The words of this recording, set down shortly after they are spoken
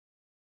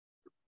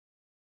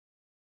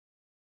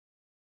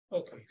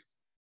Okay.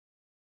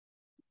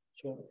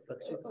 Sure.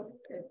 That's it.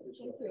 Okay,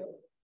 thank you.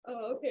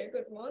 Okay,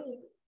 good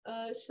morning.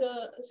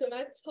 So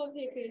my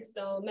topic is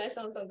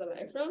Mesons on the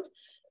left front.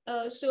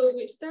 So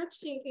we start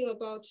thinking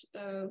about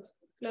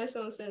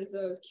Mesons and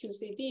the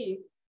QCD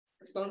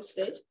bound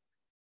state.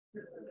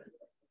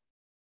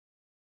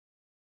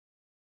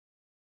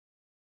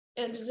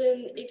 And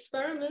then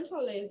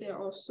experimentally, there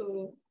are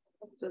also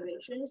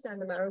observations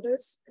and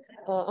methods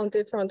on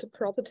different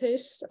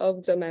properties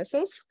of the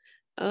mesons.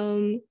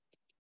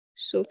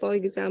 So for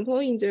example,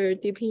 in the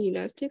deep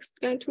inelastic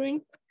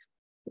scattering,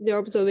 the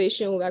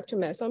observation of vector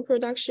meson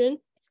production,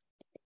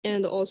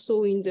 and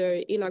also in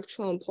the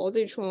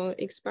electron-positron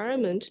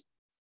experiment,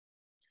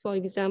 for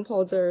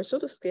example, the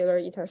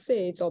pseudoscalar eta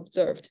c is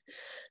observed.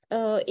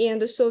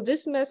 And so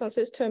this meson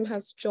system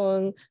has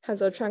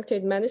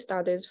attracted many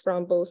studies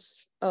from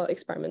both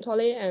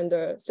experimentally and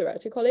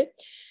theoretically.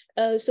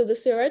 So the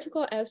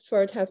theoretical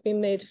effort has been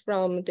made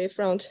from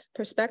different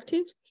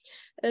perspectives.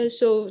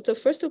 So the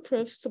first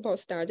principle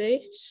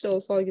study,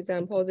 so for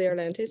example, the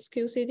Atlantis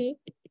QCD,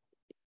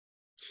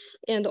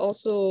 and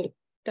also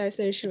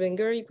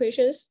Dyson-Schwinger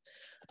equations.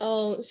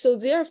 So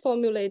they are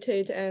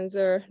formulated as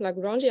the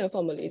Lagrangian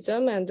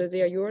formalism, and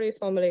they are usually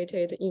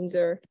formulated in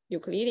the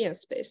Euclidean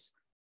space.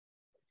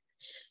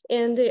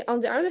 And on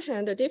the other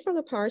hand, the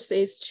different parts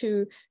is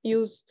to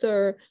use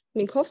the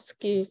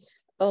Minkowski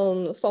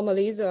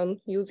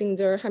formalism using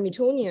the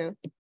Hamiltonian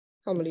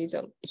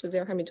formalism. So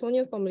there are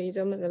Hamiltonian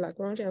formalism and the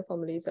Lagrangian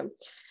formalism.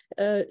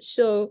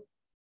 So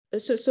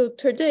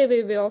today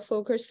we will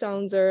focus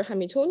on the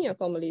Hamiltonian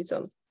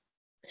formalism.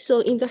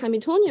 So in the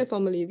Hamiltonian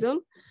formalism,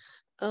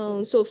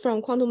 so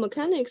from quantum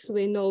mechanics,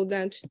 we know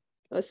that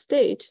a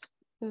state,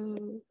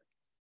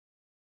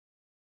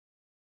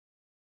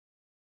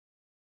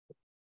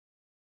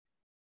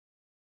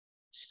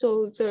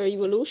 so the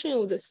evolution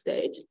of the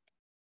state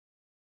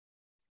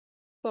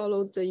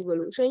follows the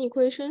evolution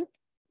equation.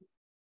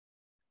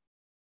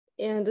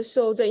 And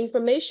so the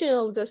information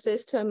of the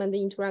system and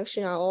the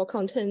interaction are all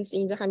contained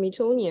in the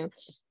Hamiltonian.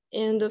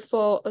 And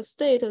for a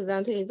state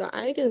that is the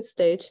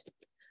eigenstate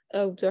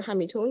of the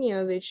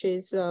Hamiltonian, which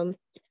is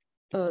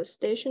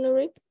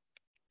stationary.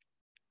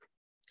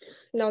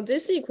 Now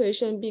this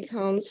equation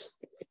becomes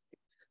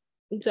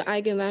the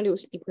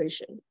eigenvalues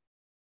equation.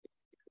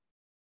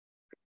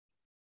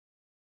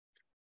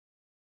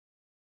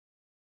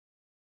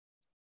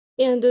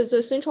 And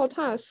the central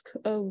task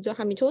of the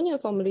Hamiltonian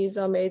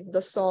formalism is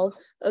to solve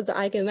the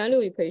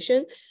eigenvalue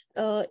equation.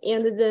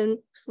 And then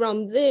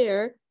from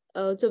there,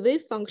 the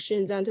wave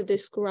function that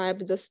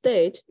describe the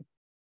state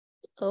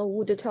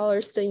would tell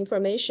us the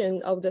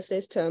information of the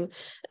system.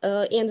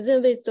 And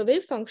then with the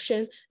wave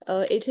function,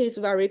 it is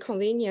very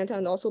convenient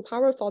and also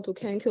powerful to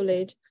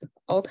calculate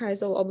all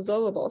kinds of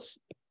observables.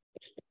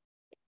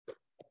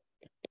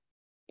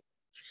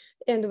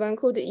 And one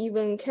could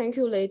even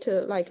calculate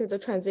like the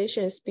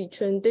transitions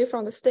between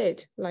different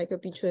states, like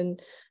between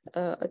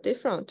a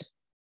different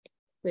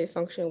wave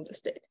function of the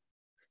state.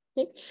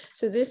 Okay.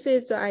 So this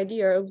is the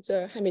idea of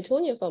the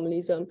Hamiltonian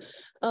formalism.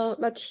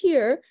 But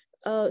here,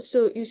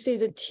 so you see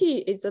the T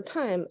is the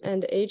time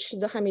and H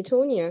is the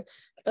Hamiltonian.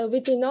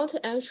 We did not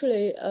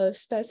actually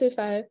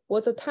specify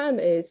what the time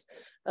is.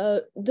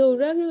 Though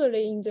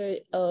regularly in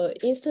the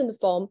instant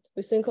form,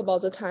 we think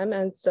about the time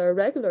as the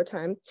regular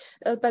time,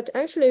 but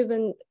actually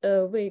when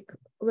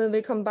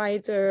we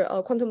combine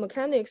the quantum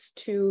mechanics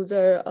to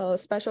the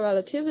special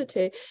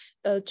relativity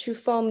to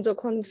form the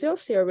quantum field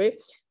theory,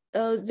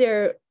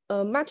 there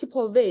are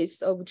multiple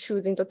ways of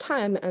choosing the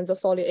time and the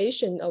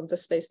foliation of the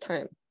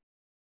space-time.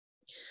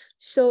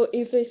 So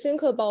if we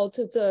think about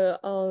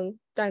the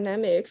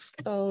dynamics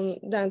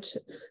that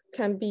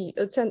can be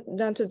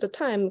that the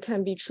time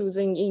can be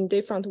chosen in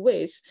different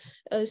ways.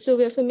 So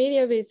we're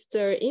familiar with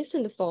the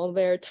instant form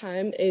where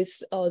time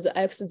is the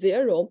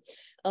x0,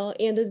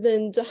 and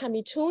then the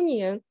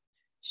Hamiltonian.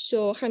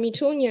 So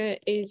Hamiltonian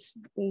is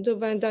the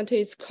one that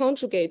is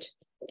conjugate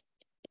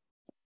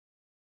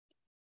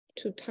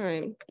to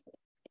time,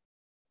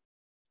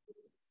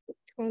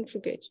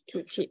 conjugate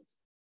to t.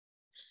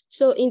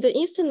 So in the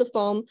instant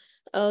form,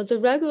 the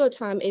regular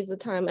time is the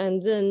time,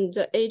 and then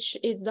the H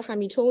is the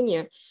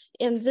Hamiltonian.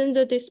 And then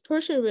the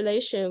dispersion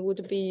relation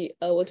would be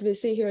what we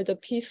see here, the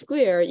P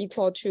square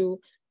equal to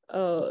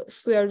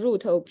square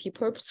root of P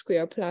perp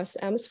square plus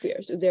M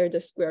square. So there's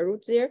the square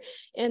root there.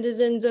 And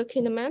then the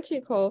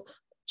kinematical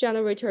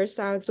generators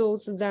are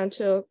those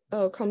that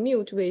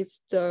commute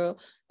with the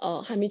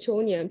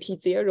Hamiltonian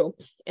P0.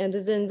 And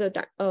then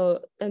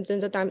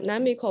the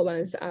dynamical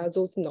ones are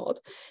those not.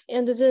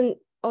 And then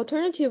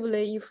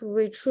alternatively, if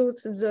we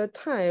choose the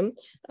time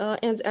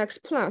as x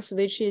plus,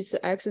 which is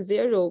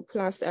x0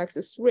 plus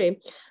x3,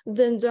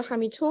 then the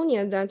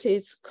Hamiltonian that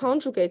is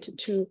conjugate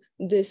to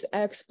this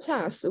x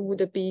plus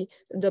would be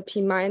the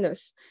P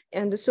minus.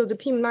 And so the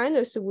P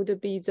minus would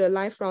be the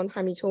lifelong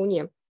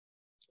Hamiltonian.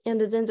 And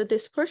then the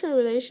dispersion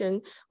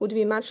relation would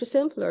be much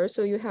simpler.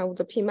 So you have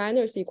the P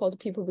minus equal to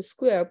P perp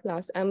square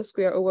plus M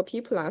square over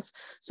P plus.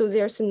 So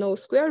there's no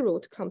square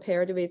root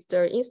compared with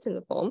the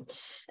instant form.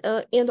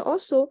 And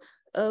also,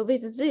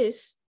 with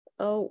this,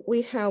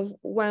 we have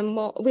a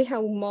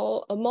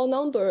more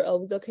number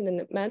of the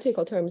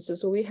kinematic terms.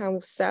 So we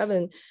have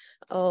 7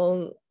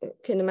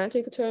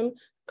 kinematic terms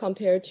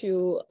compared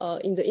to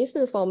in the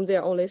instant form,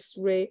 there are only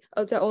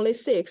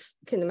 6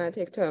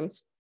 kinematic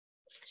terms.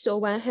 So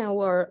one have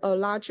a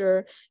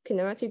larger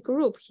kinematic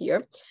group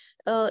here.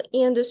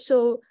 And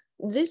so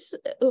this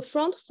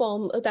front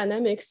form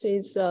dynamics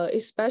is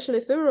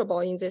especially favorable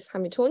in this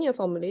Hamiltonian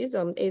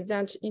formalism, is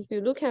that if you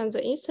look at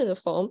the instant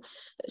form,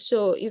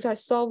 so if I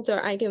solve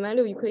the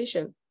eigenvalue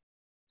equation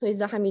with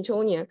the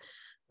Hamiltonian,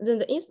 then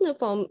the instant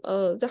form,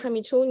 the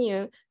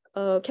Hamiltonian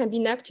can be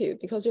negative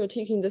because you're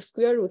taking the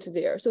square root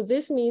there. So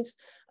this means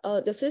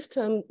the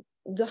system,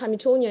 the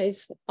Hamiltonian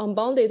is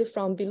unbounded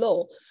from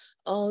below.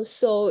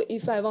 So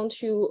if I want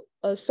to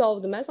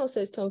solve the Mesons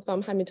system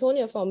from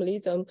Hamiltonian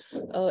formalism,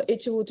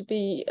 it would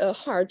be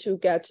hard to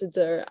get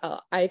the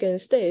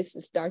eigenstates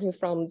starting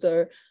from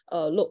the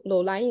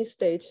low-lying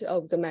state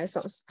of the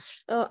Mesons.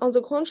 On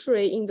the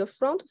contrary, in the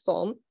front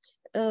form,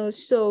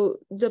 so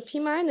the P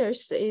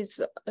minus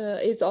is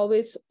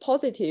always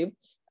positive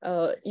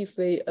if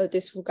we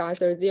disregard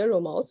the 0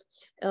 modes.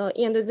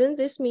 And then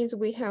this means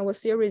we have a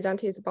series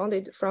that is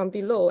bounded from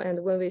below.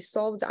 And when we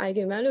solve the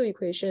eigenvalue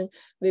equation,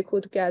 we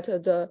could get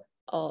the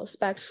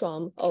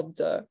spectrum of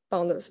the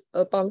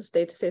bound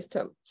state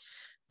system.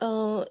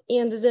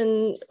 And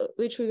then,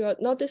 which we will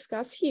not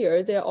discuss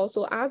here, there are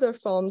also other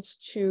forms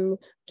to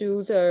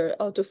do the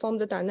to form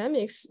the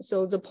dynamics.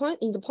 So the point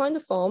in the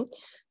point form,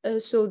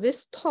 so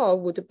this tau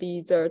would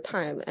be the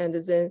time, and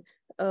then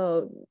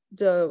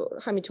the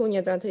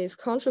Hamiltonian that is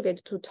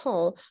conjugated to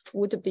tau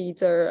would be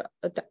the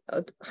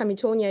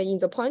Hamiltonian in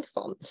the point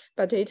form,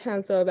 but it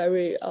has a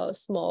very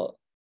small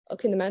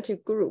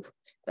kinematic group.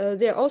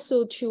 There are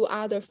also 2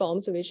 other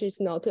forms which is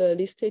not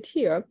listed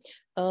here.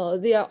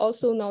 They are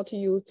also not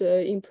used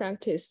in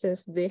practice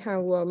since they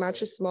have a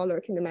much smaller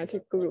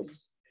kinematic group.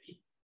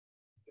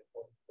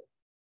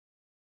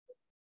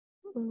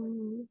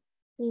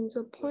 In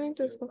the point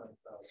of,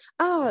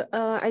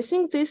 I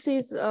think this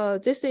is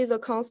a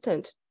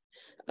constant.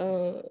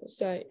 So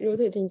I wrote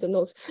it in the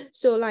notes.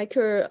 So like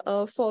for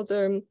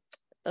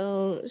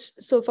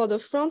the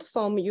front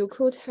form, you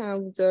could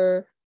have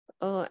the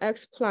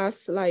x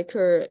plus like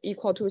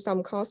equal to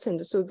some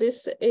constant. So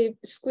this a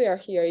square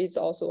here is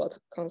also a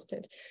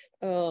constant.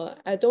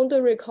 I don't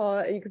recall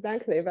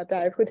exactly, but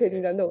I put it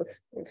in the notes.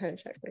 You can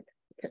check it.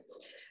 Okay.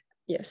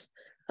 Yes.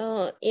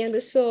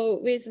 And so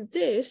with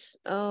this,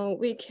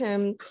 we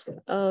can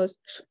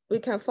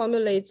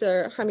formulate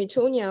the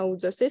Hamiltonian of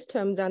the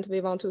system that we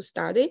want to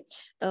study,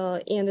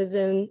 and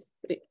then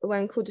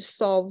one could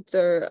solve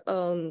the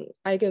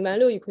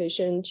eigenvalue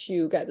equation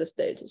to get the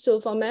state.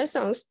 So for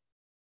Mesons,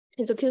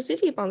 it's a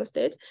QCD bound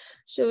state.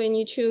 So we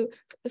need to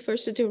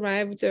first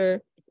derive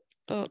the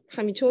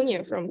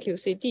Hamiltonian from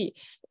QCD,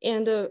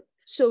 and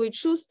so we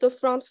choose the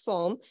front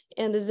form,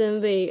 and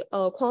then we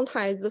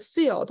quantize the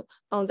field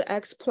on the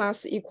x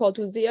plus equal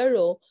to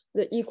 0,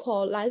 the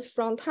equal light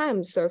from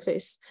time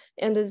surface.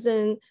 And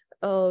then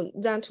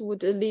that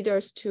would lead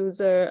us to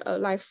the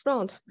light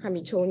front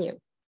Hamiltonian.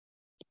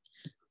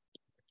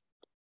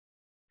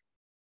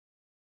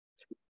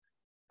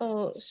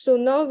 So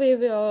now we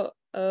will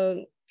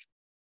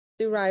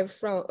derive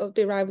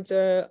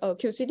the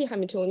QCD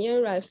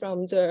Hamiltonian right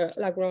from the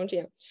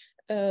Lagrangian.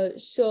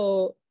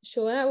 So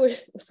when I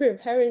was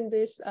preparing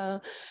this,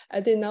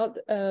 I did not,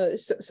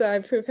 so I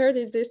prepared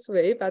it this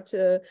way, but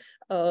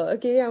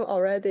Guillaume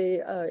already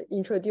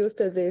introduced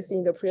this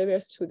in the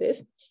previous 2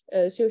 days.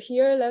 So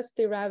here, let's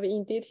derive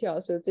in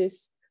detail. So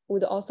this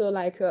would also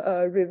like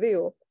a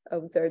review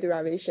of the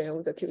derivation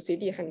of the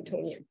QCD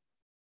Hamiltonian.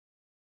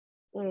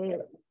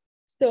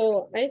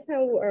 So I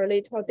have a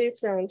little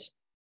different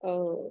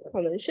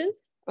convention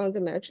on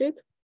the metric.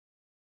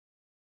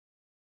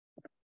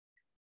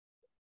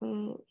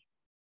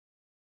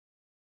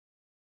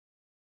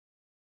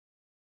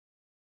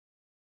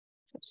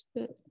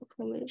 The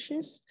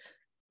conventions.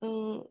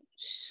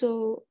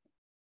 So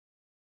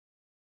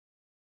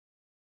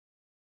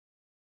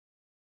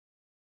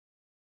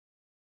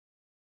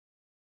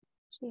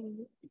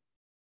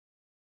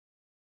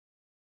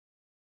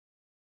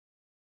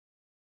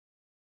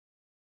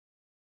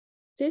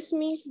this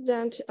means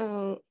that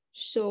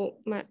so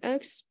my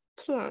x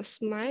plus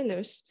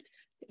minus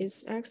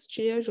is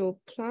x0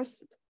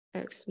 plus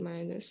x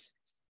minus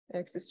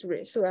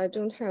x3. So I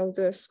don't have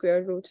the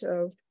square root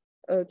of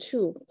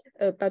 2,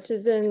 but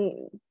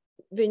then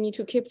we need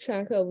to keep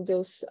track of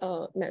those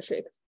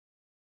metrics.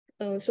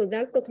 So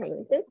that's the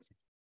convention.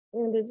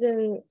 And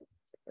then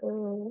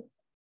so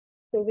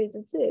with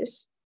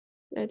this,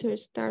 let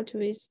us start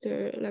with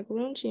the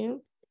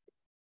Lagrangian.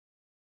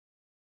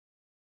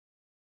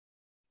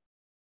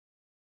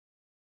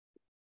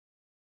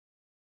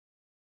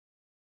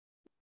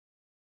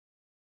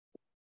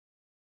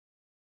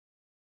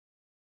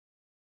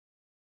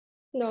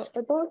 Now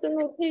about the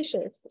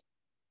notation.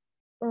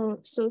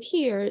 So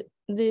here,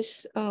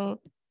 this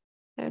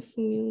f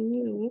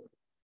mu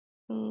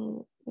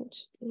nu,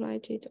 let's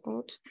write it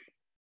out.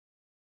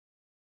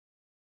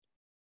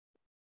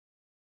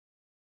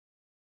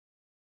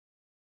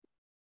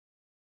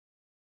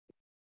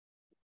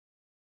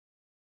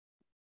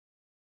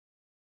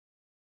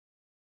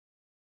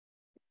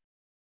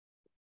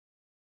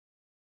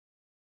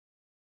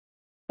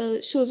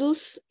 So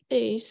those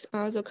A's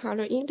are the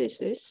color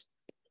indices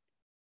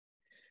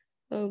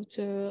of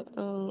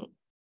the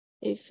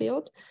A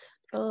field.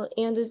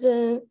 And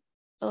then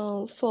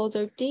for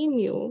the D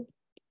mu,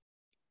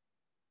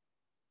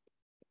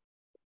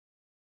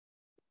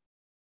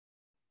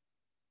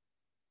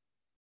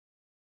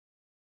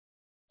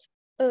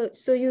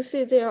 so you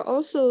see there are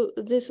also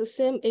this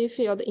same A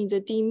field in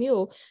the D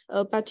mu,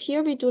 but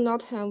here we do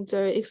not have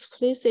the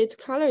explicit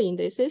color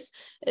indices.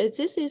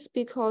 This is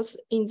because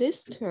in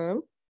this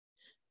term,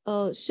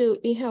 so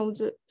we have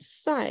the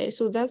psi,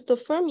 so that's the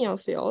fermion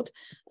field.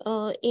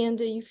 And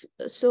if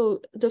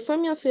so, the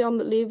fermion field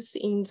lives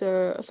in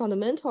the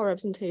fundamental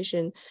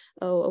representation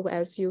of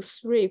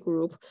SU3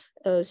 group.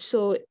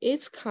 So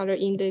its color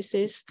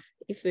indices,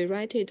 if we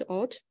write it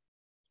out,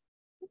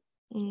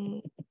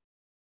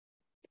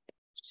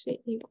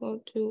 equal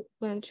to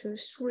 1, 2,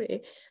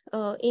 3.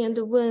 And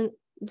when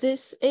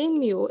this A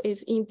mu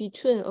is in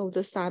between of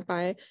the psi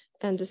pi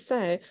and the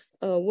psi,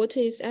 what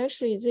is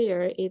actually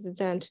there is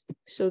that,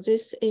 so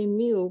this A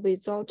mu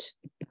without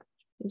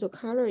the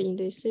color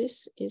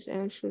indices is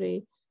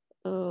actually,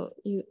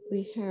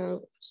 we have,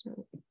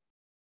 sorry.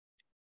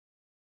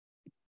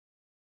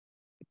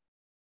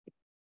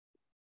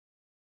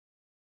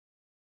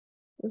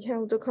 We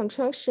have the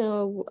contraction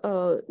of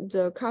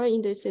the color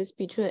indices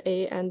between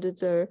A and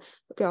the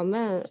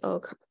Guillaume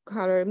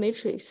color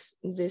matrix,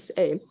 this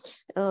A.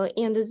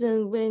 And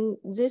then when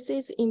this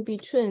is in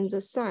between the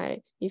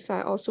psi, if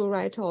I also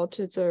write out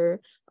the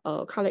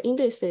color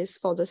indices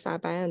for the psi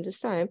pi and the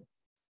psi,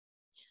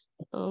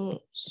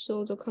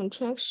 so the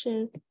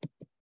contraction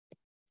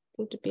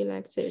would be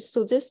like this.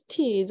 So this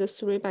T is a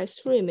 3 by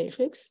 3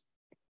 matrix.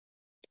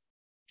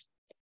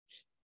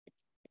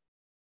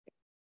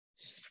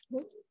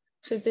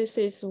 So this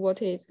is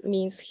what it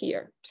means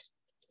here.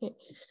 Okay,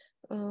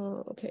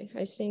 okay.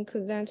 I think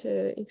that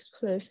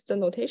explains the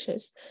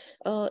notations.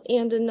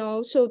 And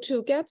now, so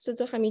to get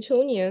the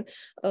Hamiltonian,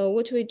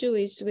 what we do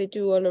is we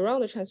do a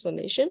Lorentz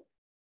transformation.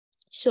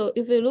 So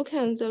if we look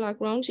at the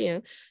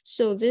Lagrangian,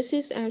 so this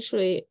is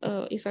actually,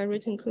 if I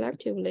written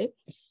collectively,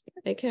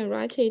 I can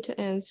write it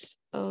as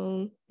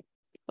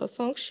a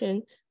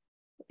function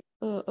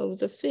of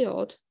the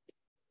field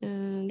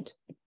and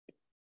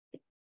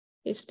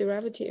its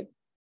derivative.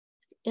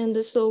 And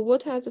so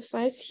what are the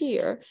phi's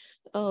here?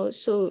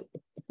 So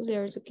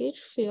there's a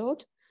gauge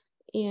field,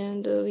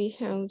 and we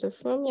have the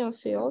fermion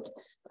field,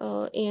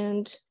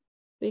 and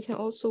we can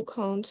also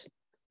count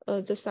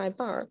the psi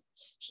bar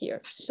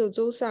here. So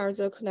those are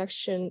the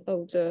collection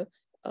of the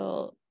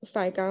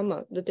phi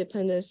gamma, the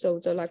dependence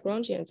of the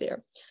Lagrangian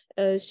there.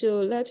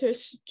 So let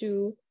us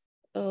do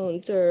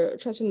the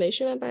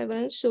transformation one by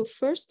one. So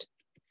first,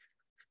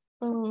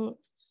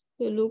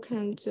 we look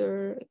at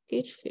the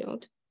gauge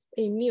field,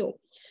 A mu.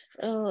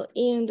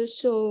 And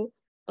so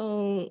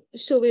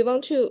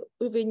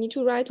we need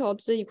to write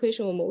out the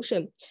equation of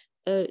motion.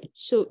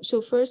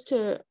 So first,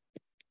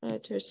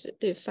 let us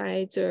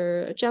define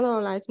the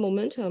generalized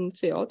momentum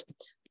field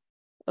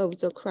of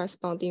the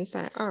corresponding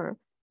phi r.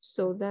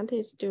 So that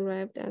is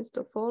derived as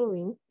the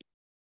following.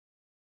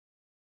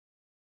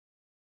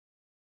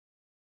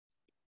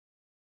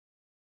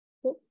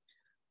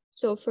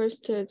 So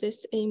first,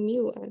 this A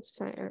mu as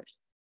phi r.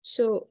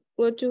 So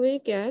what do we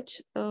get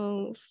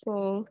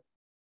for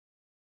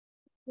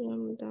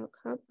lambda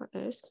kappa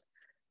s?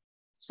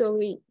 So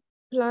we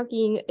plug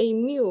in A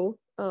mu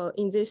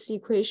in this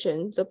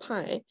equation, the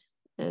pi,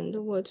 and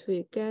what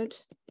we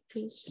get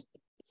is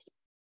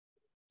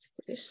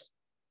this.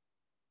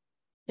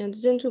 And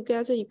then to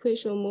get the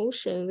equation of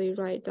motion, we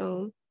write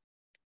down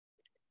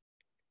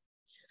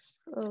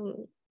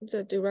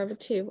the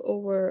derivative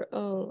over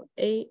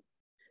A.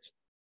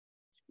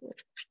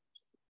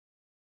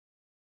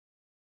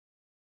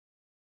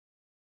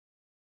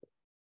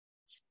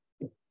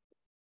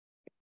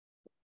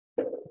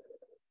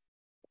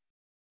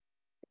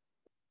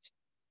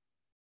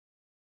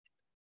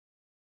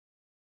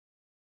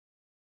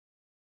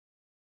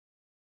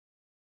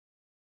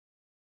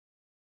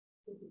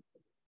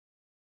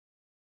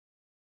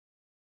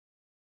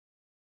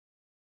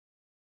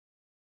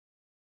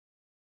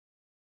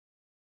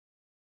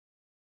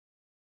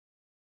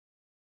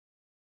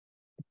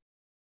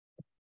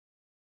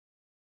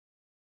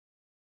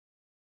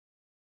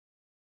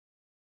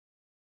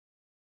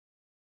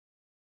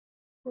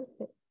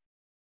 Okay.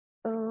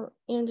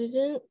 And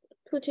then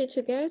put it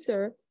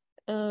together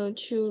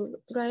to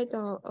write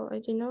down, I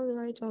did not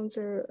write down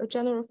the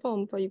general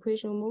form for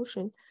equation of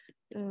motion.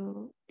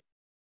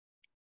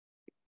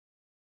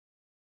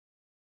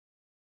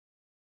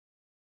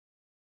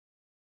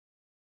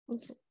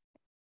 Okay.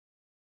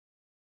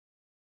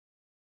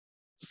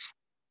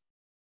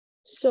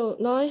 So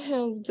now I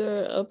have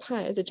the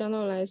pi as a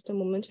generalized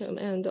momentum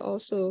and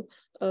also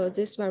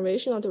this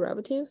variational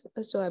derivative.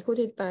 So I put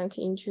it back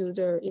into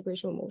the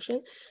equation of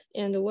motion.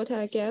 And what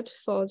I get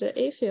for the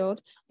A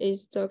field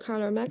is the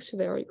color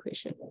Maxwell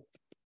equation.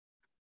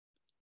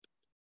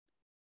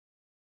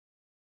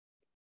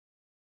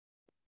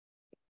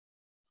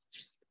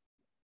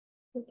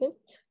 Okay,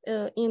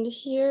 and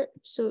here,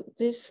 so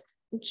this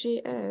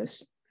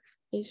GS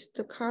is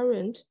the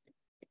current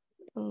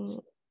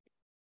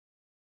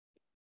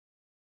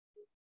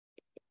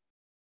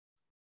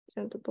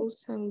that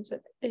both have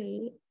the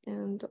A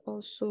and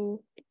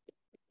also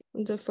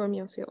the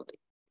fermion field.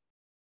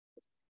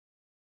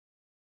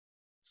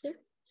 Okay.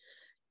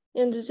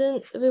 And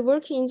then we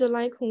work in the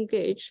Light-Cone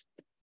gauge.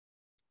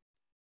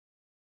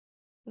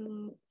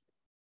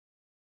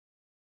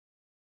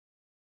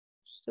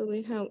 So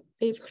we have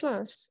A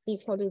plus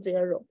equal to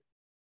 0.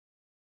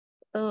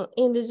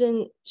 And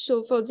then,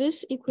 so for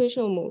this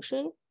equation of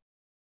motion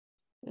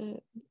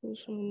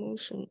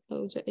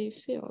of the A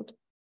field,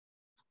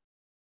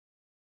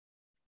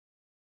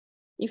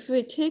 if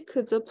we take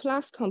the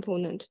plus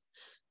component,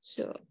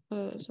 so,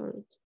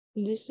 sorry,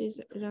 this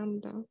is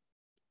lambda.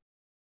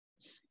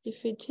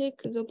 If we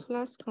take the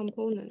plus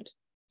component,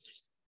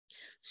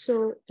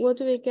 so what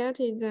we get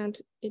is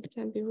that it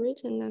can be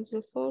written as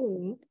the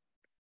following.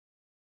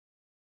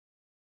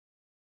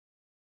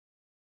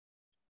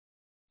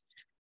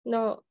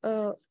 Now,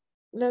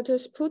 let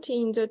us put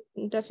in the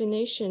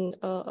definition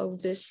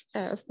of this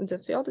F, the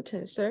field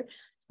tensor,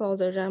 for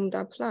the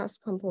lambda plus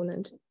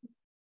component.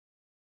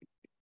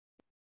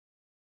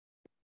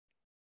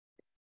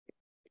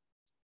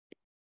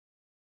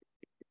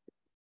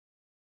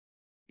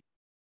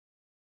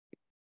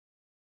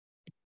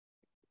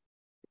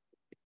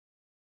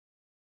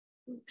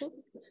 Okay.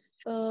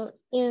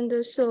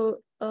 And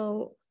so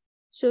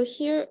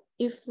here,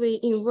 if we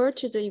invert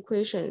the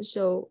equation,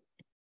 so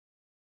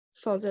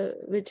for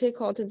we take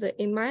out the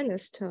A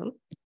minus term.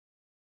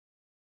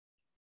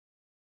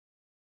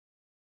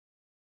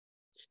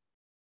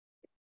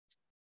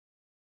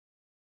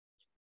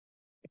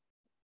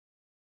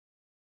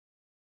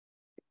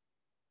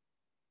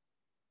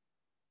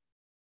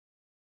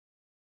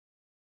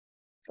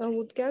 I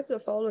would guess the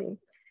following.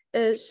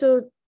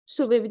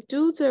 So we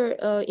do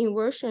the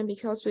inversion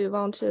because we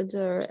want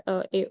the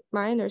A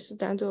minus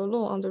stand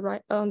alone on the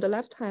right, on the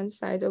left hand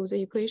side of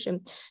the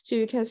equation. So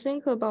you can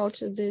think about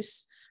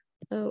this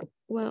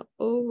 1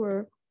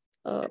 over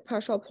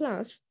partial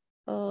plus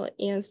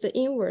and the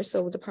inverse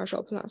of the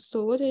partial plus.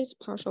 So what is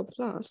partial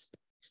plus?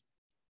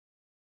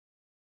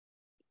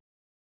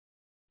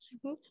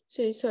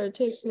 So it's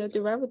taking the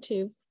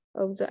derivative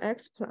of the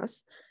x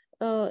plus,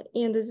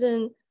 and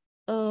then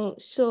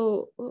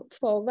so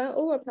for 1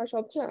 over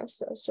partial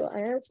plus, so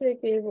I actually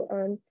gave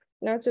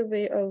another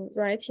way of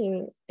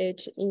writing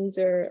it in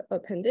the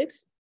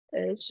appendix,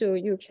 so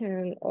you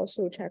can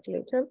also check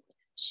later.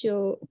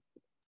 So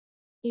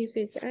if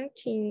it's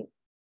acting,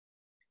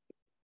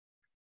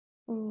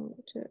 oh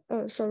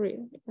sorry,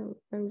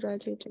 I'm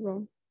writing it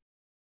wrong.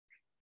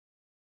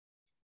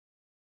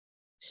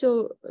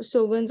 So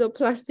when the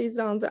plus is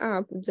on the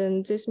up,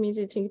 then this means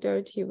it takes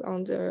derivative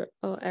on the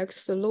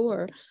x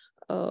lower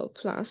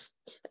plus.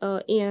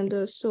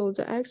 And so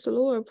the x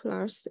lower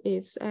plus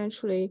is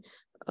actually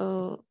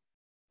 1/2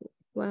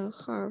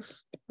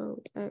 of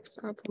x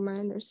upper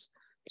minus.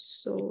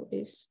 So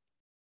it's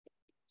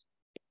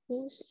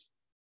this.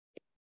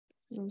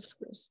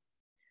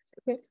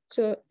 Okay,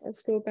 so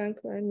let's go back.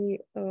 Let me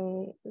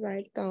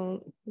write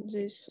down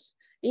this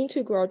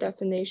integral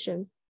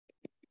definition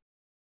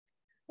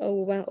of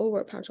 1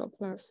 over partial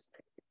plus.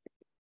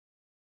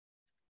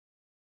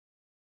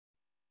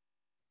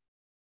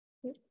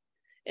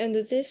 And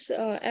this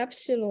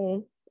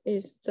epsilon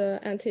is the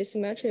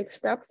antisymmetric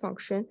step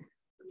function.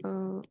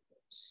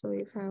 So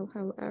if I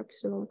have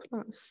epsilon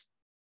plus,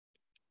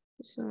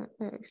 so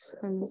x,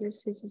 and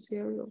this is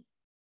 0.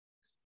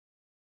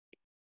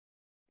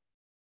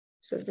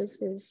 So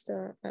this is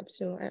the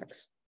epsilon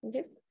x.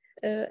 Okay,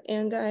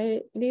 and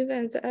I leave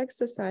as the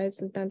exercise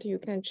that you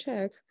can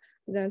check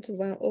that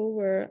 1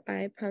 over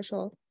I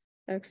partial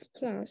x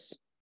plus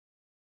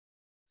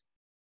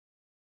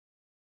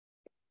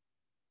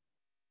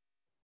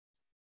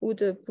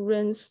would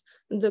bring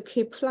the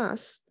k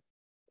plus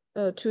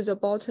to the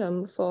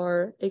bottom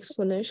for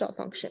exponential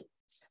function.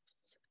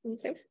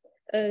 Okay,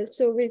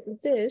 so with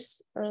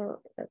this,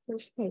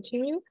 let's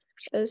continue.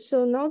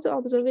 So now the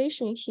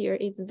observation here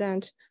is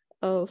that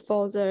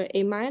for the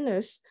A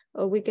minus,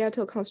 we get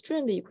a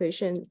constrained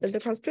equation. The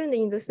constraint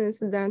in the sense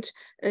that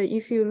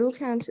if you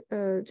look at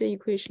the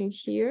equation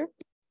here,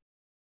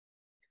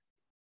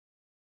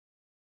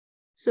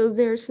 so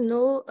there's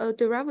no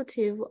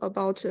derivative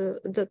about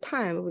the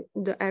time,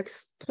 the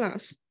x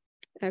plus,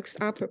 x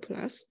upper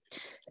plus.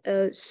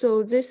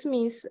 So this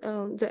means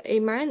the A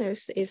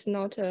minus is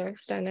not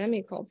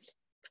dynamical.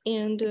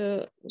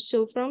 And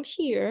so from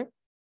here,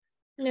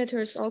 let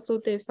us also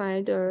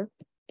define the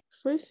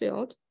free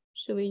field.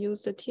 So we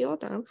use the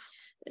tilde.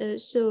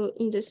 So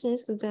in the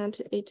sense that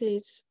it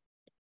is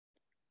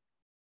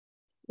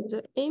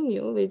the A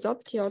mu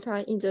without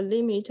tilde in the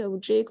limit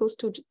of j goes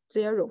to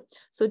 0.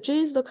 So j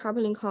is the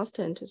coupling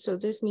constant. So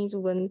this means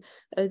when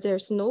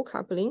there's no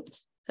coupling,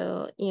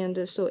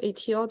 and so a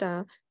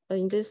tilde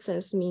in this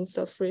sense means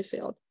the free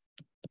field.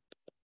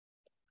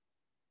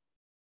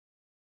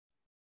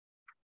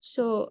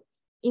 So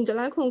in the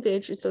Light-Cone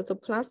gauge, so the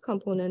plus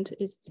component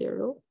is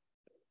 0.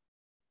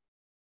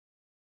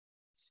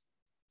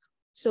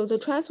 So the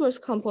transverse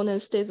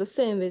component stays the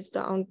same with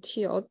the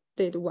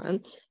untilted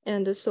one.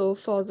 And so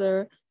for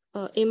the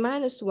A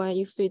minus one,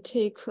 if we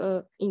take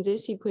in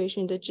this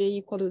equation, the J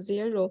equal to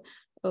 0,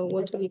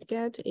 what we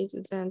get is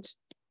that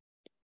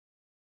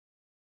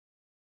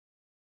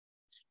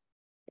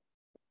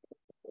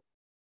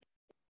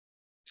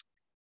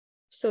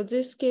so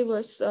this gives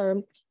us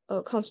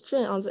a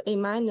constraint on the A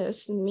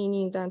minus,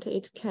 meaning that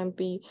it can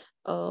be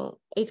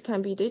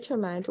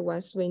determined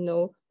once we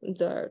know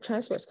the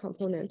transverse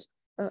component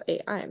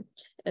AI.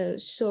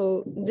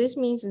 So this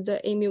means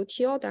the A mu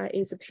tilde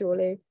is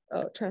purely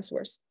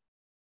transverse.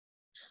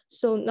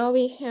 So now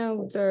we have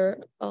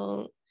the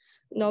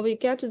now we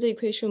get the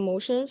equation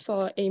motion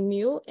for A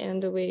mu,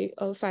 and we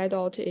find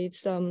out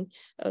its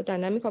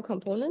dynamical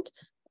component.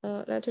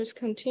 Let us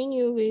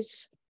continue with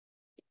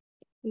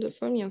the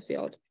fermion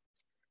field.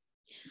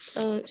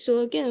 So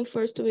again,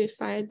 first we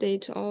find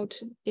it out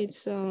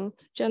its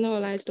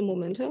generalized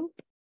momentum.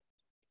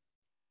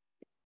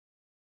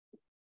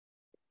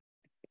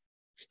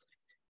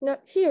 Now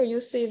here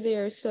you see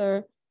there's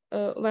a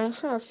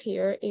 1/2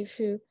 here. If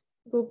you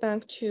go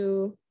back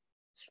to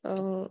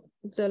the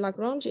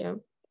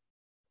Lagrangian.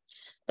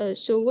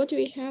 So what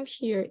we have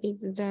here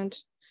is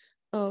that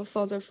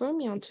for the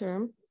fermion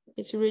term,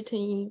 it's written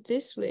in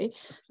this way.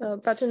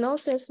 But now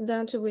since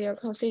that we are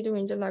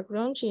considering the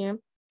Lagrangian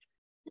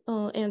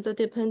and the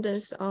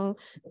dependence on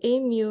A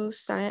mu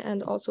psi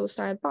and also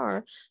psi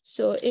bar,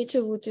 so it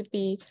would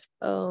be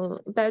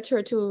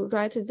better to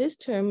write this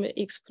term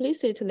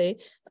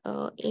explicitly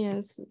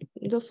as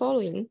the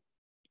following.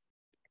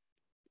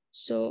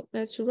 So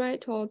let's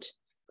write out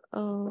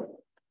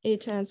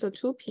it as a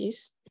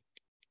two-piece.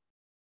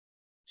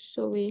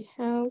 So we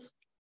have,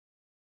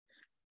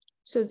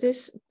 so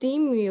this D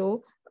mu,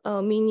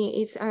 meaning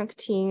it's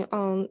acting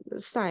on the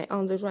psi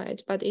on the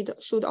right, but it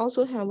should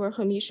also have a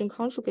Hermitian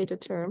conjugate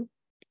term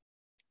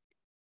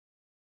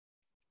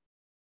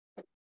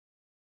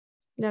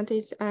that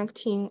is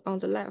acting on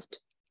the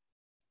left.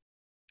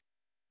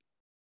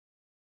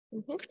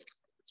 Okay.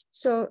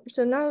 So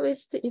now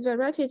it's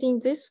evaluated in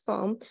this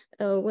form.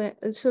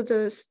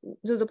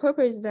 The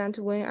purpose is that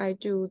when I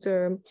do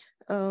the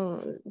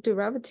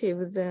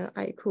derivative, then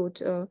I could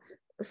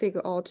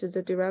figure out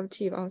the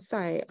derivative on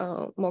psi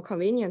more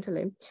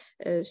conveniently.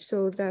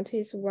 So that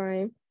is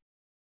why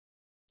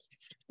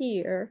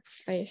here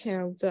I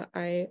have the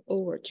I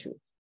over 2.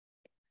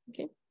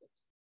 Okay.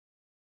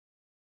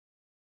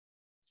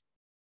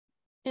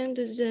 And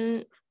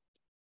then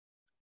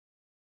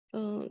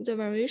the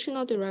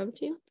variational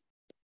derivative.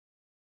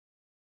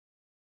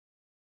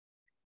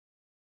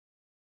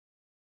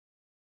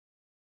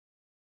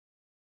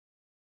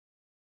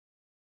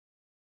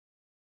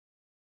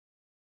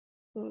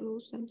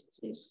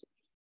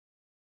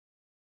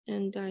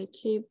 And I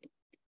keep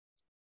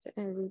the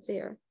arrow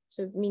there.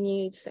 So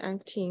meaning it's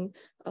acting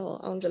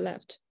on the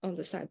left, on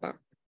the sidebar.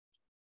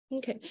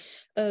 Okay,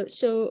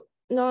 so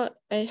now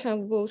I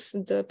have both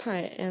the pi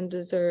and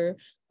the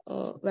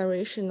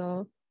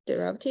variational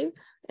derivative.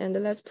 And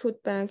let's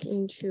put back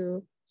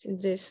into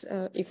this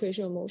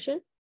equation of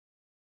motion.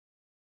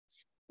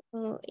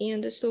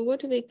 And so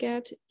what we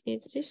get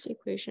is this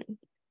equation.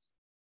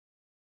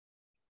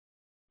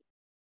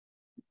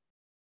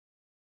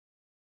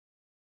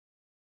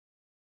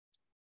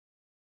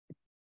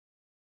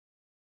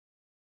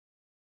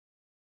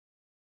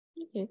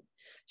 Okay,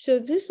 so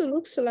this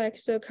looks like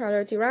the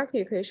color-Dirac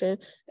equation,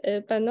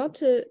 but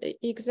not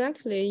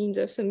exactly in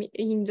the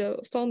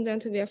form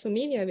that we are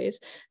familiar with.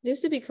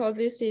 This is because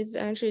this is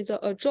actually the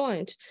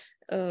adjoint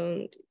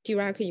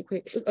Dirac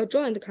equation,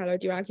 adjoint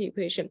color-Dirac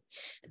equation.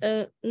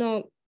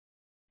 Now,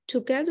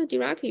 to get the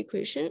Dirac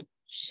equation,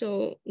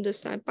 so the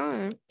psi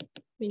bar,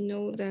 we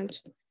know that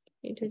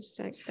it is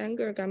psi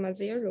angle gamma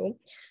 0,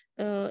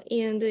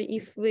 and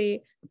if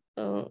we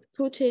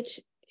put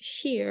it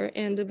here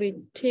and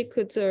we take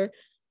the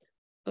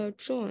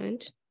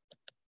adjoint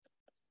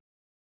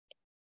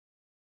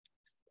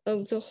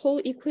of the whole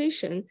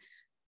equation,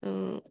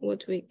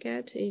 what we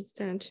get is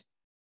that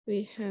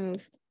we have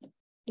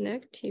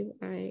negative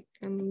I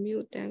gamma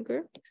mu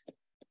dagger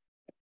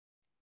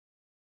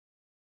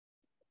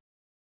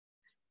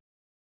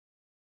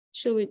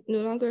so we no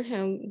longer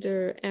have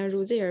the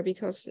arrow there,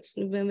 because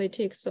when we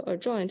take the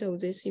adjoint of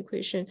this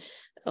equation,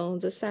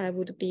 the psi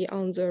would be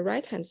on the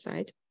right-hand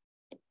side.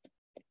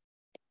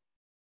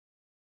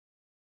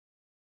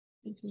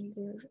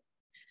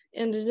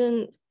 And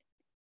then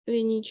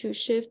we need to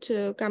shift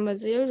gamma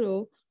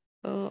 0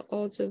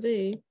 all the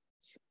way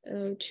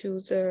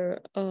to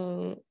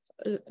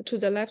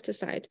the left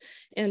side.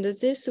 And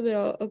this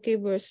will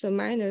give us a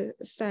minus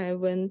sign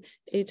when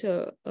it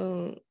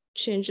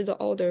changes the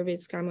order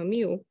with gamma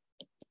mu.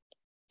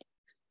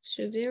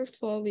 So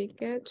therefore we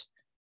get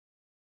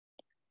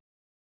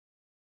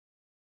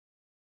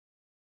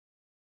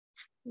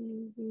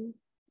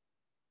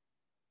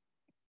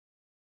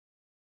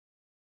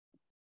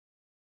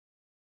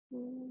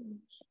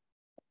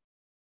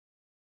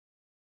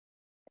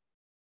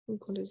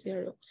equal to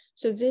 0.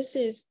 So this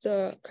is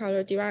the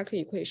color-Dirac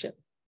equation.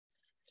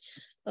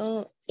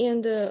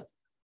 And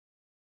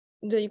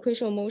the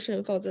equation of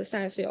motion for the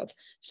psi field.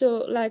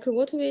 So like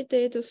what we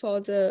did for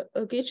the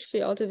gauge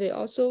field, we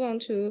also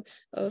want to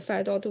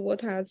find out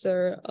what are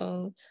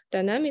the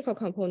dynamical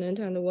component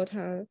and what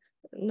are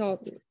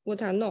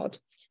not.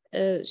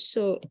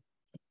 So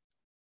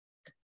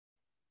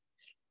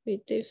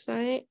we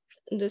define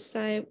the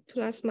psi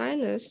plus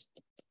minus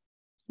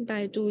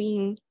by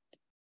doing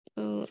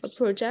a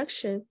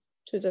projection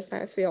to the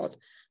psi field.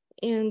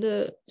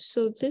 And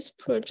so this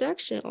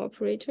projection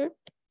operator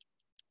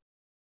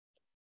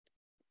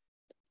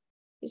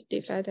is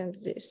defined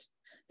as this.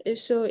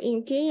 So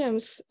in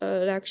Guillaume's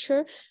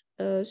lecture,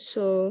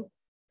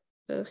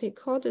 he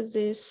called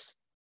this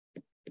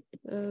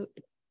the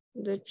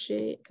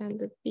J and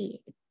the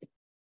B.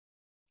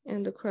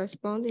 And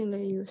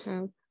correspondingly, you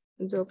have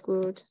the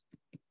good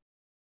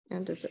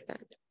and the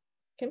bad.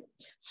 Okay,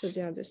 so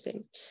they are the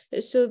same.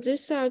 So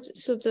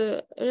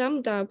the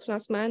lambda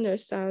plus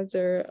minus are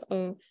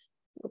the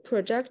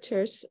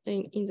projectors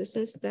in the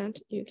sense that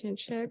you can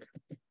check.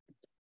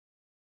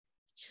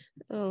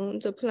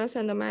 The plus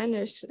and the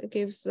minus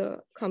gives the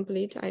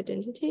complete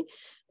identity.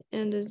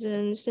 And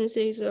then since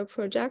it's a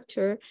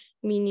projector,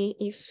 meaning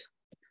if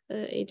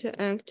it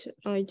acts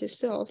on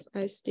itself,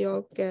 I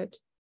still get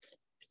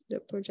the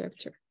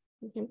projector.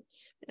 Okay.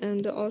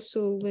 And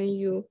also when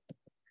you,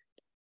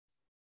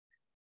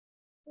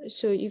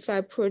 so if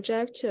I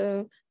project,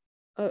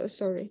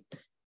 sorry,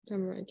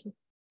 I'm writing.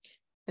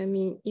 I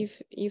mean,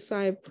 if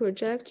I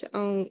project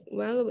on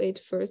one of it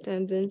first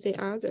and then the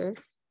other,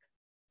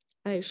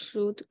 I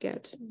should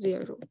get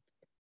 0.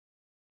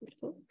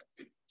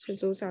 So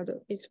those are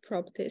its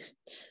properties.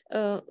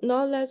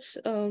 Now let's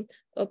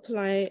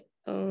apply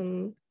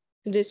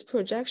this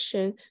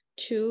projection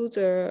to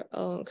the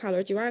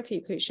color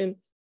derivative equation.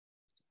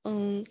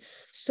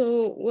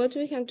 So what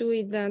we can do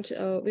is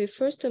that we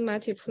first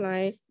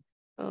multiply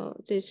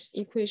this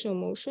equation of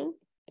motion.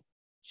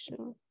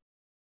 So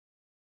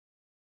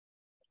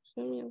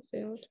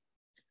field.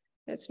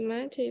 Let's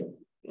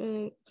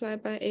multiply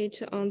by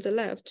it on the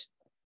left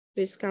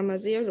with gamma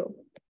 0.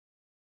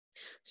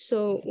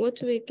 So what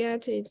we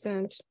get is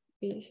that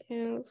we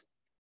have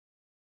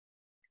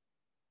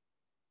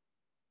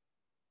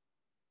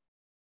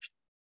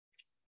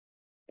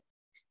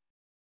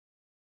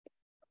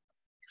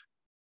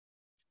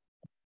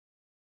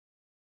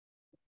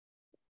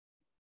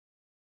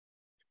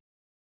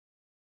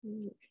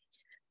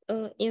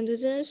and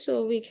then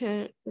so we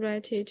can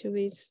write it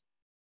with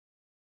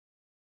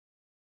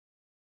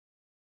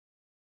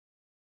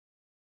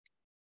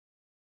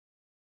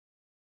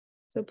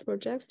the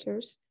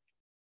projectors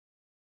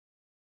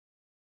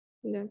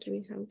that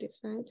we have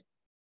defined.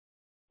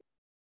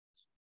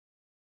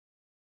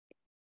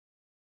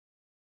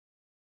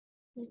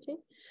 Okay,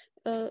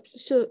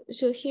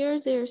 so here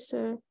there's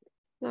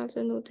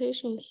another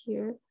notation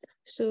here.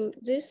 So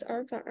this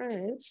alpha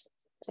I,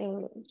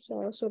 so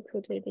also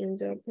put it in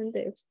the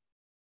appendix.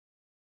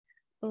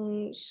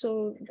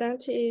 So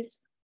that is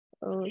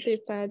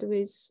defined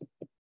with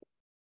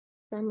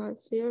gamma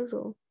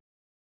 0,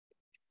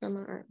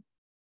 gamma I.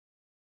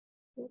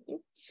 Okay.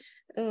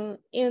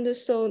 And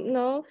so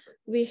now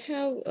we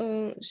have,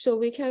 so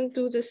we can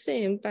do the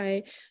same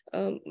by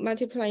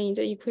multiplying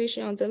the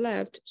equation on the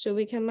left. So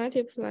we can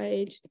multiply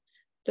it,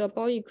 the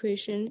ball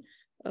equation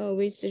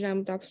with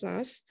lambda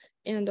plus,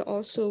 and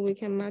also we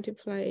can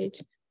multiply it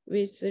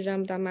with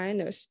lambda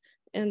minus.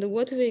 And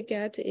what we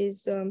get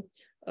is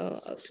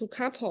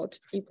two-coupled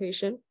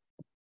equation.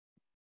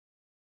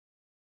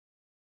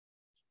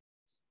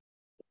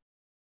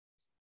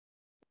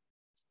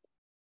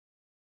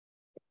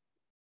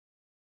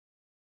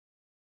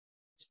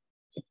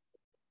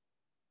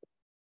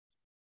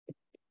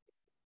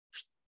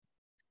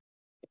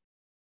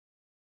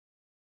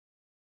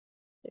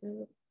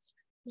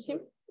 Okay.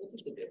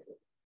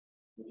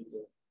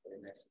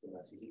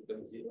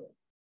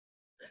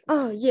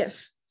 Oh,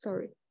 yes,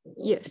 sorry.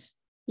 Yes,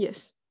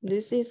 yes,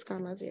 this is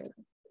gamma 0.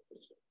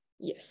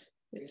 Yes.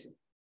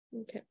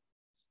 Okay.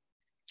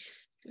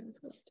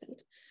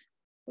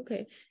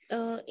 Okay,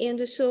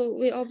 and so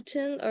we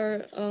obtain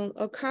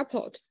a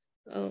coupled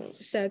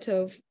set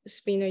of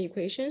spinor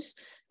equations.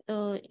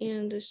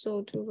 And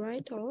so to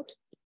write out,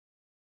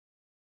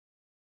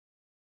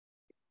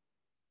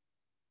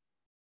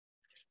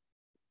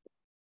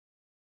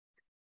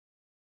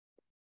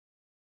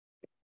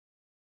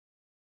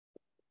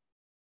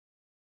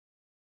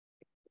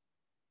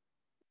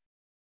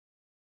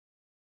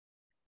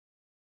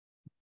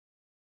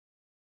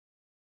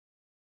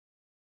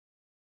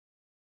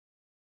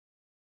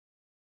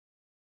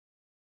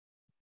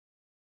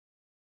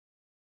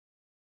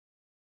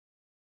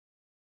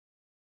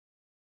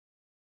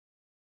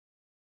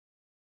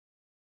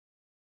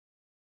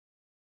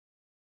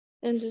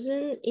 and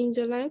then in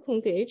the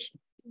Light-Cone gauge,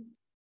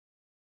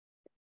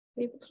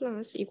 A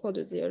plus equal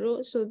to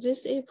 0. So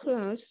this A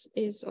plus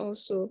is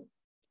also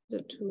the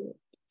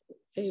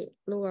 2A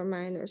lower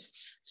minus.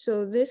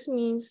 So this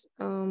means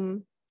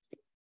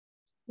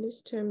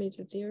this term is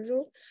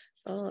 0.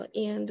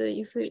 And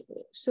if we,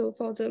 so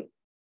for the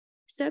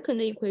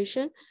second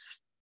equation,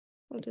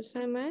 for the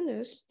psi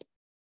minus,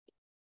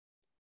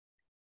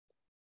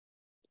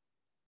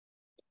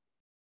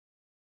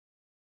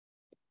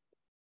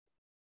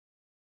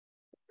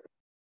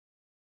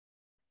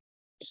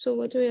 so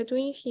what we are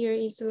doing here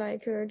is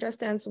like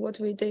just as what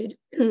we did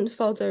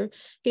for the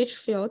H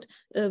field,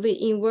 we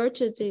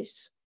inverted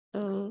this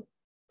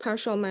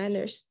partial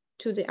minus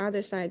to the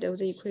other side of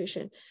the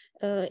equation.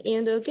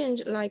 And again,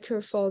 like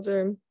for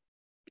the,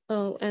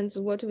 and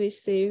what we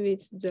see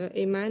with the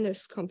A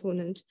minus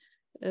component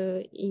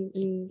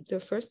in the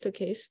first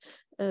case,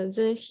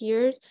 then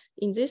here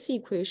in this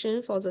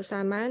equation for the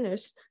psi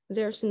minus,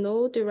 there's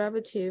no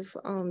derivative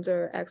on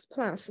the x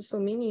plus. So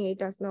meaning it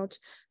does not,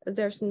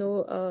 there's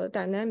no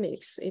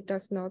dynamics. It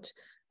does not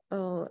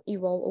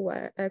evolve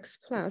over x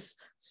plus.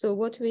 So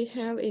what we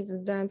have is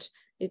that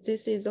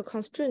this is a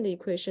constraint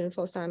equation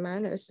for psi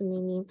minus,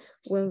 meaning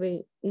when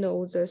we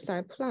know the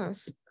psi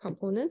plus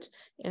component,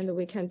 and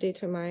we can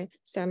determine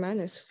psi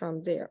minus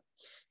from there.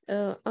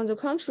 On the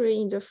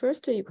contrary, in the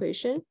first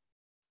equation,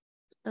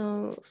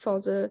 for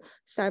the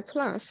psi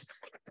plus,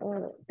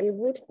 it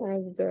would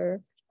have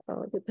the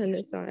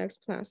dependence on x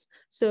plus.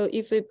 So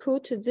if we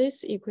put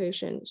this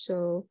equation,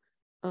 so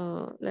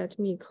let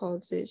me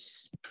call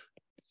this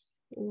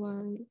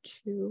 1,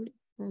 2,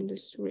 and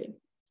 3.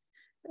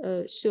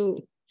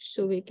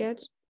 So we get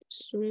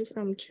 3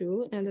 from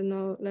 2, and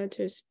now let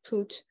us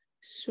put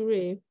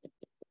 3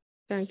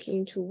 back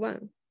into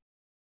 1.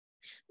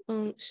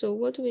 So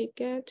what we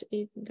get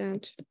is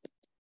that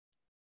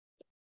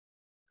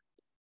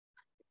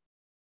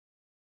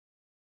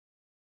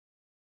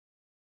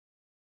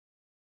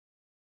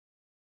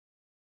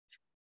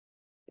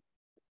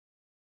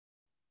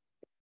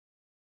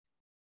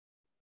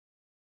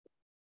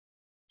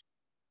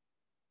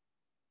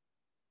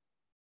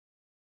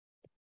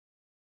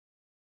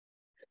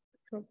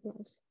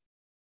plus.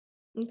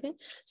 Okay,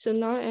 so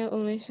now I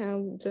only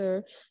have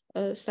the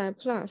psi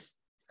plus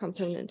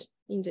component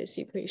in this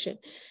equation.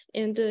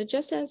 And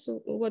just as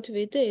what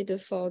we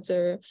did for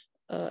the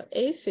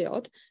A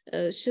field,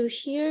 so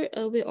here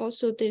we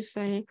also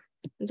define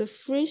the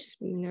free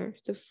spinner,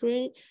 the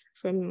free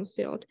fermion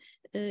field,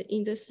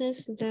 in the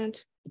sense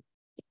that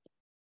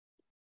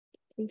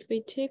if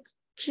we take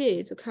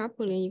G, the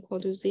coupling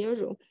equal to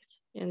 0,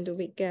 and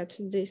we get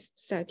this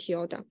psi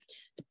tilde.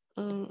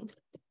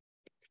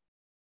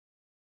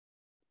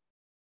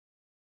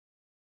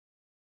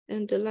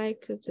 And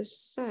like the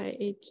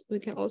psi, we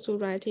can also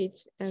write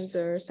it as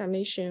a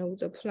summation of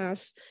the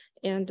plus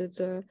and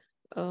the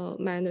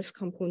minus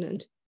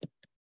component,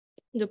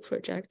 the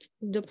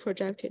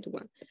projected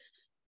one.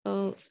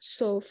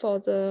 So for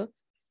the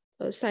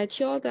psi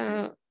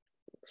tilde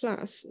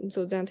plus,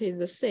 so that is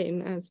the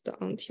same as the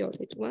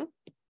untilted one.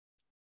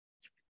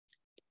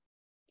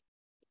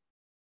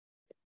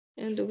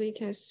 And we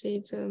can see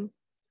the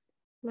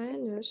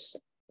minus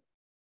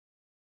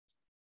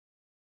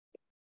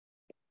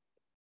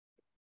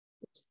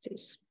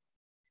this.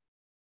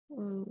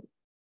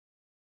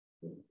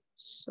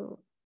 So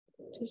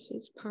this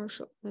is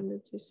partial and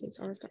this is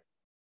alpha.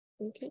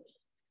 Okay.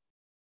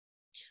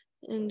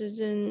 And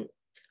then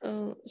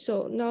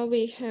so now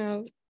we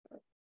have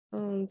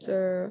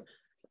the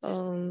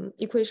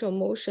equation of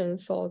motion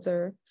for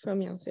the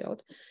fermion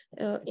field.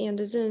 And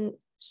then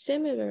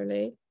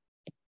similarly,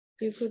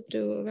 you could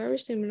do a very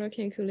similar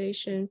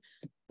calculation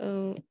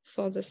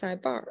for the psi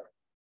bar.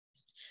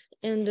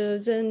 And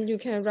then you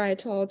can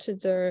write out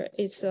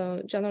its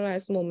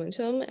generalized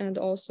momentum and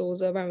also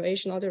the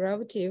variational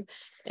derivative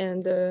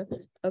and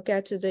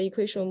get the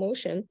equation of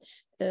motion.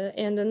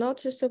 And not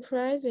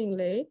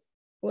surprisingly,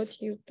 what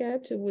you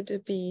get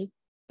would be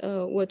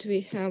what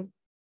we have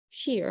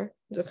here,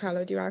 the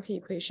Calois-Dirac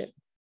equation.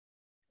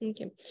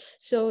 Okay,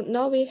 so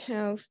now we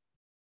have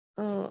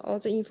all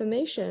the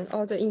information,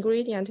 all the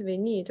ingredient we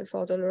need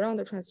for the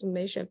Laurent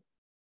transformation.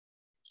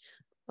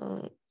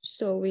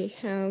 So we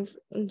have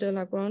the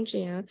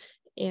Lagrangian,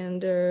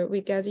 and we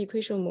get the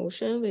equation of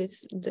motion with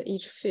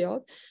each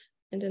field.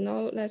 And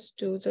now let's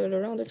do the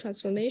Laurent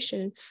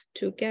transformation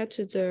to get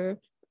the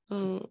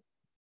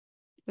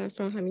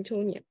from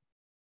Hamiltonian.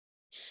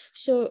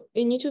 So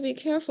you need to be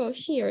careful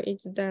here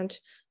is that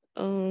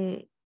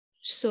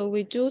so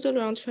we do the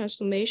Laurent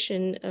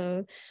transformation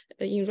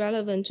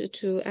irrelevant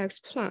to x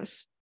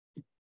plus.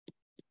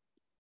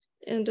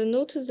 And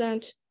note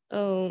that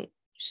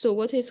so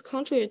what is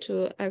contrary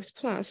to x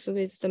plus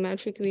with the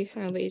metric we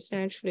have is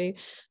actually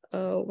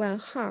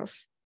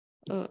 1/2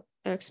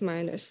 x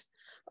minus.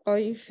 Or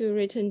if you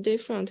written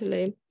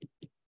differently,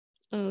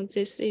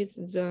 this is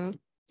the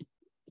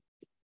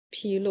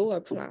p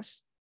lower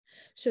plus.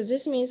 So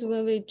this means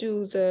when we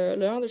do the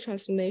Laurent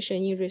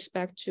transformation in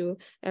respect to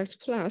x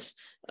plus,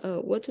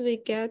 what we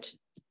get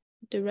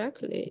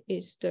directly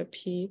is the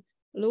p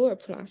lower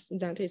plus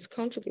that is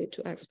conjugate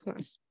to x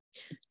plus.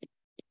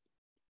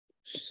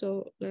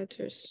 So let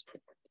us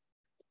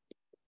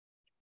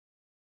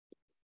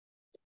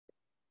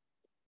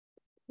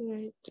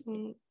write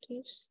on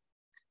this.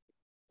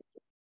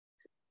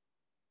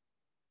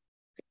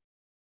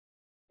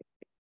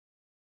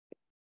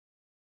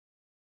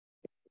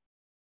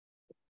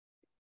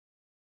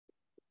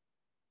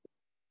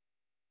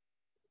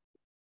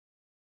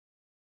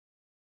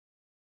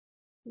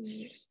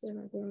 Yes, the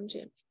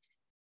Lagrangian.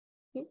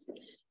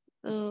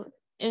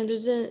 And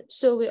then,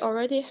 so we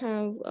already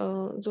have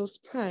those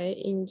pi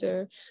in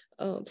the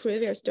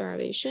previous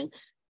derivation.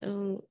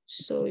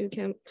 So you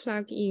can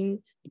plug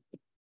in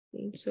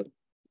the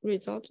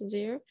result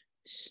there.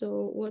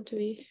 So what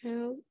we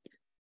have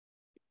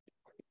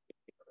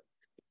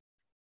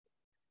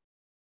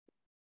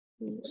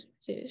is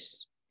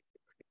this.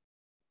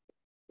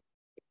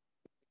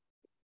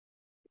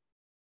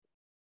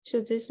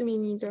 So this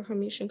means the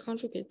Hermitian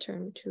conjugate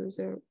term to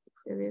the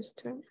previous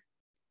term.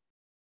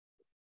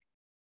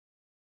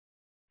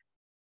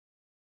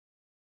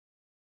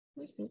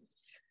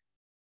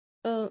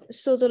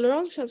 So the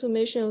Lagrange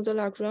transformation of the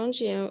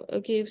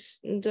Lagrangian gives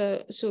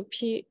the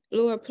P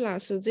lower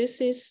plus. So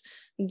this is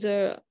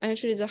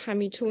actually the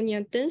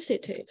Hamiltonian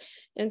density,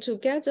 and to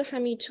get the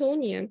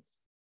Hamiltonian,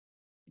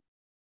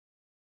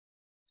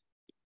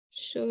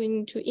 so we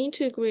need to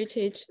integrate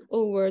it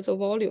over the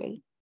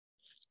volume.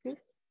 Okay.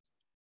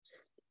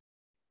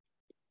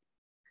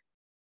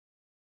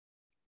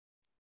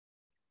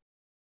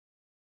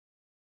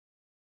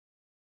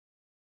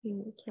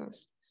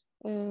 Plus,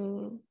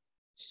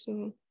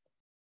 so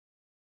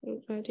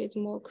we'll write it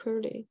more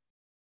clearly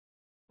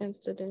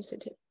as the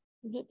density.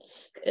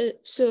 Okay.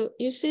 So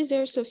you see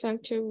there's a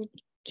factor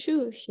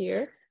 2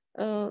 here.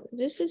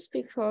 This is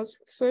because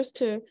first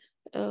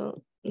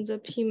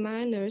the P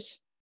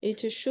minus,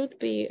 it should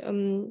be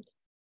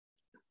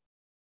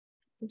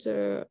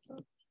the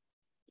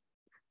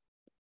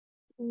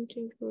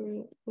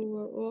integral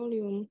over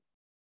volume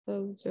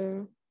of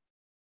the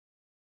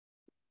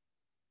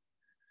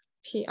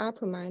P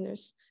upper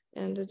minus,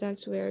 and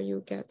that's where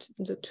you get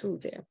the 2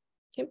 there.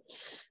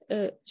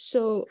 Okay.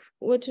 So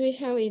what we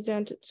have is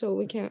that, so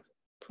we can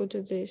put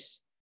this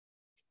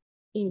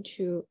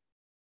into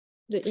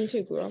the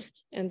integral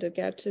and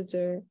get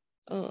the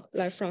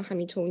like from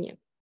Hamiltonian.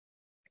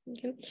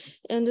 Okay,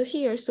 and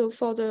here, so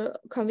for the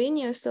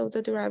convenience of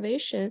the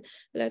derivation,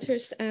 let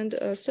us add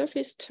a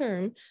surface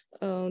term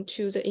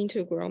to the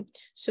integral.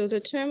 So the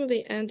term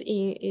we add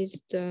in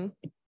is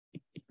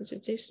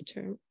this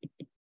term.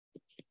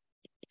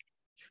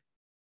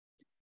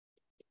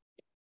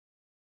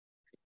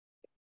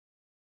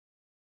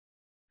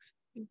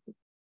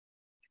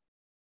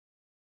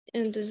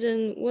 And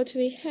then what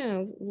we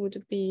have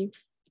would be,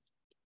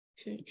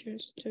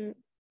 just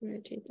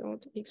write it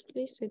out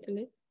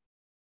explicitly.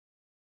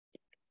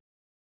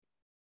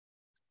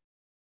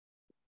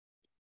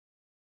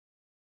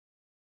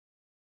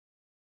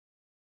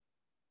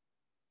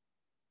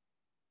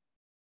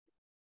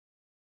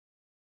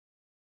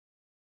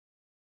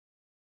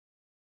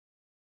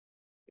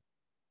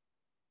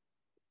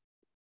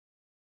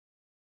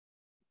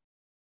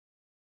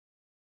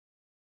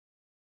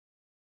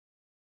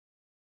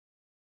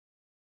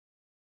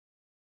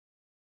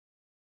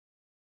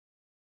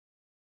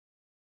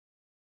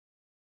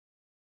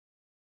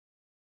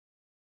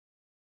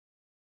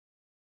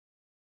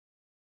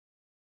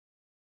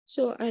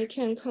 So I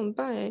can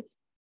combine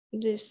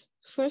this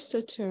first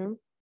term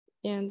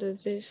and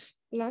this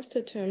last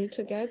term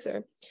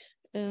together.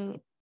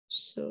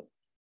 So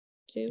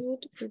they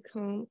would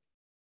become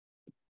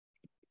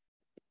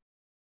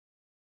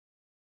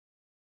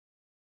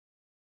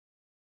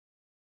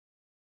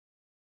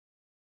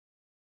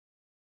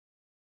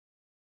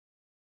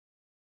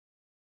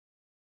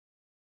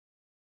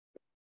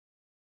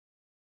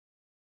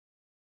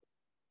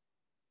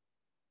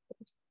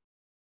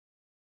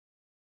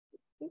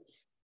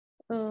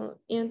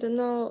and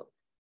now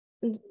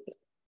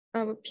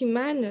our P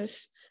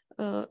minus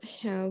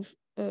have,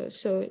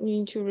 so you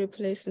need to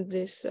replace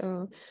this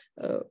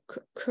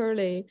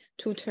curly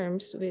 2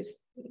 terms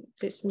with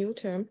this new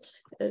term.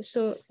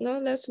 So now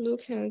let's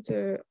look at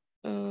the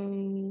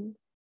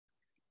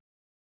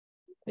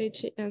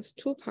it as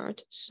 2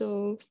 parts.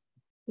 So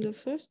the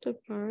first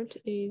part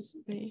is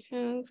I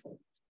have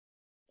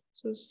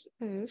this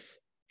F,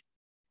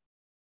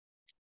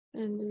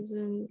 and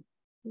then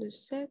the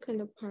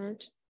second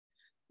part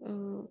I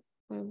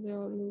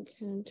will look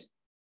at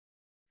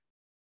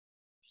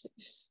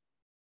this.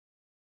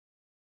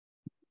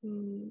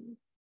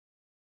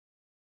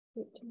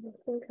 I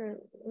think I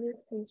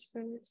written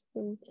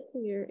something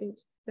here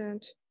is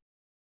that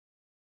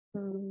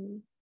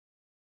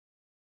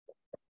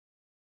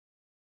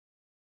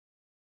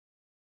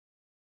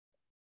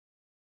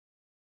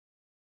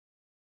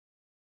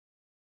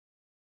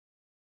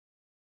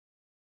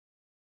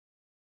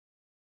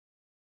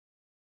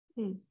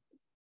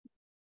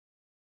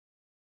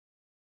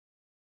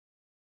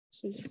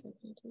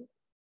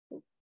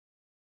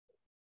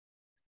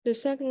the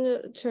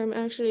second term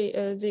actually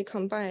they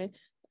combine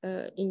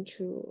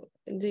into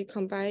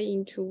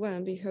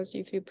 1, because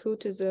if you put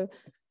the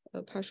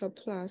partial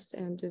plus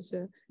and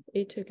the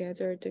A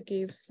together, it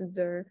gives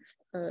the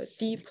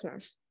D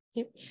plus.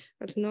 Okay,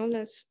 but now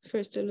let's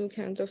first look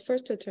at the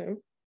first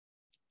term.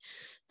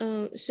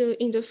 So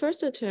in the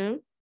first term,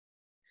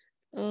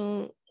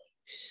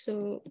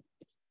 so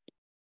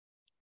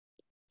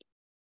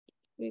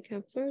we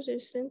can further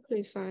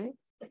simplify.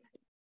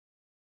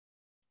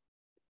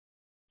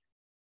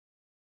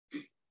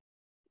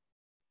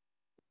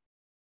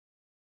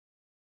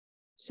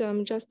 So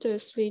I'm just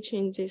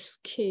switching this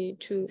key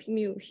to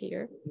mu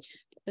here.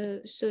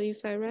 So if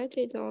I write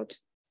it out,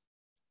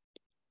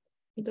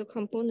 the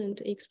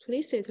component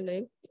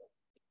explicitly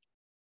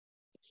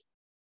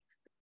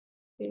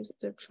with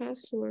the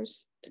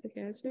transverse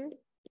together,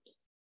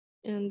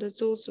 and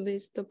those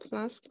with the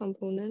plus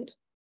component.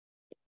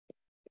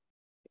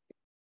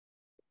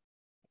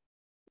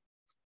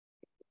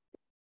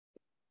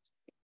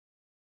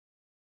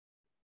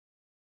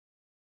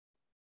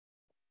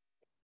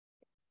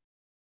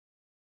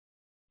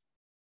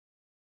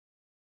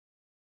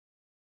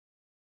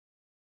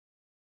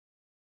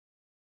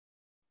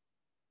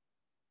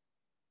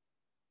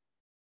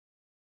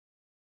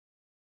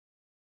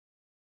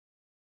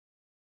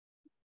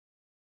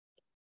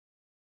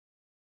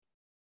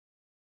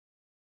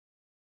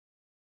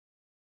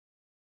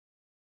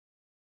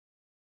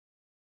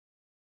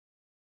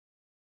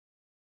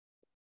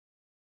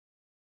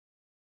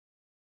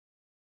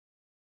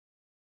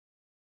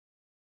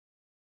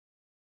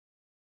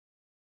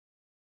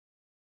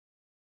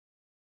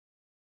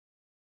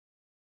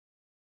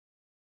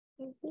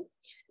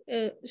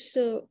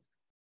 So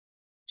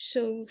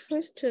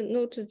first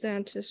note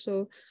that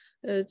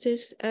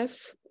this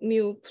F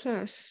mu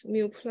plus,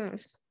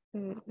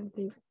 I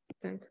think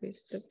back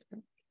with the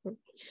plus.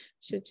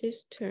 So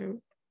this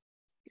term,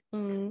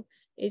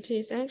 it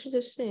is actually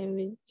the same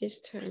with this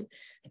term.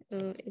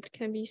 It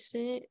can be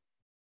seen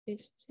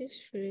with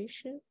this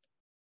relation.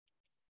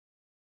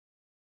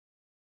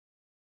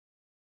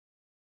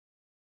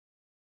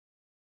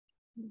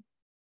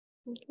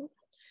 Okay.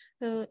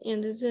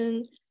 And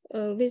then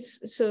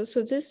so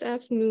this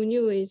F mu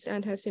nu is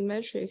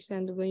antisymmetric,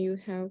 and when you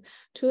have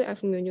two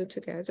F mu nu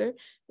together,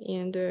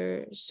 and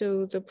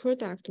so the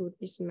product would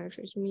be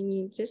symmetric,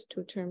 meaning these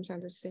two terms are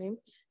the same,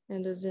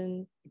 and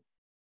then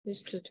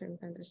these two terms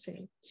are the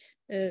same.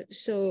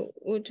 So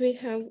what we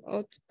have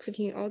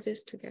putting all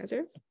this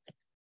together.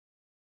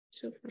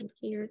 So from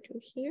here to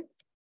here,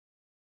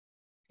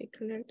 we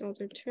collect all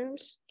the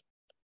terms.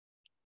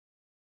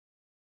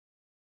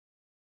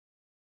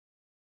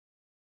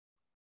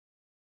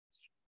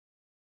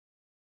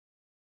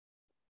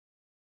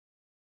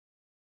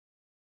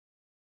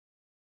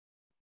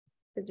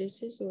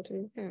 This is what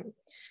we have.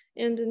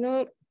 And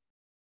now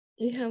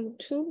we have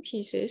two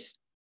pieces.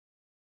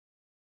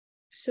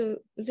 So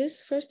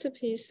this first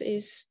piece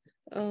is,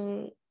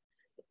 so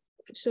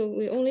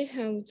we only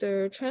have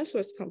the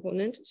transverse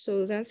component.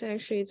 So that's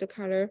actually the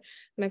color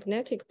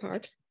magnetic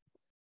part.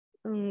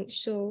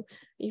 So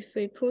if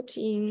we put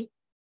in,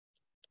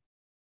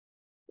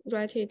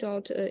 write it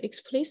out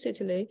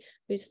explicitly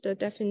with the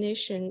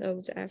definition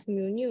of the F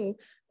mu nu,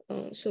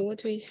 so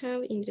what we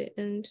have in the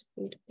end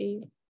would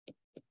be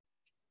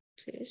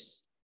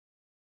this.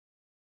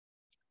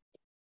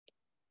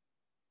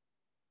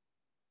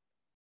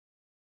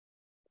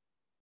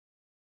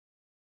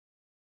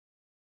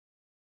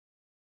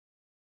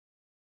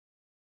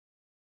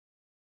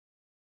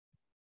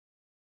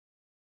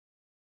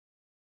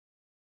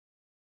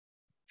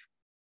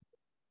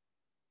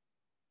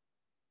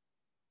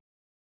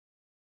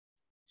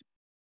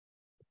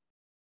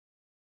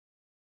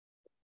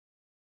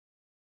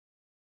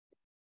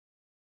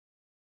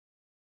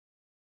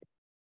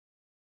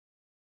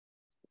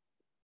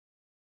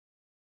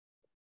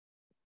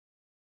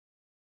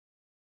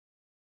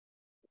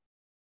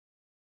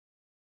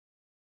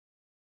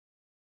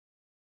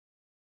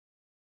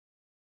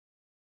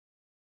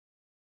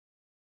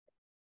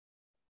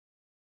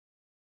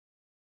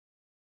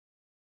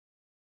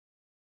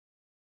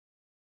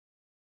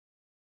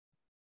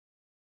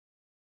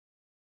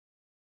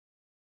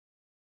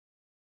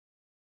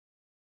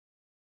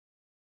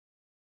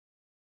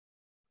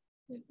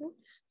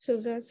 So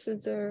that's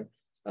the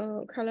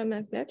color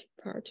magnetic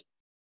part.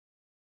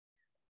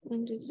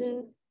 And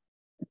then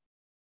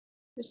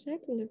the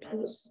second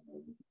piece.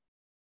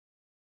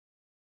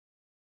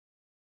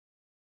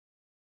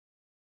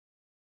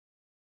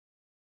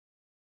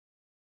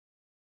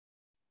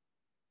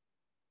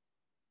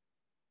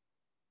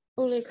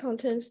 Only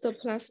contains the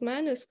plus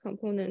minus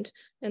component,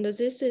 and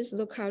this is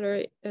the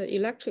color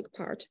electric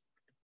part.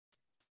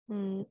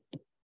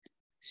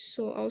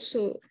 So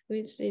also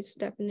with this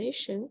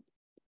definition,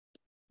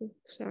 we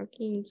plug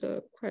in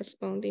the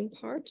corresponding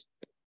part.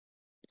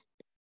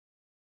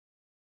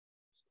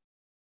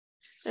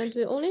 And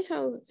we only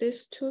have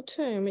this two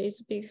term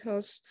is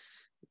because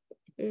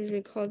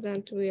recall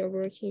that we are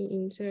working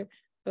in the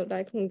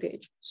Light-Cone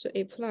gauge. So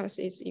A plus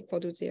is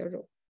equal to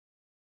 0.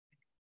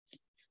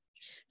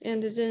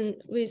 And then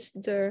with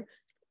the,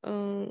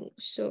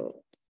 so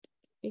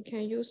we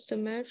can use the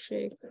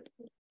metric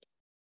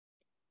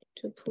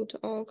to put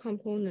all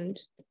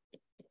component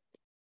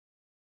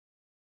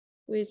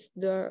with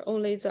the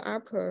only the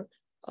upper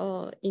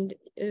in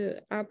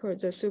the upper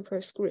the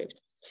superscript.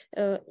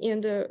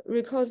 And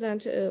recall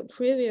that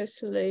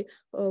previously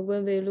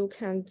when we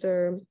look at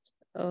the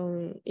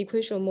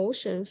equation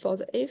motion for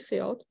the A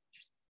field,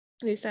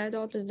 we found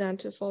out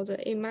that for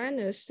the A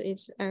minus,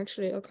 it's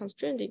actually a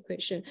constraint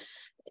equation.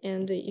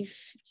 And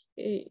if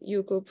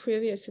you go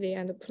previously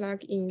and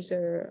plug in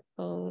the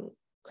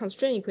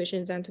constraint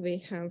equation that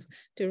we have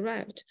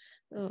derived.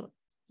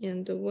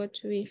 And what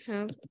we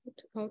have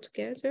all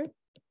together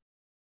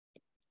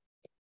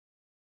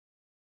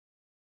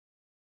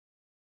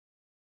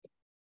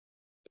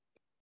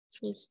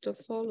is the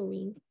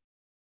following.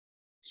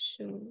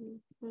 So,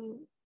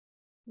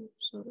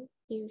 sorry,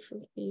 it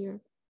should be a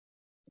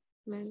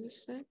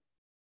minus sign.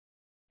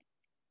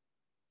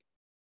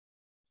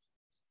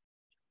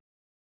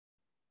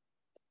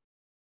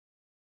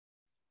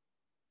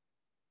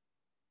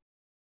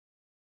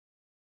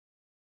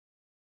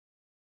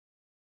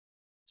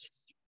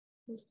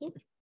 Okay.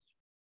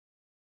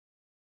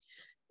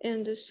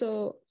 And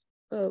so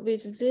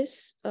with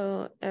this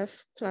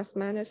F plus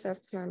minus, F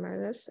plus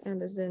minus,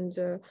 and then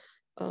the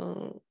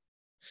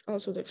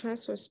also the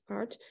transverse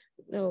part,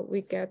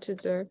 we get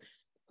the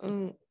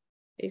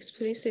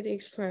explicit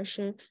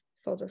expression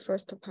for the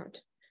first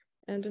part.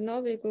 And now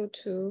we go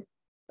to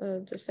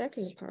the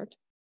second part.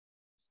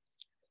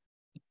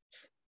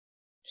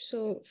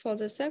 So for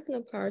the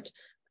second part,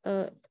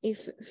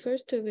 if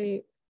first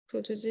we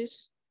put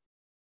this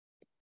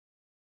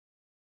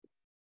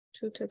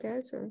two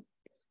together.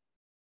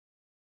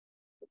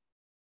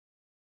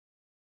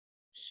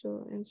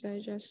 So as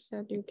I just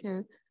said, you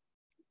can,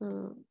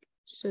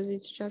 so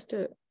it's just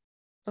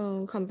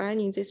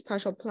combining this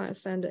partial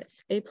plus and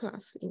A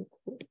plus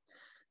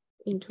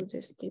into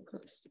this D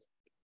plus.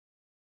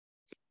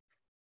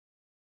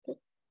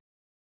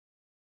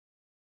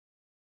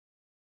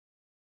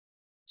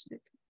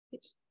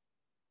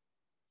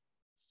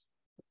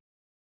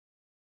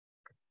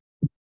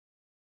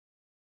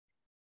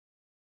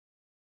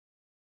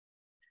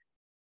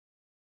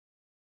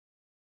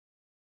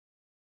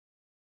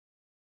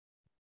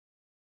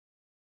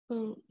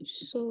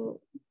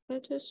 So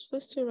let us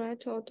first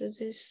write out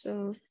this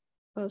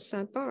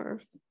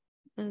sidebar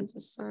and the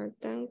side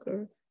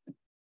dagger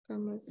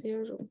gamma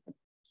 0.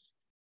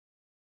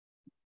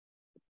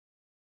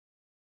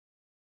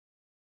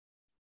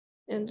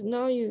 And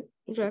now you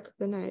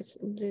recognize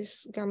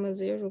this gamma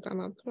 0,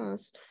 gamma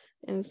plus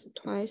as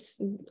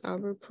twice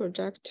our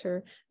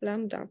projector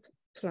lambda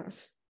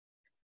plus.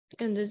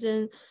 And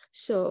then,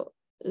 so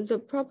the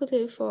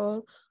property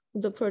for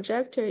the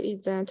projector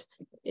is that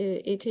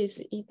it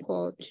is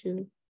equal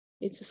to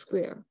its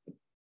square.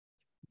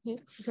 Okay?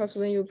 Because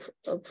when you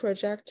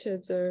project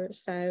the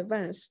psi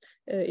once,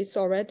 it's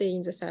already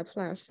in the psi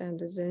plus, and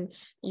then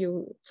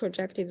you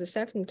project it the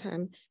second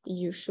time,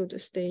 you should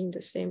stay in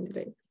the same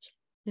way.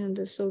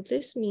 And so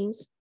this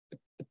means,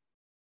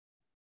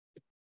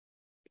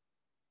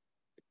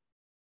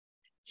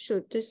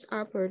 so this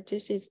upper,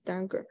 this is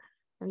dagger,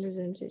 and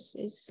then this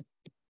is,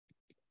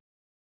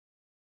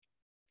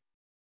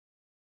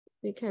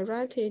 we can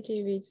write it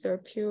with the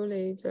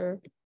purely the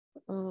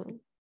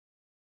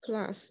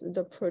plus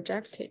the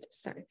projected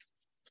side.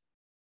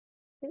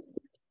 Okay.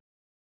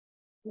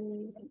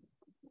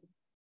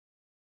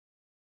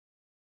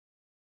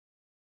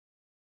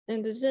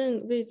 And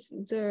then with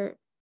the,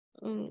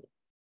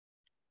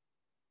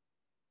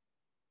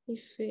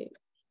 if we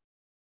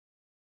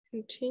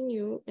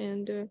continue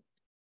and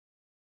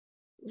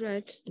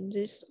write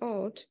this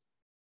out,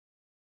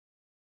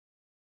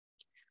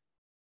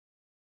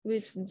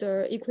 with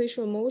the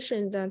equation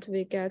motion that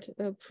we get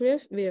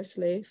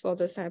previously for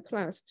the psi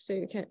plus. So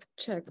you can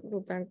check,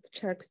 go back,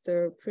 check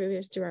the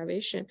previous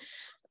derivation.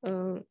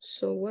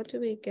 So what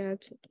we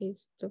get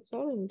is the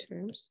following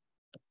terms.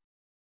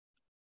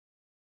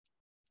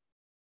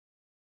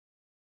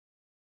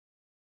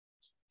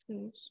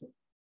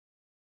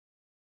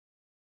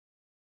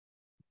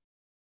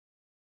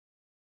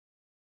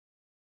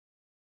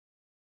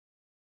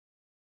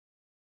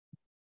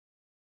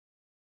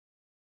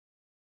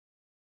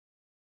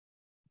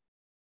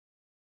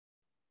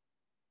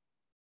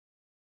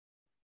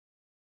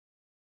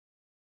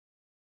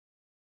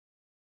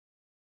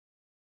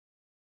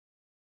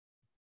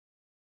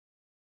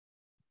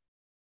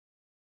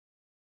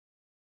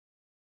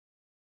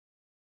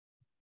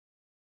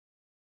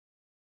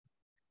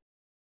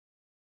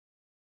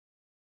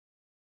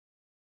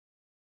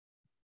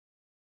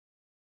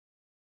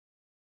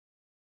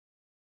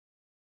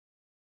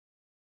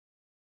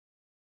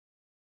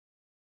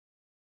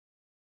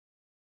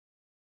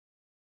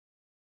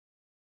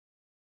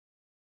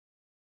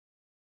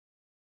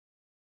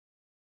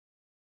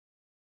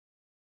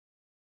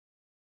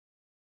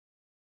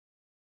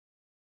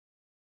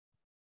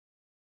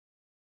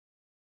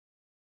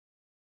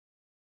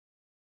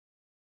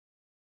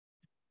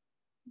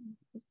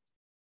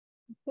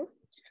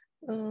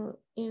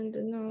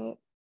 And now,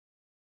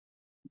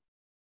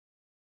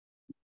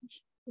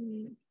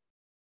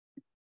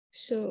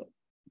 so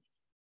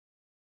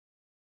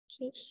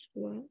this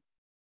one,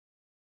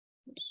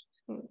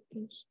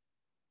 first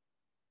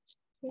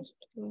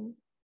one.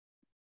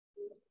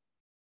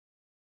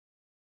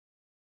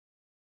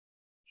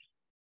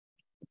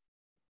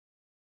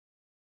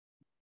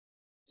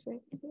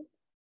 Second.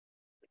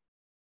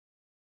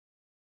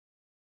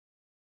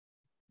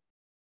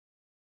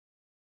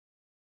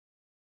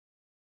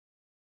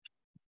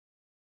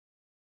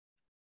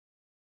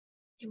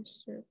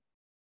 Insert.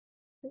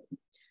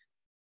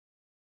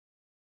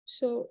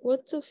 So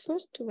what the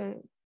first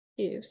one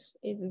is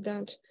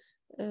that,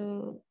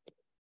 well,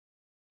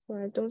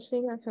 I don't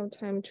think I have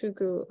time to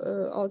go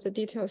all the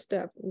detailed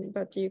steps,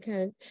 but you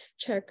can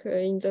check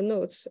in the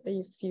notes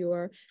if you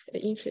are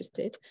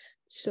interested.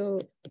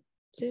 So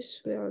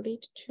this will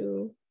lead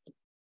to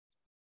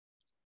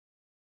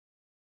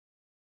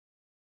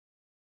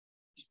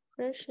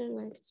expression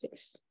like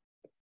this.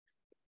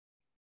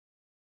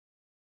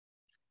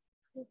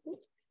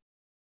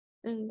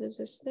 And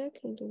the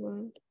second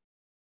one.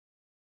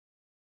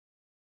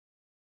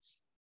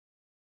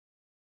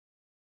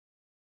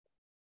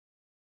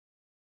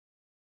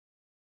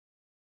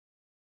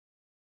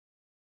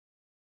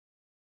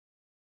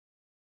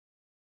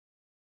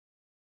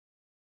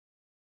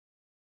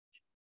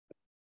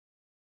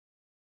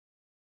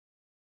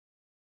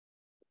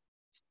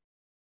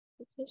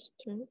 This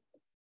term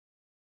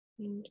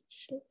and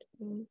short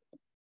one.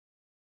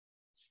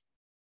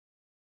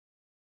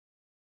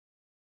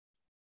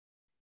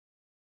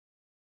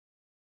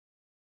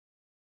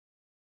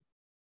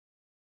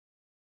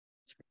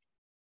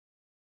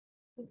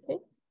 Okay.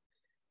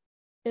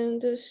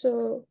 And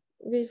so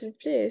with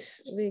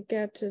this, we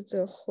get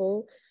the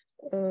whole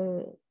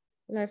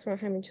lifelong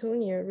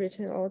Hamiltonian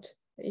written out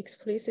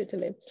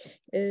explicitly.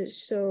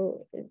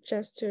 So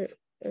just to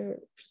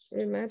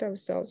remind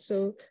ourselves,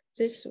 so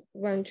this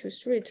 1, 2,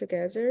 3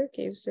 together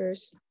gives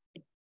us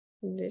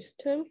this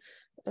term,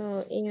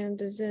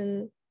 and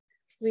then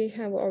we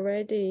have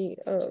already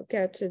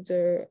get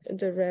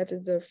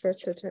the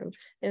first term,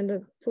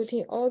 and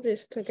putting all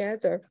this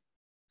together,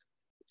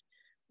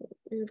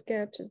 you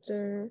get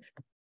the.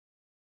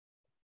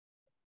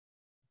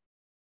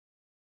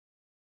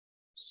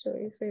 So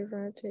if we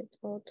write it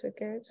all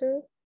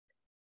together,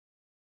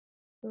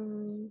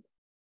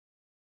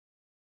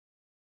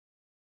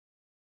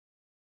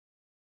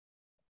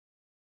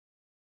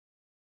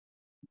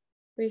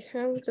 we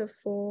have the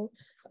full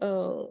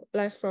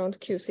left front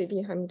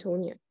QCD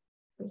Hamiltonian.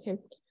 Okay,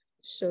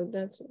 so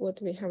that's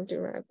what we have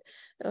derived.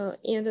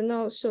 And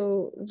now,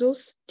 so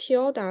those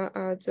tilde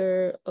are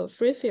the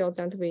free field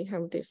that we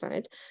have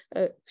defined.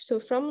 So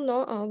from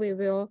now on, we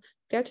will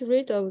get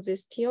rid of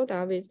this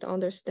tilde with the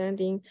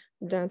understanding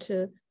that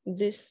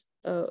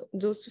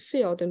those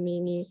field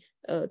meaning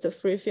the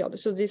free field.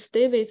 So this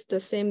stay with the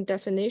same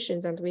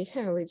definition that we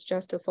have. It's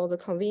just for the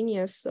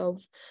convenience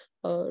of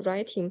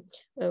writing.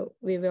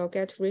 We will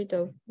get rid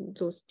of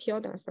those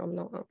tilde from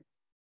now on.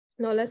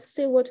 Now let's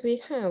see what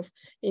we have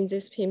in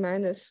this P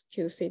minus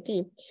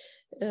QCD.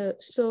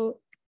 So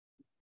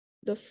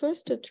the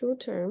first two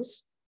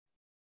terms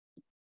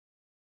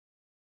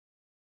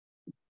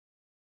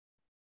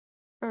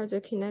are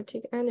the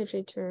kinetic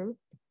energy term.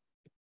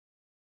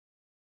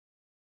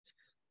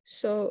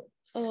 So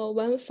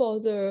one for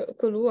the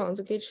gluon,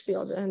 the gauge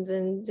field, and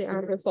then the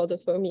other for the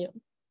fermion,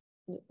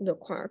 the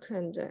quark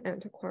and the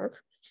antiquark.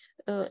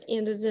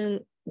 And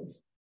then,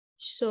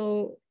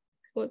 so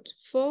what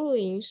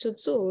following, so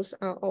those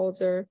are all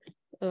the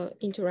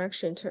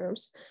interaction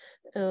terms.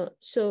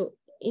 So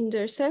in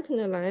the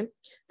second line,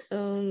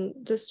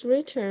 the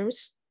three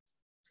terms,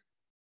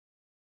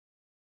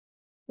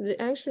 they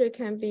actually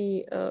can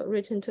be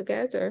written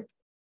together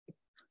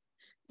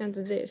and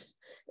this,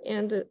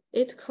 and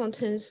it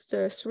contains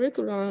the three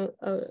gluon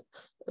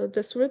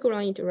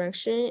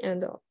interaction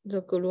and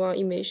the gluon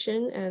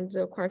emission and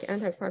the quark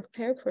antiquark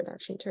pair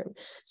production term.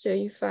 So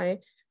if I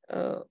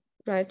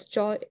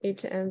draw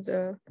it as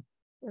a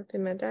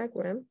Feynman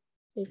diagram,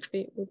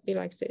 it would be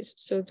like this.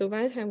 So the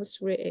one have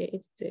 3A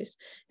is this,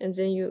 and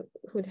then you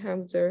would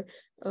have the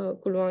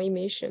gluon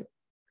emission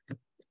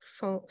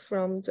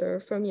from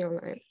the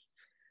fermion line.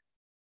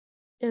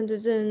 And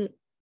then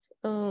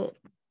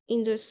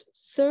in the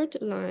third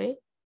line,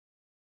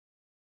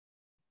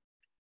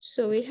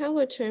 so we have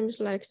a term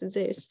like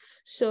this.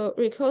 So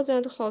recall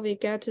that how we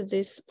get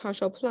this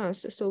partial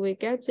plus. So we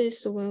get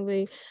this when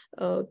we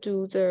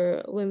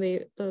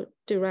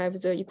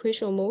derive the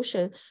equation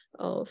motion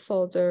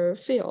for the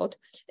field,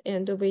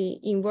 and we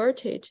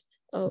invert it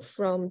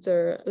from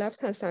the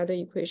left-hand side of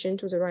the equation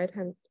to the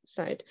right-hand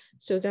side.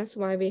 So that's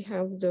why we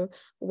have the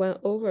 1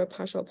 over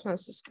partial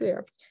plus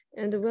square.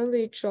 And when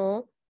we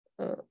draw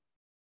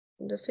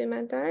the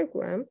Feynman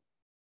diagram,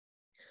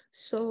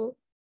 so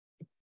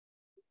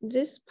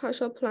this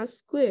partial plus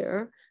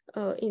square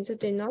in the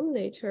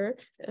denominator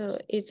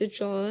is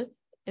drawn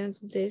as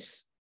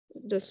this,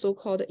 the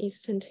so-called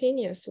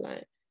instantaneous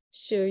line.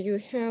 So you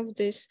have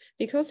this,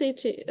 because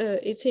it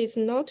is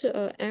not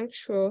an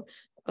actual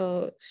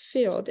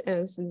field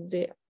as in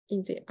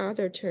the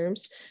other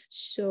terms.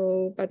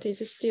 So, but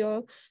it's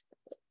still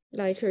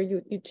like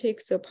you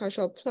take the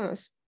partial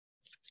plus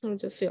on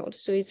the field.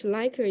 So it's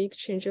like an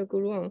exchange of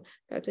gluon,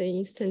 but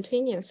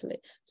instantaneously.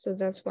 So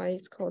that's why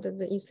it's called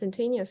the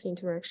instantaneous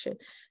interaction.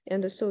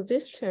 And so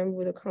this term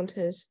would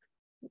contain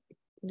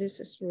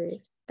this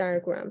 3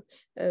 diagram,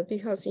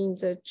 because in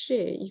the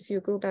J, if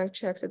you go back,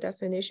 check the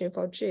definition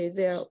for J,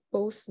 they are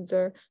both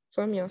the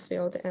fermion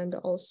field and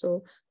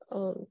also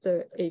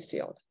the A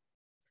field.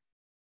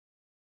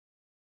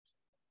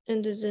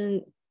 And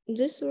then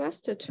this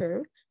last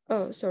term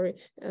oh, sorry,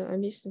 I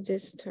missed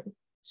this term.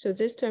 So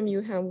this term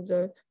you have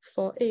the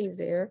 4A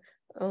there.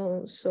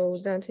 So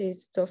that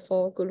is the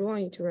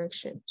 4-gluon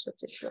interaction. So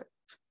this one.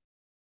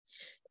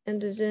 And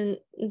then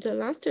the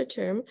last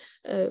term,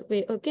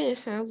 we again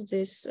have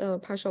this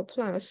partial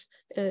plus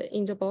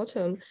in the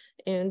bottom.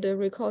 And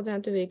recall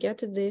that we get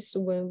this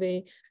when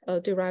we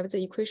derive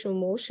the equation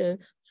motion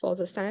for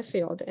the psi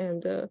field,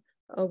 and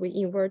we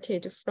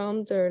inverted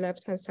from the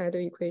left-hand side of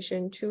the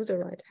equation to the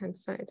right-hand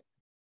side.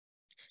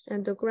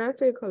 And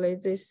graphically,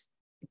 this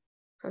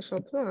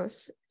partial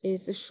plus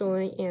is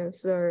showing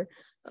as the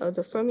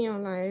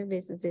fermion line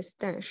with this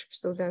dash.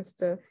 So that's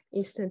the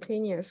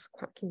instantaneous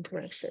quark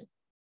interaction.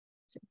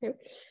 Okay,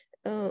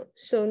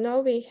 so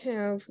now we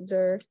have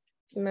the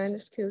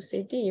minus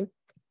QCD,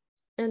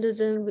 and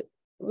then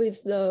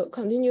with the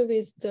continue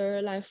with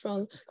the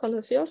lifelong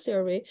quantum field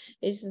theory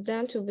is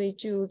that we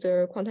do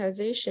the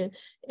quantization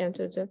at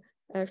the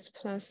x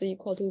plus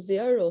equal to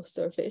 0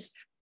 surface.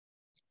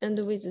 And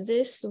with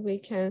this, we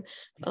can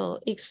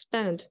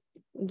expand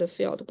the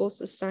field, both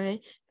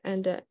psi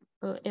and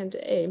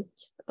A,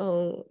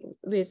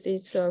 with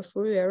its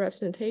Fourier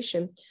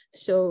representation.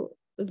 So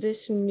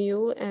this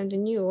mu and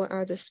nu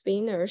are the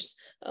spinors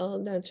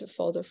that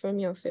for the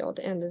fermion field,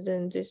 and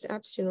then this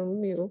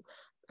epsilon mu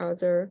are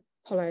the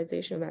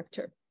polarization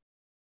vector.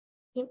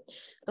 Okay.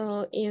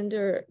 And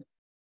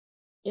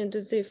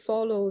they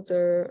follow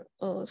the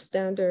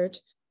standard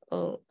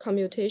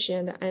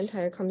commutation and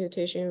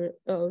anti-commutation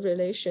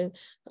relation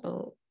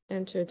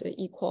enter the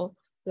equal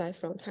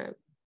lifelong time.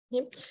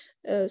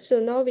 Okay. So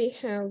now we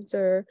have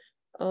the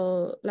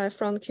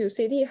lifelong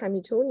QCD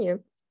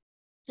Hamiltonian,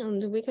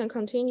 and we can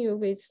continue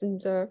with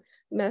the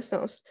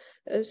Mesons.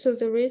 So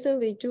the reason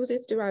we do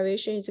this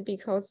derivation is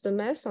because the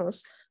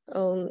Mesons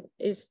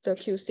is the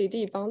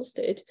QCD bound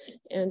state,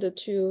 and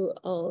to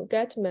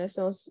get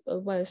Mesons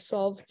when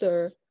solve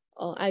the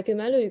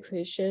eigenvalue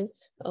equation,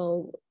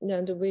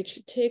 and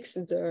which takes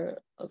the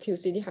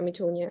QCD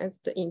Hamiltonian as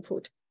the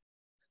input.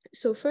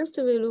 So first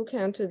we look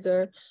at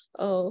the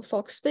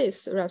Fock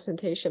space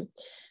representation.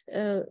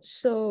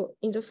 So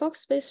in the Fock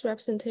space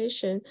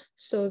representation,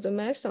 so the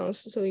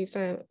Mesons, so if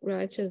I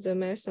write the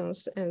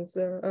Mesons and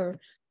the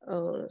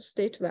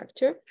state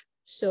vector,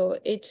 so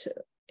it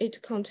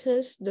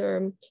contains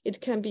it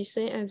can be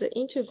seen as the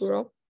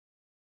integral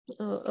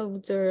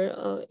of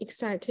the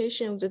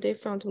excitation of the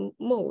different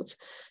modes.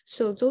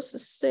 So those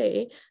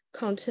C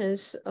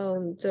contains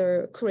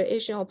the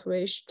creation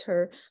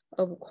operator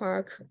of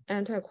quark,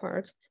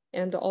 anti-quark,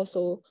 and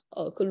also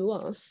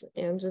gluons,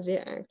 and they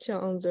act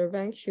on the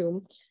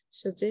vacuum.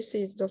 So this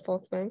is the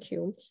Fock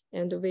vacuum,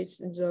 and with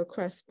the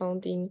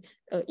corresponding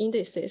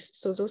indices.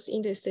 So those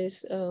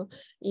indices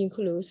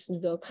includes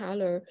the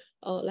color,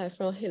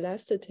 lifelong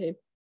helicity.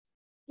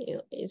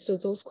 So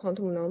those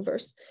quantum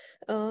numbers.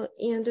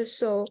 And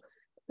so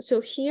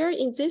here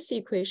in this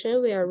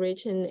equation, we are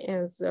written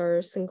as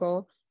a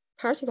single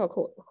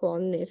particle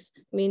coordinates,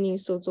 meaning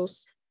so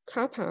those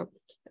kappa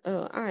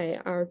I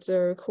are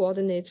the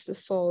coordinates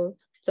for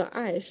the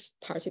ith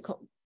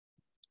particle.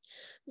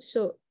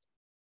 So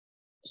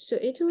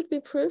it would be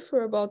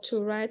preferable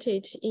to write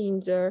it in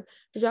the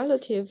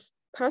relative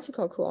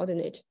particle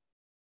coordinate.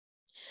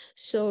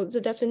 So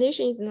the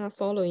definition is not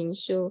following.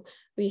 So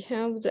we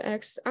have the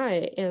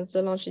xi and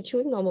the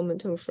longitudinal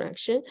momentum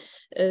fraction.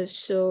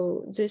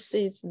 So this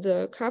is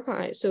the kappa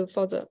I. So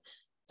for the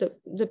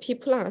p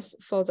plus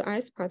for the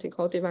ith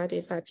particle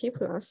divided by p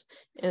plus,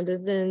 and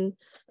then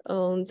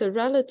the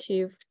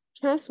relative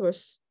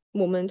transverse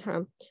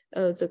momentum,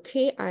 the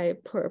ki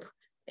perp,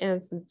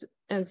 and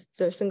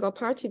the single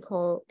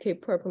particle k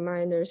perp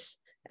minus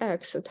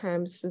x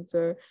times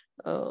the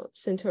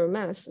center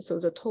mass, so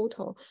the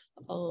total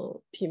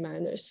p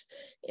minus.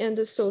 And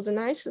so the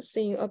nice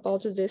thing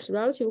about this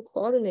relative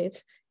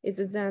coordinate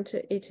is that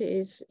it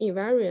is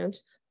invariant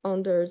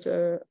under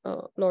the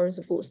Lorentz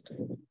boost.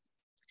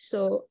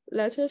 So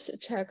let us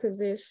check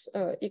this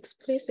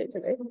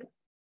explicitly.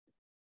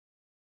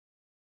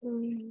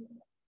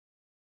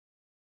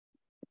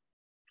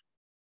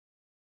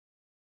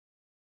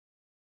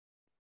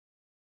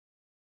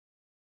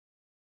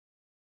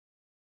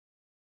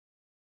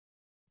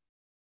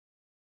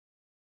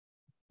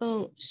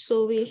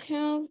 So we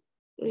have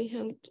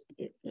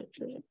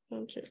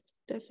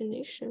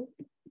definition.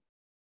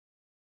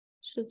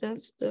 So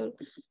that's the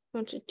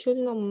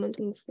longitudinal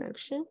momentum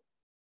fraction.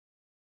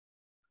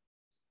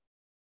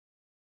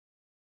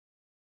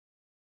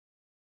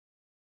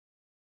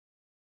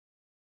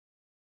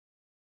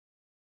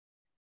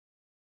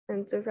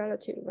 And the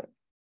relative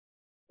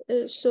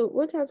one. So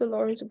what are the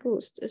Lorentz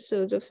boost?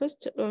 So the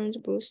first Lorentz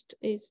boost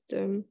is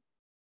the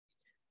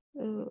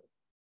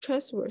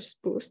transverse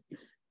boost.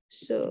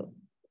 So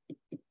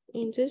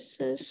in this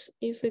sense,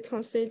 if we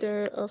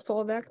consider a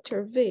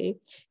 4-vector V,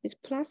 its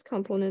plus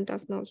component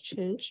does not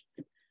change.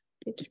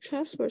 Its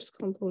transverse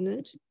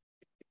component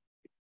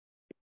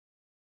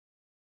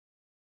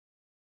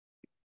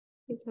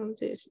becomes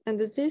this. And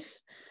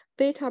this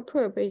beta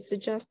perp is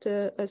just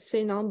a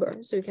C number.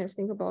 So you can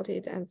think about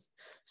it as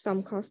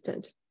some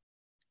constant.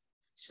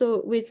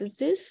 So with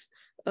this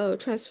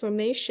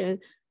transformation,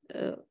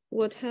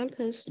 what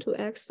happens to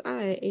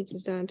xi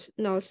is that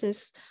now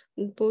since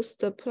both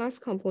the plus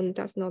component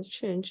does not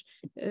change,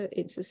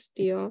 it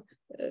still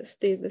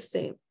stays the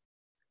same.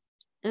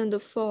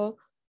 And for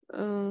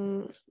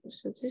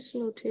so this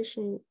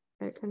notation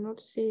I cannot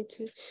see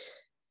it.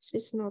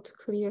 It's not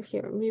clear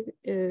here. Maybe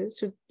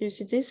so you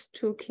see these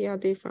two key are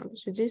different.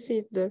 So this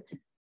is the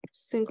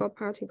single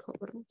particle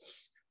one.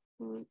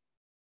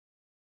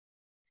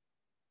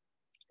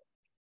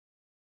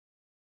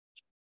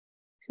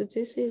 So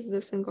this is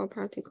the single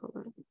particle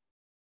one.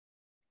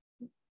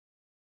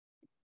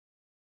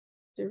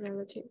 The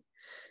relative.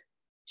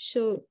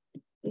 So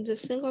the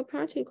single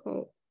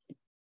particle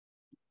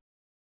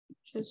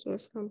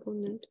transverse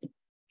component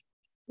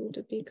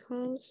would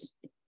becomes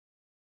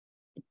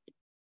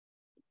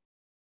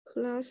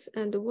plus,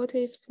 and what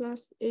is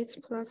plus? Its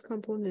plus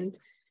component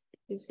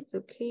is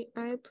the Ki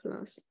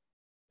plus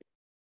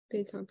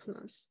beta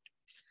plus.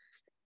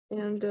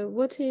 And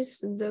what is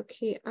the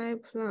Ki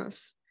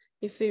plus?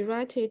 If we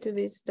write it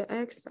with the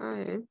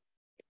xi,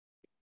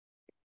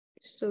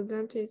 so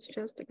that is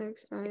just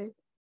xi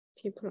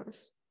p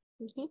plus.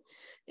 Okay,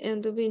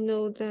 and we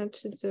know that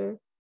the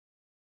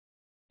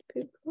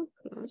p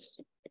plus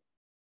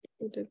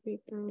would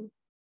become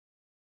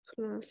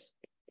plus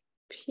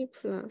p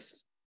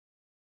plus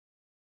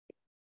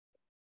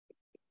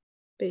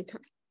beta.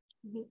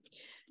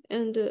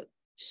 And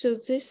so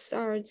these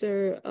are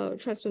the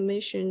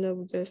transformation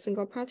of the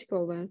single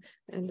particle one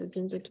and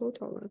then the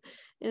total one.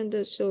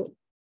 And so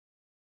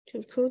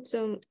to put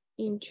them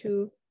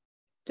into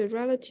the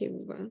relative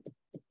one,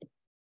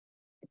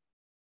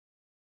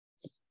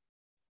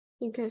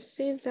 you can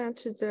see that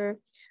the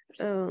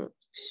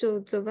so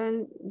the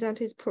one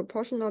that is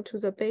proportional to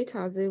the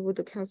beta, they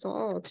would cancel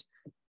out.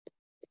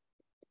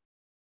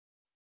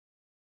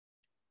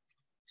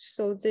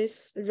 So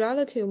this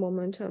relative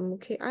momentum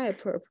Ki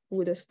perp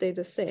would stay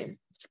the same.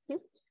 Okay.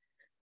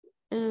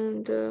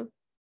 And then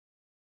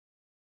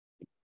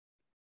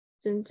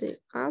the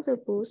other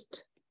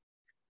boost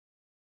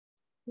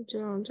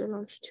on the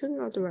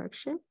longitudinal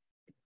direction.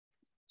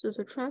 So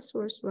the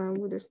transverse one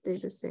would stay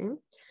the same.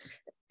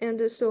 And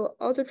so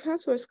all the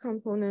transverse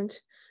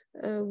component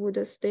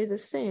would stay the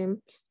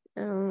same.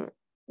 And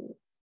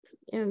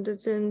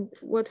then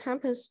what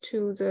happens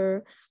to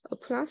the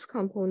plus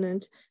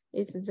component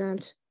is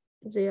that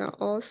they are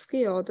all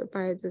scaled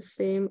by the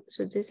same,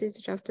 so this is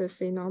just a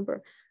C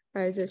number,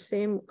 by the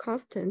same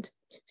constant.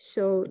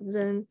 So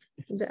then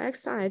the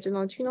xi, the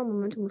longitudinal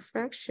momentum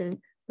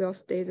fraction, will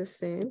stay the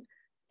same.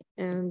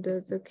 And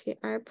the Ki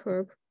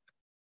perp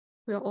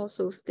will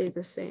also stay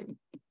the same.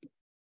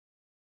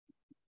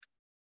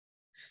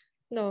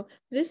 Now,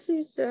 this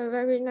is a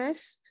very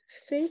nice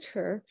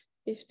feature,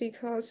 is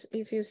because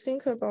if you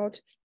think about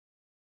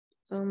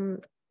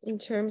in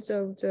terms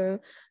of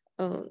the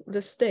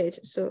state,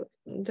 so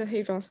the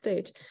hadron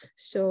state.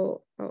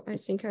 So I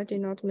think I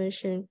did not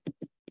mention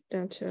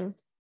that.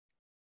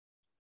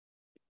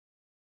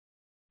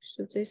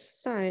 So this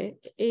psi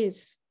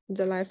is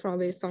the light from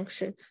wave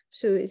function.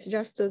 So it's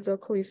just the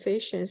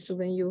coefficients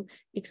when you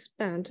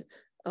expand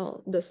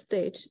the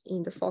state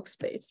in the Fock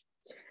space.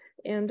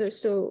 And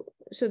so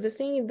the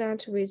thing is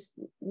that with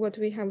what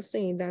we have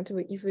seen, that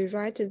if we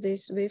write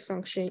this wave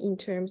function in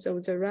terms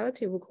of the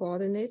relative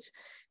coordinates,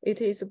 it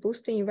is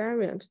boost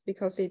invariant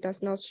because it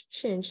does not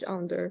change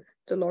under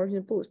the Lorentz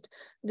boost.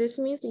 This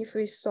means if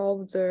we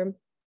solve the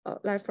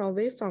light from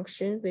wave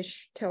function,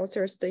 which tells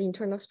us the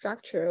internal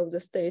structure of the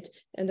state,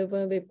 and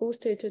when we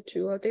boost it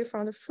to a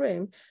different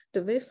frame,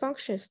 the wave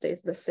function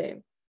stays the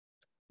same.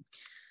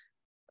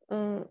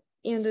 And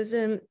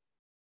then,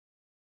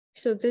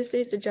 so this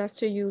is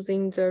just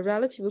using the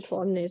relative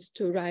coordinates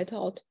to write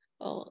out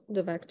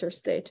the vector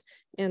state.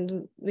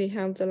 And we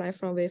have the light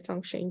from wave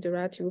function in the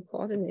relative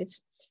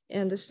coordinates.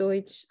 And so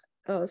it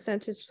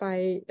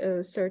satisfies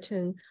a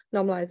certain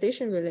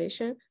normalization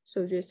relation.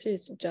 So this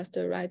is just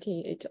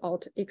writing it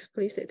out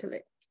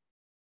explicitly.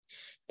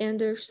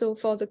 And so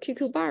for the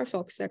QQ bar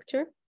Fock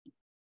sector,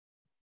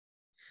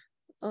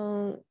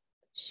 we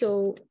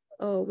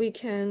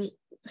can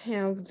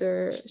have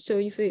so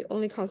if we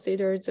only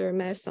consider the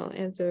meson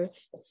and the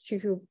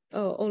QQ,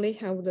 only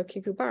have the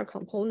QQ bar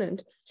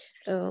component,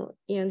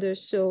 and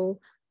so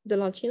the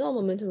longitudinal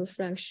momentum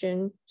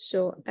fraction,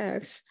 so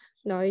X,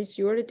 now is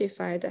usually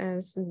defined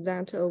as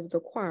that of the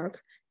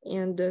quark,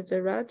 and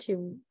the relative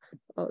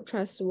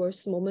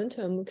transverse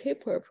momentum K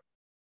perp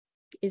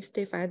is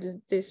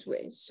defined this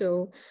way.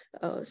 So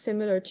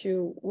similar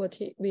to what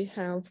we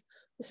have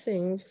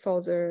seen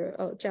for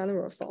the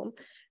general form,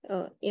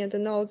 and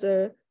now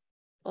the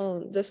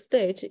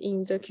state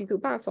in the QQ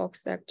bar Fock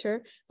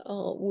sector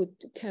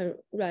can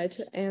write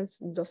as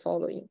the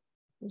following.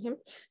 Okay.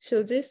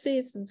 So this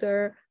is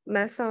the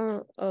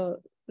meson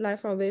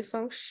light from wave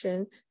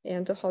function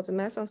and how the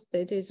meson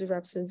state is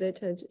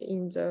represented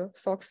in the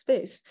Fock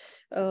space.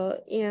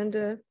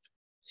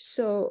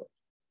 So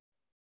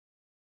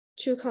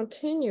to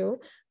continue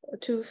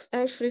to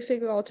actually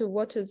figure out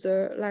what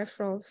the light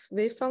from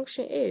wave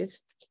function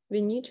is,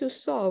 we need to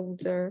solve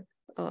the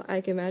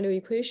eigenvalue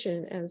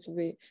equation, as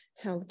we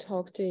have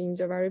talked in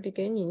the very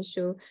beginning.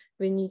 So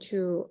we need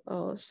to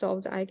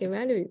solve the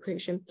eigenvalue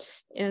equation.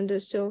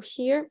 And so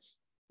here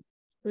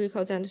we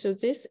call that, so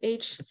this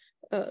H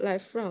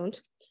left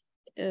front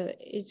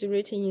is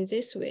written in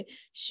this way.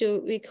 So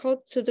we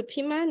call, so the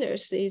P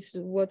minus is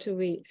what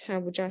we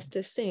have just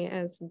seen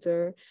as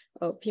the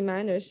P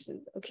minus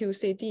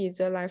QCD,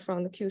 the left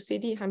front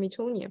QCD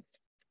Hamiltonian.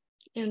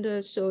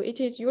 And so it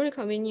is usually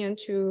convenient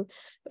to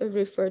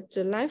refer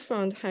to the left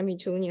front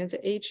Hamiltonian, the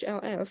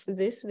HLF,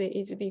 this way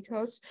is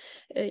because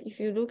if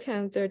you look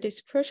at the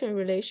dispersion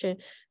relation,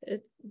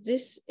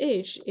 this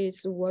H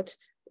is what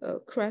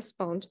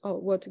correspond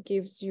or what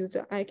gives you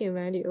the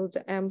eigenvalue of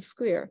the M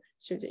square,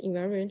 so the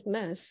invariant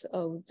mass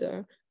of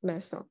the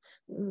meson,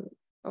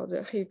 or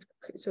the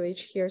so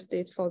H here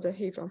states for the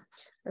hadron,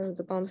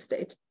 the bond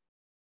state.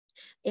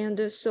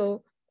 And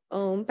so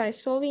by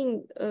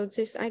solving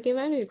this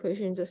eigenvalue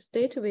equation, the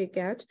state we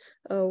get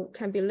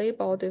can be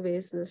labeled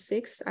with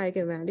 6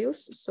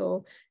 eigenvalues.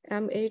 So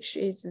MH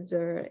is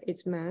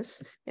its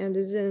mass, and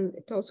then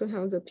it also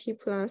has the P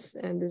plus,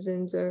 and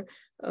then the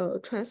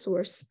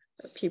transverse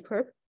P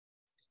perp,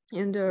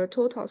 and the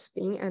total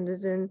spin, and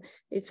then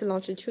its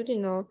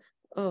longitudinal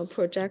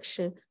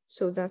projection.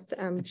 So that's the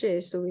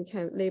MJ. So we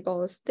can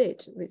label a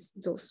state with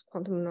those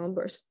quantum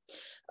numbers.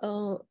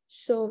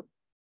 So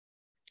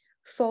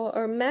for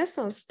a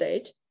meson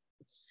state,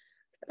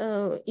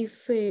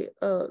 if we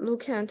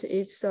look at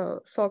its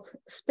Fock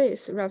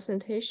space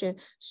representation,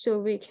 so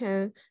we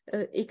can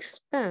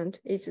expand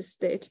its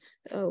state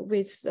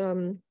with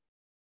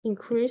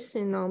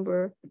increasing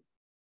number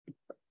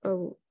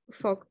of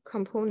Fock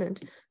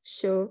component.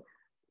 So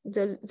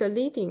the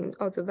leading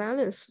or the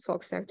valence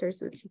Fock sector is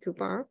the QQ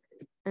bar,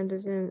 and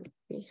then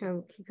we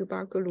have QQ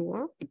bar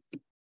galore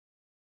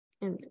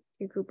and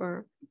QQ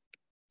bar,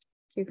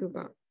 QQ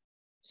bar.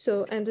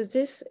 So, and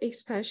this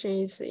expansion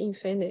is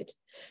infinite.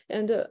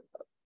 And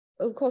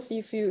of course,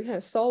 if you can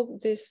solve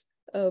this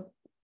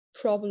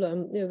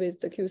problem with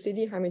the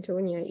QCD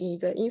Hamiltonian in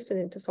the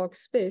infinite Fock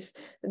space,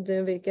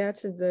 then we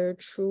get the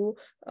true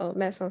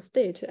meson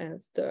state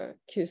as the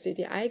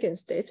QCD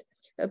eigenstate.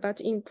 But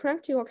in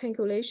practical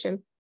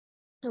calculation,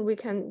 we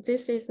can,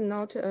 this is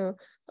not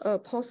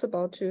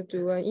possible to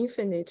do an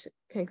infinite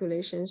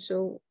calculation.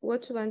 So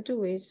what one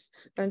do is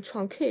one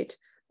truncate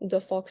the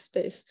Fock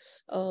space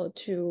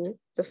to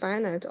the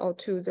finite or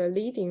to the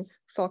leading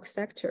Fock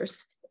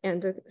sectors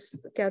and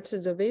get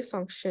the wave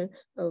function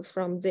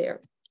from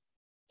there.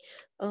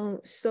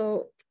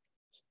 So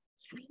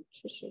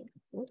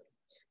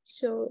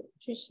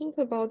to think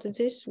about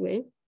this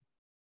way,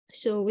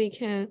 so we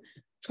can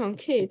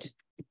truncate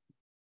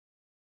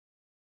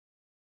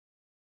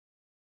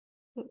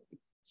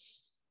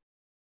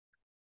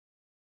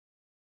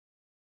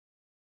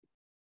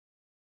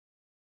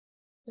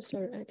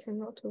sorry, I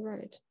cannot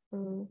write.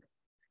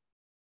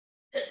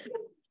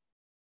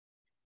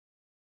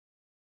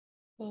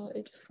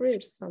 It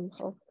frees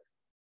somehow.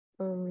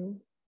 I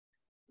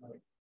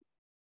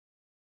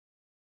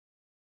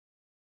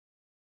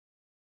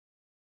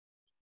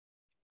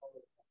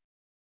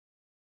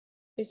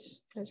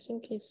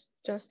think it's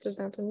just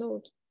that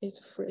node is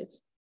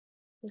freeze.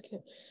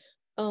 Okay.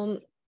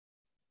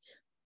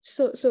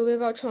 So we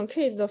will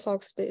truncate the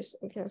Fock space.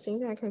 Okay, I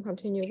think I can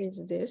continue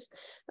with this.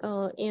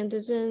 And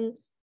then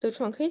the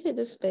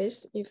truncated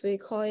space, if we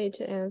call it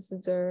as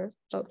the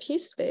P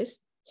space,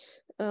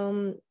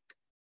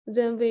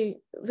 then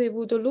we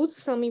would lose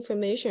some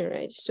information,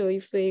 right? So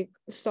if we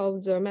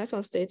solve the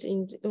meson state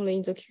only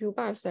in the Q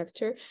bar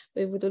sector,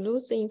 we would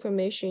lose the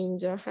information in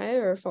the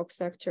higher Fock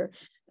sector.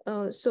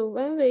 So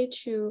one way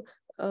to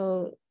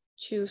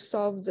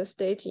solve the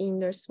state in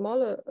the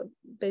smaller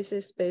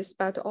basis space,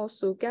 but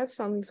also get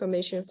some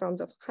information from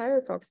the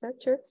higher Fock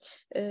sector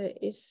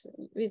is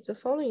with the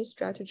following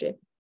strategy.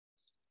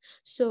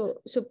 So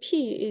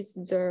P is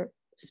the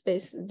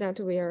space that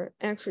we are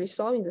actually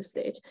solving the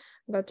state,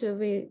 but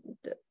we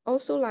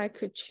also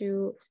like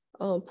to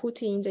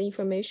put in the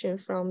information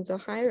from the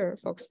higher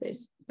Fock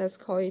space. Let's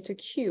call it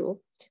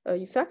Q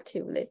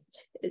effectively.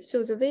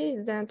 So the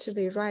way that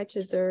we write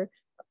the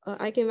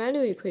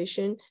eigenvalue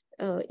equation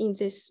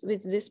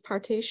with this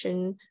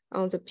partition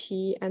on the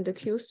P and the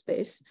Q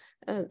space,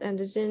 and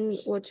then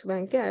what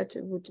one get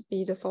would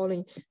be the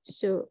following.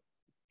 So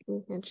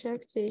we can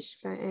check this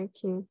by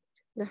acting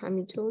the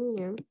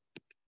Hamiltonian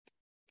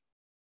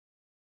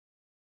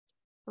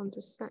on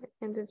the side,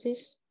 and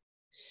this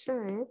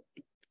side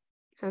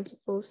has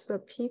both the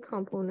P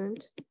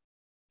component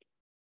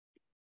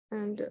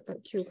and a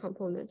Q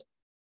component.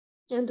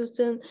 And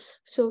then,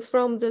 so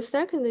from the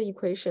second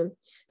equation,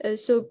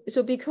 so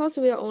because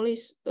we are only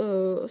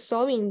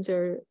solving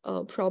the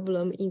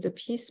problem in the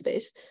P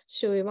space,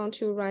 so we want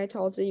to write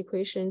out the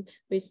equation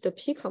with the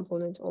P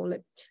component only.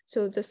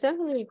 So the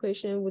second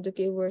equation would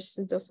give us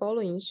the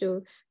following.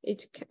 So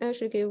it can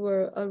actually give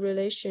a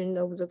relation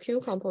of the Q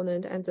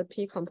component and the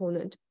P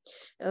component.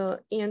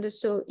 And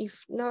so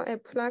if now I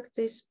plug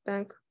this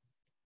back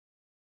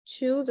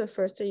to the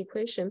first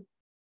equation,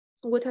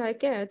 what I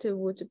get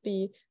would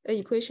be an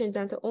equation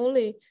that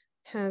only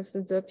has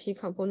the P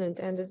component,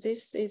 and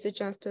this is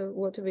just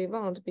what we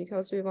want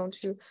because we want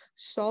to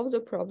solve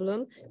the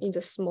problem in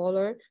the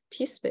smaller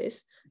P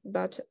space,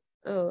 but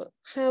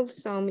have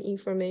some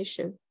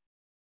information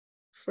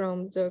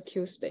from the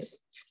Q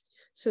space.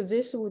 So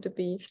this would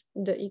be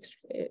the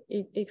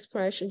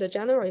expression, the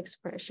general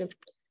expression.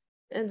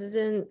 And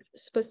then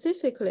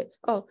specifically,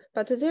 oh,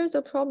 but there's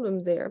a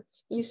problem there.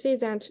 You see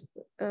that,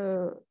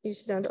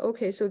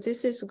 okay, so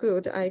this is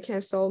good. I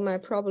can solve my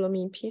problem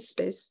in P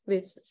space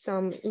with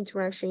some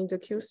interaction in the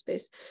Q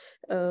space.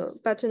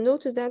 But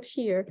note that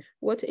here,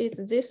 what is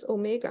this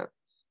omega?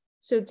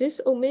 So this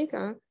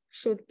omega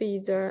should be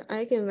the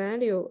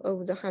eigenvalue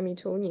of the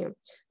Hamiltonian,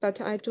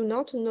 but I do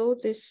not know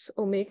this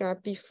omega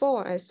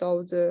before I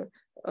solve the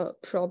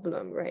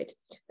problem, right?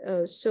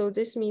 So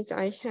this means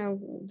I have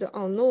the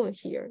unknown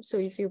here. So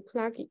if you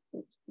plug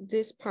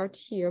this part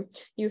here,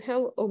 you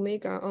have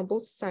omega on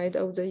both sides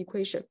of the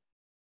equation.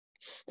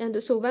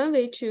 And so one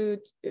way to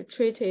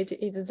treat it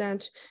is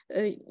that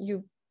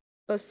you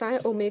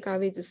assign omega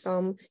with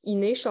some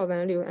initial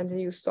value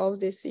and you solve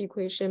this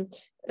equation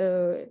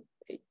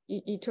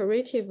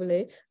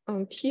iteratively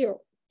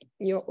until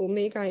your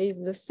omega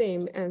is the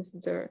same as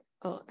the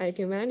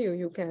eigenvalue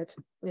you get,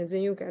 and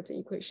then you get the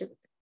equation.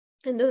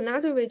 And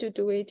another way to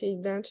do it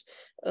is that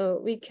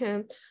we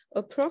can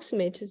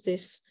approximate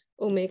this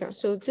omega.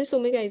 So this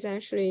omega is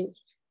actually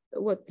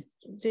what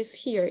this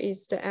here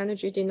is the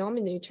energy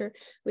denominator.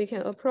 We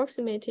can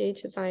approximate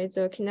it by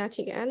the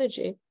kinetic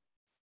energy,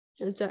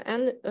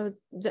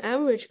 the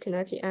average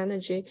kinetic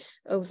energy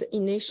of the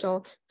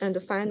initial and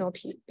the final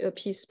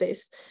P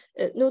space.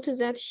 Notice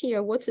that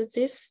here, what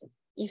this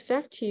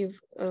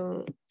effective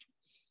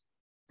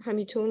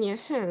Hamiltonian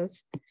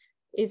has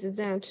is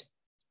that,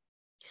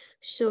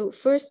 so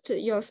first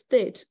your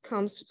state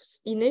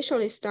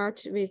initially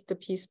start with the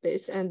P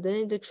space and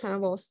then it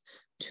travels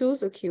to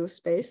the Q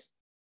space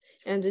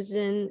and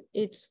then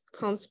it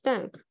comes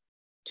back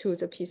to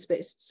the P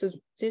space. So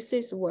this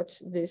is what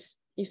this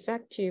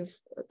effective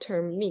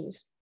term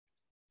means.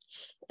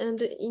 And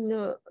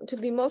to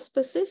be more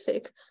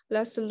specific,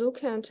 let's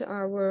look at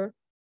our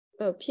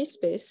P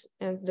space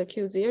and the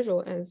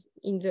Q0 and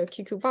in the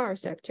QQ bar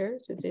sector.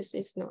 So this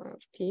is not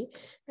P,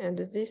 and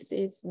this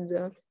is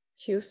the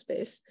Q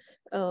space.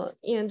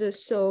 And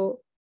so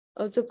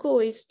the goal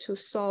is to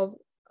solve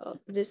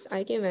this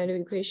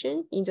eigenvalue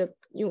equation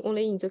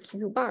only in the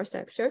QQ bar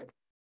sector.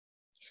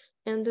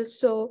 And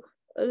so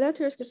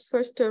let us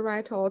first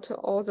write out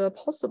all the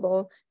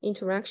possible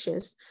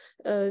interactions.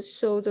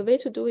 So the way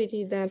to do it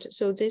is that,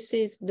 so this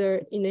is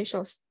the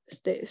initial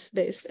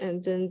space,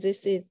 and then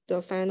this is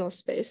the final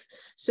space.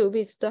 So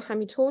with the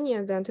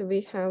Hamiltonian that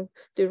we have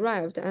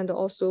derived, and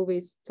also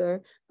with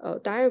the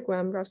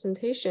diagram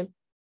representation,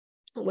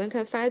 one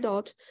can find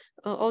out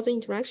all the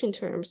interaction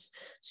terms.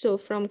 So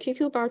from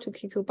QQ bar to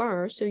QQ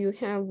bar, so you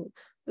have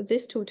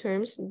these two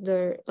terms,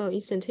 the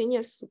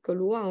instantaneous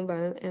gluon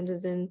one, and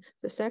then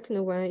the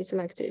second one is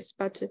like this.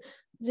 But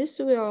this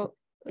will,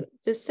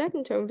 the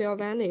second term will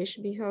vanish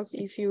because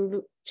if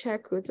you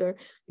check the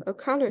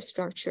color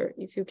structure,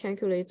 if you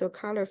calculate the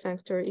color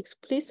factor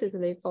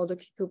explicitly for the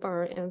QQ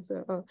bar and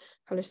the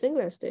color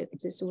singlet state,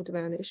 this would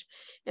vanish.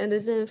 And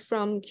then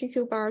from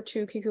QQ bar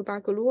to QQ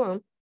bar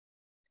gluon,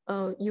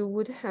 you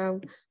would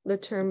have the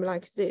term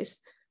like this.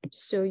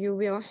 So you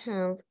will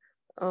have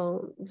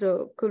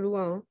the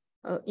gluon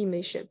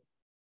emission.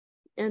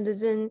 And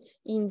then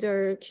in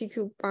the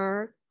QQ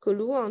bar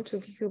gluon to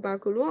QQ bar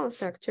gluon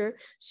sector,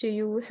 so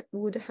you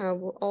would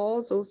have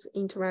all those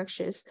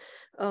interactions.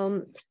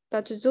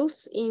 But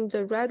those in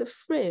the red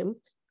frame,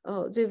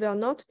 they will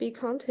not be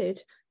counted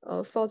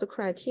for the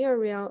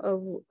criteria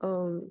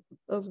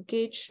of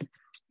gauge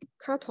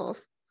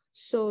cutoff.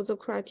 So the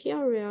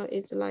criteria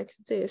is like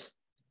this.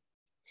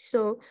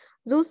 So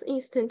those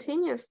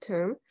instantaneous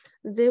terms,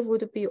 they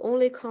would be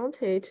only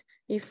counted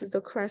if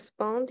the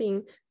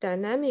corresponding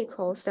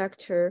dynamical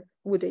sector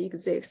would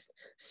exist.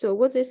 So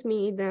what this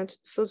means is that,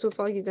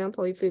 for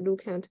example, if we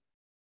look at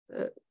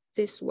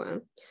this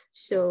one,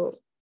 so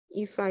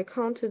if I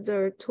count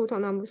the total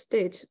number of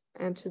states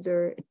and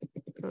the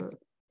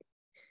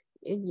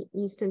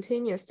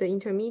instantaneous, the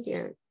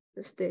intermediate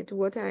state,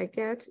 what I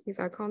get if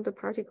I count the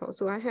particles.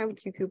 So I have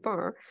QQ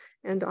bar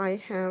and I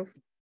have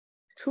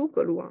two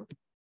gluon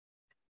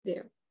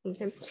there,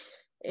 okay?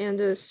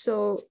 And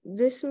so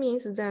this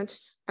means that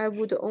I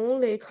would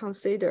only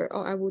consider,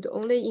 or I would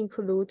only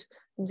include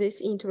this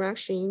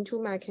interaction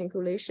into my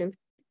calculation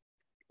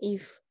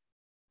if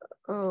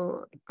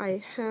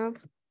I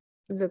have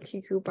the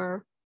QQ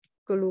bar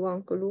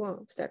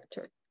gluon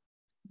sector.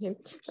 Okay.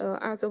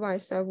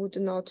 Otherwise, I would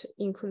not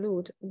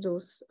include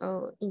those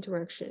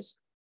interactions.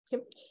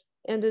 Okay.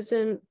 And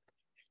then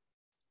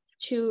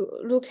to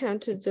look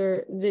at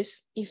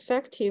this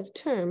effective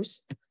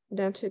terms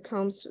that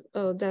comes,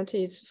 that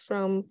is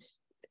from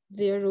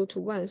 0 to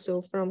 1,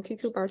 so from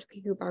QQ bar to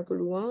QQ bar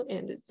gluon,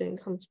 and then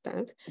comes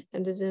back,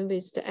 and then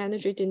with the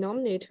energy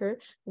denominator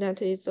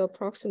that is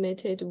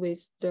approximated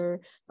with the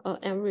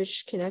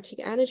average kinetic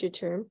energy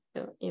term,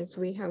 as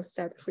we have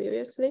said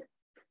previously.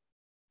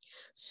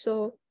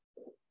 So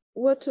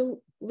what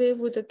we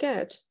would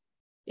get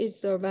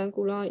is the Van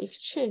Goulon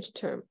exchange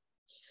term.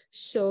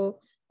 So,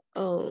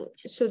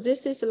 so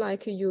this is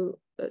like you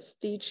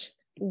stitch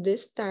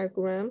this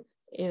diagram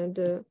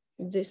and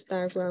this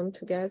diagram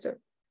together.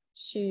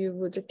 So you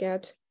would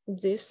get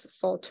these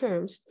 4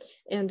 terms.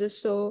 And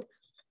so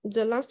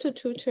the last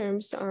 2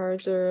 terms are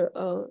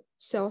the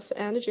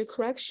self-energy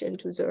correction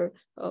to the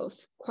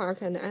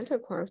quark and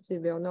antiquark. They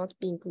will not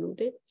be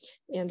included.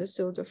 And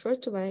so the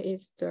first one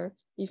is the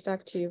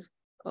effective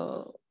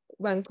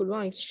Van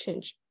Goulon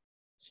exchange.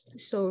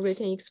 So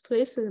written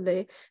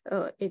explicitly,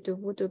 it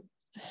would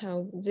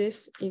have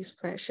this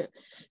expression.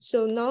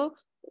 So now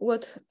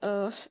what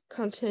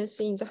contains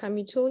in the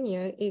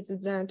Hamiltonian is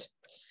that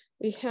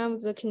we have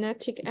the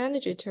kinetic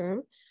energy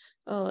term,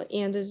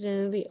 and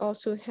then we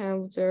also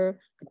have the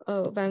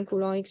Van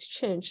Goulon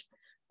exchange.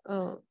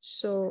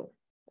 So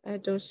I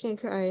don't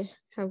think I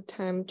have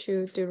time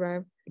to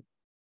derive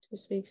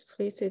this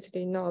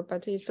explicitly now,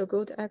 but it's a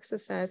good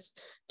exercise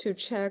to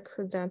check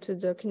that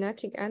the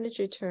kinetic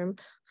energy term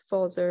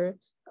for the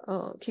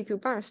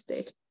QQ bar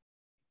state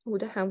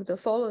would have the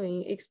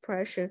following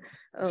expression.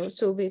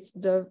 So with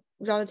the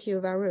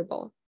relative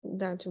variable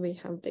that we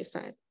have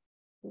defined.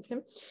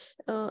 Okay,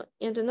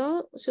 and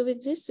now, so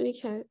with this, we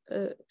can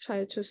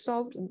try to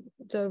solve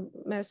the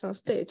Meson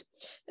state.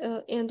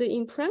 And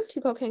in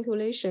practical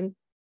calculation,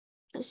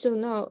 so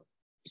now,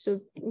 so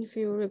if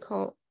you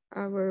recall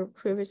our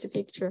previous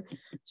picture,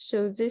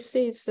 so this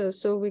is,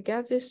 so we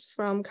get this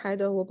from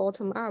kind of a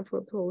bottom-up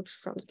approach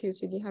from the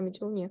QCD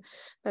Hamiltonian,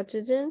 but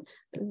then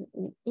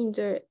in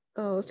the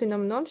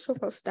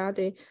phenomenological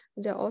study,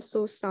 there are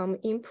also some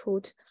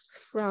input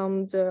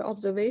from the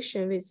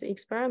observation with the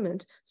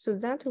experiment. So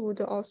that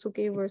would also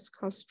give us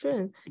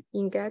constraint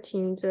in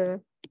getting the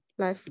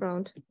life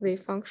front wave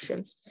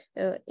function.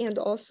 And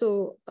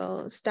also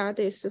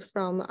studies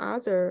from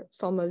other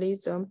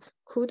formalism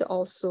could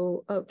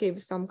also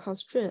give some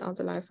constraint on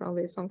the life front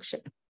wave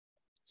function.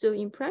 So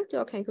in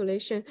practical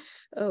calculation,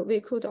 we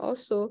could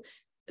also,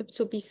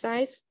 so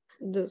besides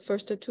the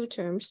first 2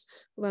 terms,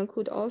 one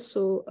could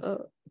also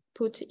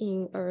put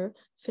in a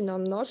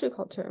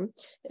phenomenological term.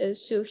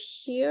 So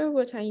here,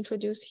 what I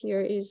introduce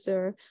here is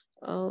a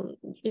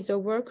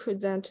work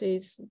that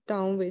is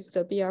done with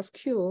the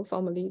BFQ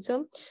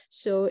formalism.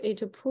 So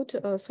it put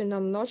a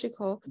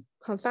phenomenological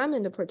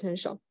confinement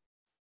potential.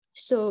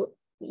 So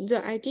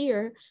the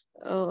idea,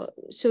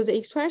 so the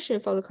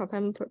expression for the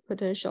confinement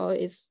potential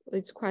is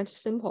quite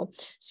simple.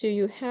 So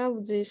you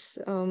have this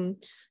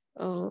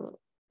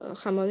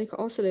harmonic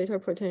oscillator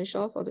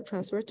potential for the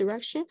transverse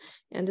direction,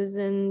 and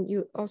then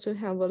you also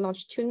have a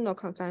longitudinal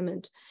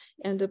confinement.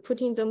 And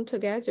putting them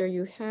together,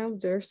 you have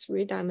the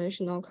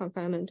 3-dimensional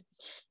confinement.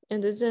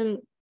 And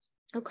then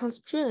a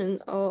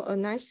constraint or a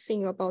nice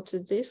thing about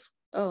this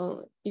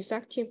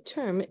effective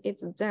term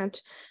is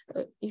that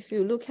if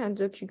you look at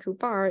the QQ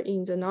bar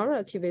in the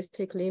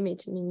non-relativistic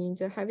limit, meaning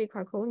the heavy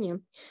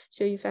quarkonium,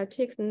 so if I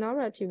take the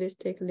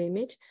non-relativistic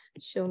limit,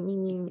 so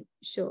meaning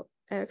so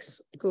x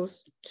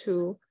goes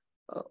to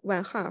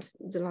 1/2,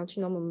 the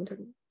longitudinal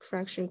momentum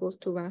fraction goes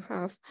to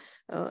 1/2,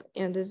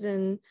 and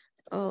then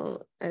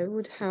I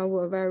would have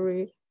a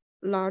very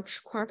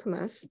large quark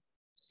mass.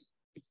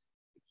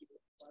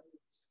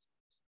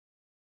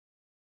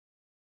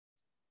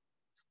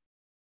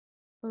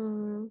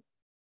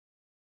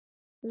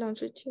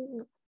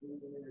 Longitudinal.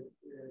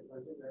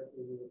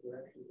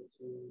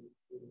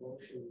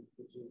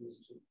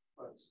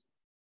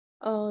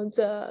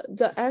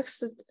 The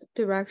x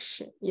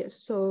direction, yes.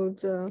 So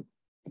the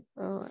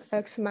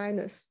x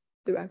minus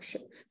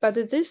direction, but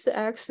this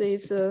x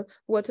is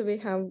what we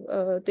have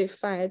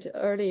defined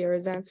earlier.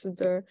 That's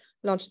the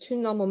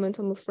longitudinal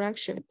momentum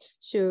fraction.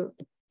 So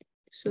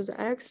the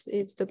x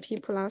is the p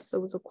plus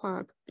of the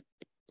quark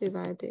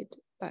divided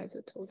by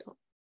the total.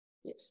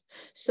 Yes.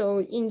 So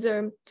in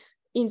the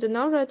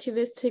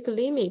non-relativistic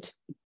limit,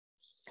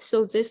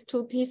 so these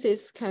 2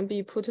 pieces can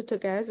be put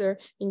together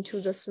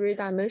into the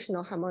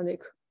 3-dimensional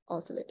harmonic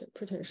oscillator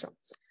potential.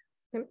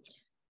 Okay.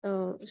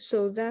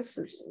 So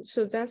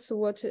that's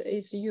what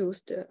is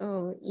used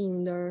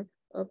in the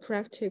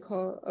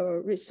practical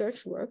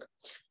research work.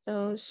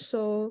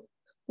 So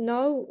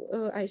now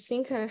I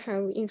think I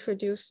have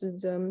introduced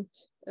the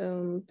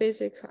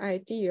basic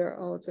idea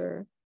of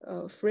the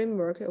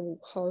framework of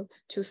how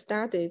to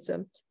study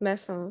the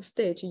Meson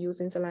state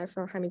using the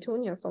lifelong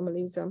Hamiltonian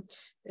formalism.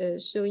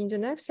 So in the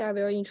next, I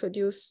will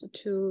introduce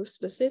 2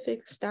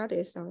 specific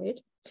studies on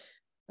it.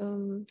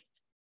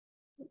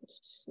 Let's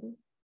see.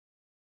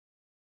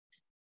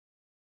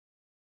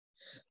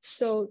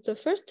 So the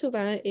first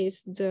one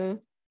is the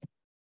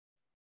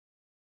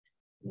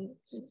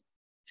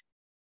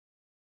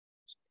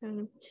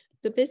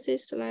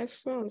basis life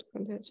front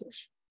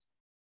compensation.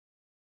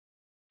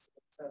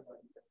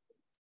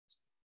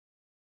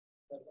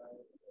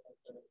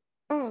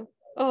 Oh,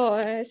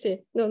 I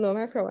see. No,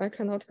 my problem. I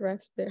cannot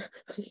write there.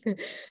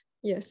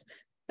 Yes.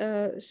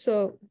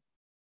 So,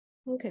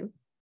 okay.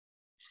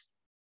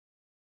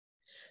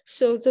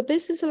 So the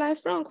basis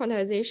lifelong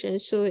quantization,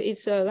 so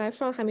it's a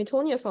lifelong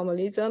Hamiltonian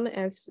formalism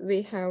as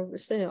we have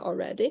seen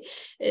already.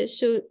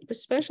 So the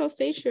special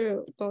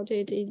feature about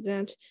it is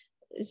that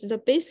it's the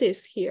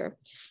basis here.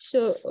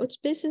 So what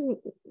basis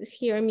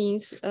here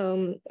means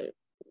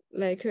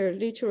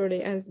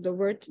literally as the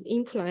word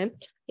imply,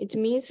 it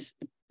means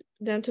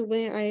that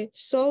when I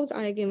solve the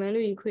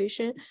eigenvalue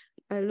equation,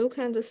 I look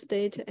at the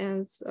state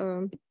as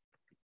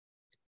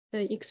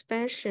the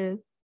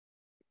expansion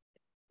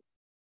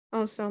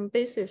on some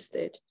basis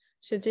state.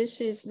 So this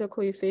is the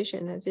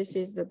coefficient and this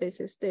is the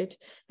basis state.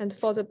 And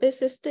for the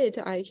basis state,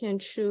 I can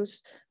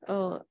choose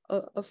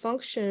a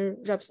function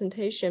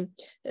representation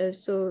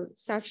so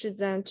such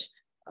that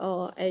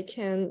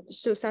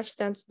such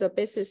that the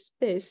basis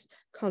space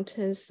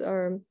contains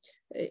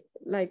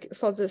like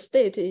for the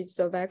state is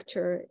a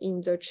vector in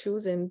the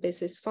chosen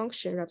basis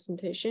function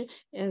representation,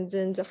 and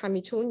then the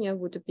Hamiltonian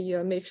would be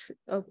a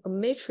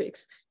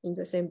matrix in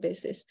the same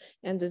basis,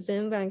 and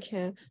then one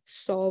can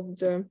solve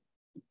the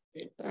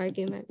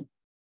argument.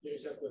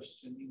 There's a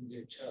question in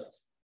the chat.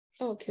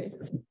 Okay.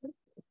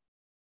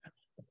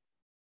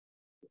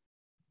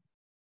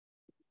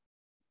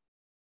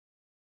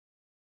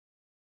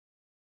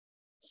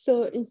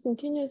 So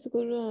instantaneous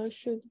gluon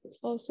should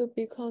also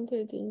be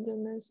counted in the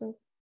Meson,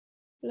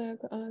 like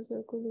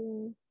other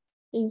gluon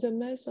in the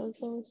Meson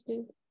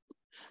function.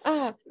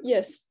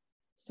 Yes.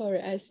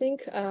 Sorry, I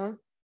think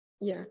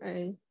yeah,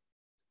 I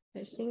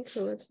think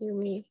what you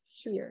mean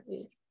here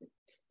is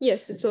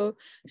yes. So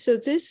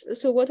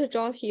what I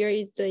draw here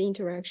is the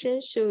interaction.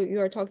 So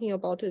you are talking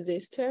about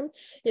this term.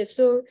 Yes.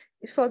 So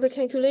for the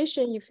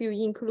calculation, if you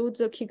include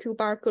the QQ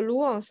bar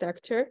gluon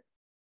sector,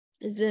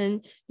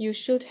 then you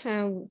should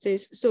have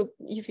this. So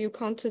if you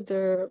count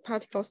the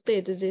particle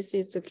state, this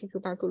is the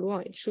QQ bar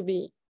gluon, it should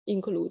be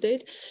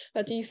included.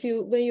 But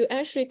when you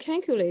actually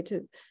calculate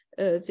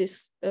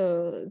this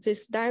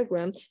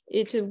diagram,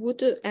 it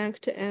would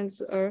act as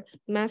a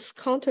mass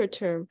counter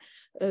term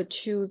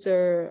to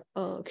the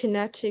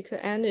kinetic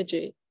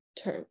energy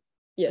term.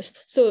 Yes,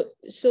 so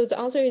the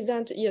answer is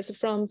that yes,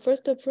 from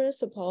first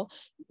principle,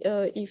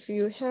 if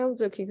you have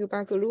the QQ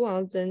bar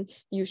gluon, then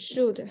you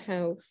should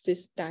have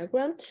this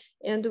diagram.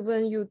 And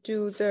when you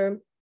do the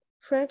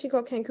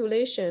practical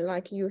calculation,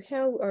 like you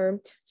have a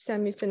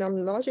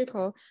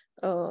semi-phenomenological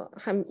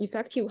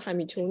effective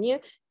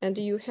Hamiltonian, and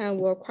you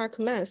have a quark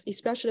mass,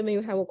 especially when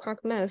you have a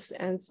quark mass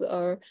as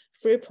a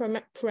free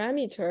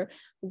parameter,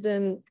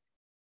 then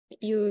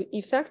you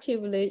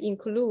effectively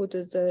include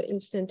the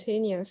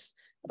instantaneous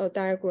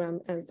diagram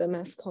as the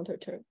mass counter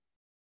term.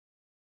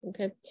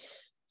 Okay,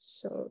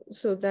 so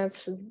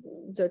that's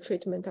the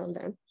treatment on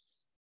that.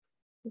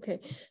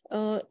 Okay,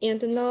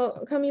 and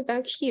now coming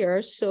back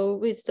here, so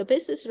with the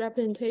basis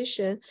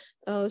representation,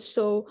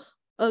 so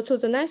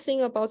the nice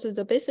thing about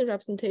the basis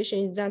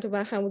representation is that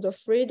one have the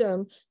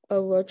freedom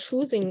of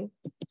choosing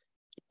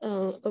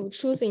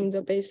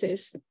the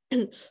basis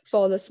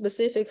for the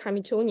specific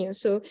Hamiltonian.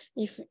 So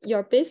if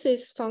your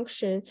basis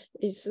function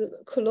is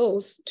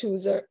close to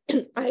the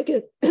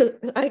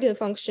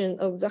eigenfunction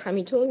of the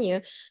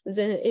Hamiltonian,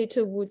 then it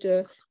would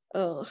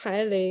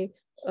highly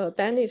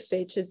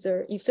benefit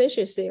the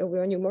efficiency of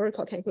your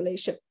numerical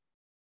calculation.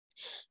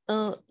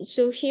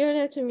 So here,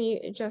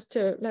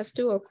 let's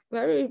do a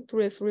very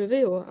brief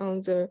review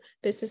on the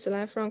basis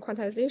lifelong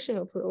quantization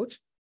approach.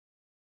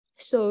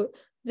 So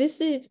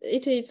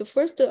it is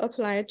first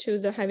applied to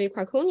the heavy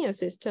Quaternion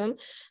system.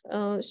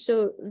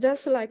 So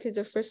that's like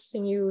the first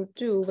thing you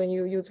do when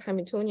you use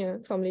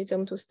Hamiltonian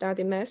formalism to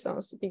study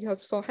mesons,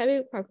 because for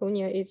heavy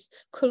Quaternion, it's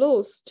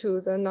close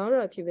to the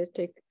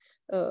non-relativistic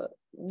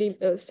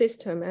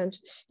system, and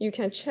you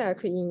can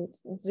check in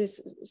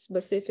this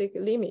specific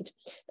limit.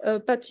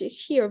 But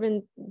here,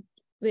 when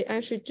we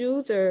actually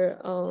do the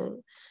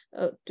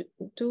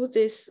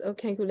this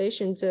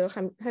calculation,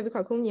 the heavy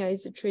Quaternion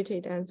is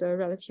treated as a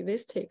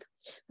relativistic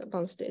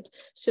bound state.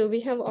 So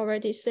we have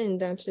already seen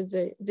that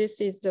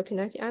this is the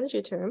kinetic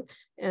energy term,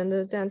 and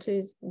that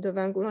is the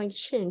Van Gogh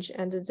exchange,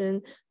 and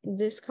then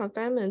this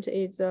confinement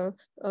is a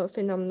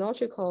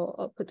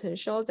phenomenological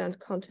potential that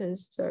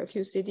contains the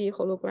QCD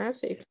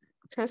holographic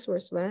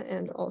transverse one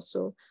and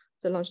also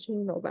the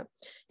longitudinal one.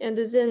 And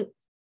then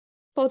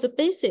for the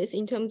basis,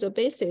 in terms of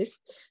basis,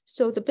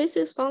 so the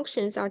basis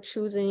functions are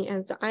chosen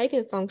as the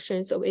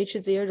eigenfunctions of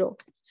H0.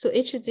 So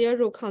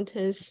H0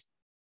 contains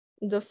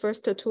the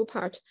first two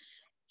parts.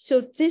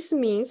 So this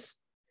means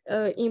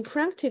in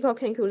practical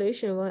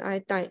calculation, when I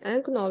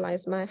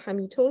diagonalize my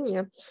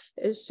Hamiltonian,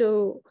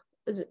 so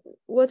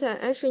what I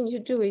actually need to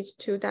do is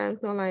to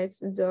diagonalize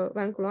the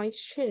Van Gogh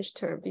exchange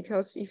term,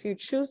 because if you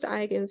choose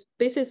the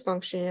basis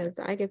function as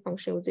the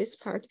eigenfunction of this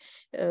part,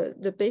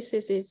 the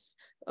basis is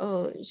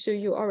so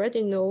you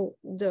already know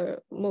the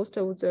most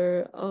of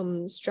the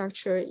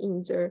structure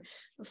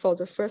for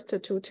the first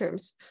two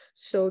terms.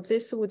 So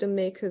this would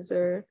make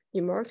the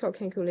numerical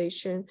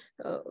calculation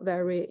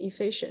very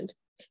efficient.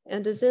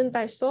 And then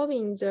by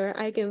solving the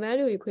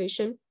eigenvalue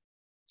equation,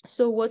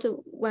 So what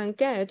one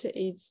get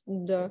is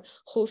the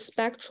whole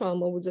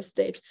spectrum of the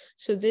state.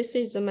 So this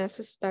is the mass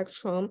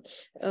spectrum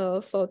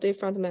for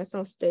different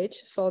meson state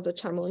for the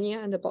Charmonia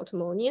and the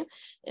Bottomonia.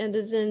 And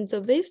then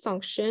the wave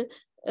function,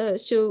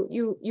 so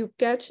you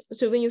get,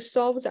 so when you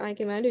solve the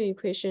eigenvalue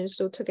equation,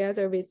 so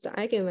together with the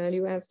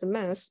eigenvalue as the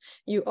mass,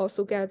 you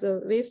also get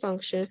the wave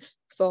function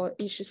for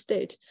each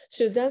state.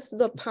 So that's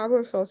the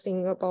powerful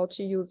thing about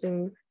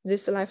using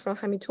this lifelong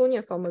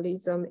Hamiltonian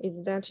formalism,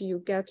 is that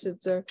you get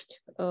the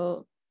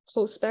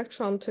whole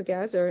spectrum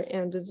together,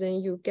 and then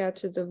you get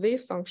the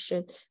wave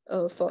function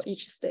for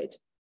each state.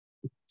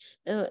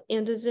 And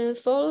then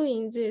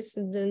following this,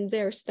 then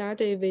they're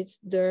started with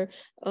the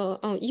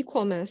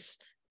unequal mass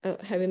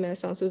heavy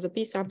meson. So the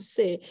B sub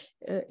C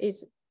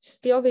is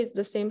still with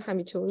the same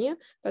Hamiltonian,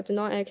 but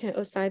now I can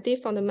assign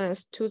different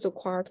mass to the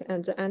quark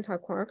and the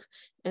anti-quark,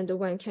 and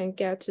one can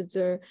get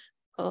the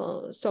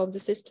solve the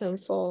system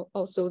for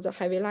also the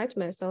heavy light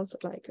mesons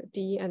like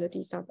D and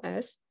D sub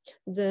S.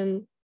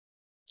 Then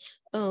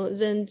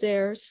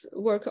there's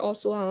work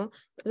also on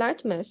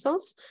light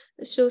mesons.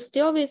 So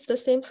still with the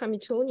same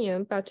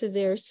Hamiltonian, but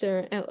there's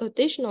an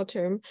additional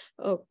term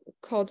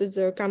called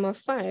the gamma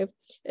 5.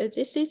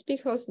 This is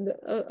because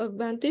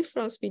one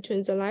difference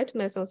between the light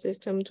meson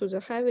system to the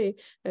heavy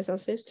meson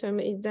system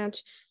is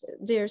that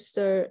there's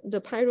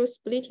the pyro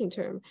splitting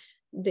term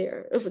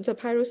there, the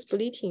pyro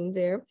splitting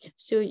there.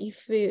 So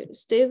if we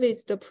stay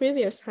with the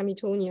previous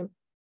Hamiltonian,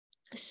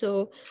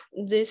 so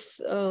this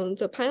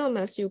the pion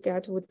mass you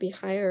get would be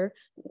higher,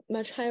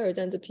 much higher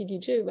than the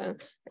PDG one,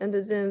 and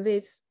then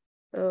with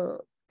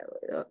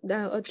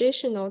then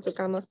additional the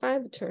gamma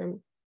 5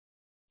 term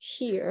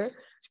here,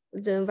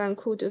 then one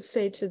could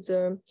fit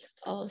the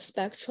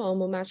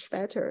spectrum much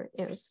better,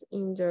 as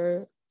in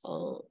the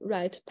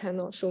right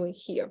panel showing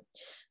here,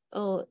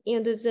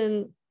 and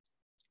then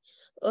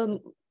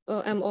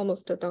I'm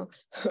almost done.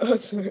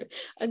 Sorry,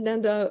 and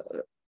then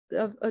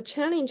a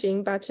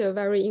challenging but a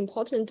very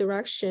important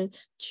direction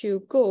to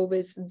go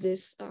with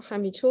this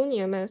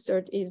Hamiltonian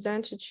method is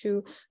that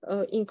to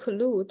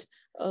include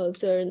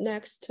the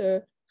next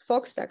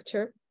Fox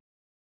sector.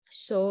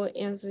 So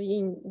as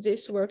in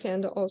this work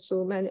and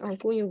also many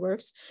ongoing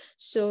works,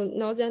 so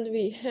now that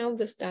we have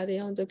the study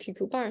on the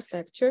QQ bar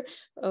sector,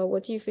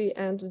 what if we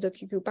add the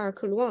QQ bar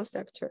Gluon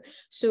sector?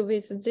 So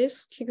with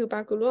this QQ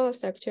bar Gluon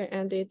sector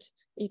and it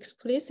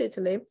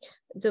explicitly,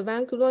 the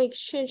van Gluon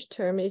exchange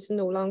term is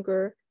no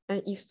longer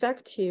an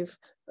effective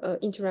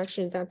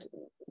interaction that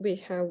we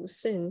have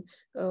seen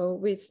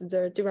with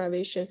the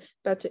derivation,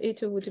 but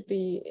it would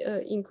be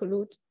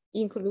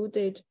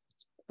included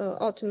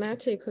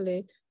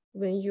automatically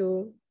when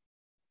you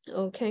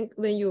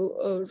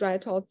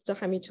write out the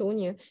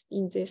Hamiltonian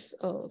in this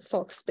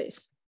Fock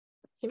space.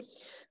 Okay.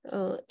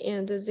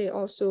 And they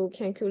also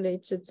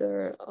calculate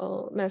the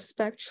mass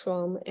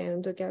spectrum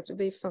and get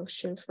wave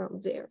function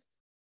from there.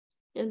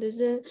 And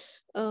then,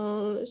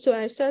 so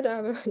I said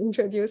I will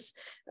introduce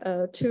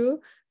two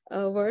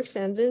works,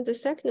 and then the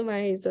second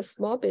one is a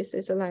small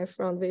basis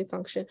life-round wave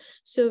function.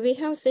 So we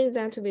have seen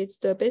that with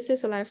the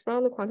basis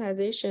life-round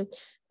quantization,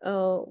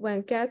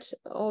 one get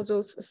all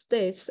those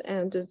states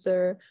and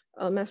the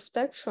mass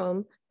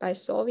spectrum by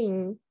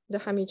solving the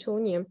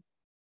Hamiltonian.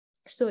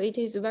 So it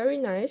is very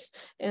nice,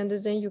 and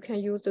then you can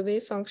use the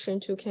wave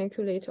function to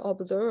calculate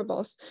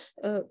observables.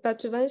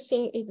 But one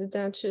thing is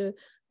that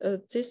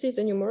this is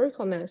a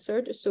numerical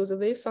method, so the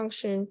wave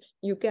function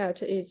you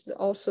get is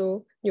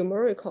also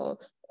numerical.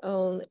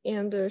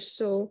 And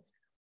so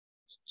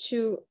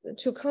to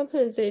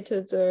compensate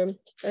the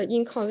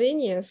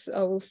inconvenience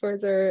of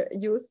further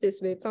use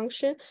this wave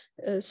function,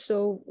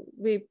 so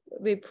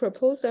we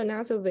propose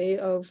another way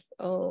of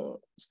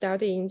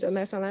studying the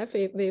meson life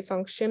wave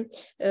function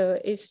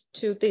is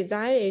to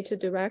design it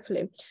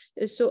directly.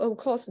 So of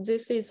course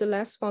this is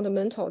less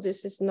fundamental.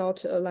 This is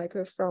not like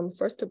from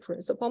first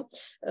principle,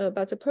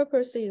 but the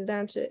purpose is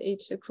that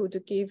it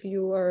could give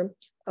you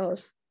a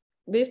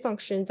wave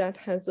function that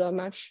has a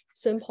much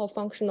simple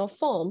functional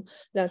form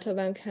that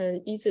one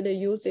can easily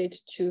use it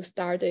to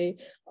study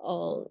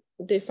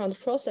different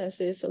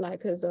processes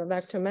like the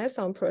vector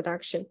meson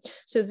production.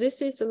 So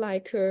this is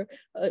like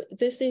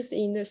this is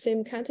in the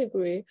same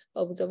category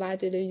of the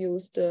widely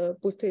used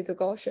boosted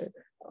Gaussian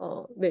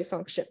wave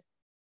function.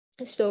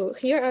 So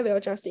here I will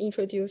just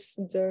introduce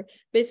the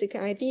basic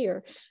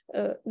idea.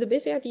 The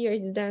basic idea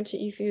is that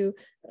if you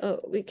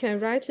we can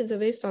write the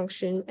wave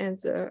function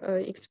as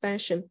an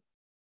expansion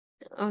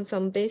on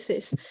some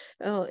basis.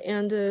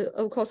 And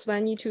of course,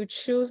 one need to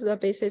choose the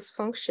basis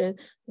function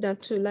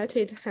that to let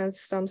it has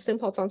some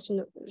simple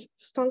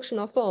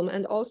functional form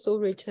and also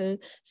return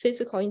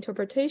physical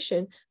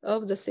interpretation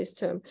of the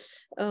system.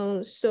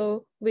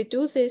 So we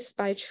do this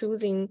by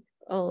choosing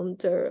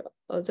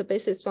the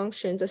basis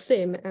function the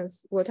same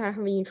as what I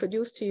have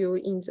introduced to you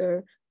in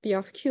the B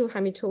of Q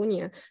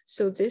Hamiltonian.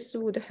 So this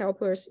would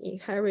help us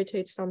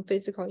inherit some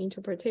physical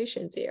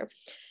interpretation there.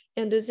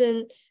 And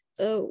then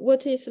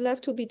what is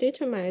left to be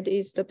determined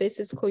is the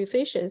basis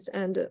coefficients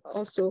and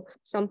also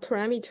some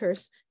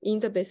parameters in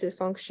the basis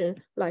function,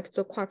 like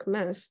the quark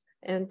mass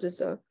and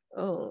the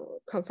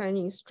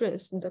confining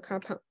strength in the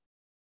compound.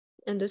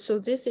 And so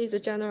this is a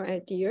general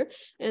idea.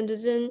 And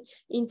then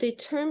in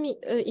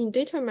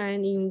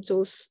determining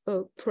those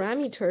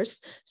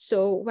parameters,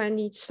 so one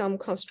needs some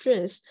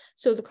constraints.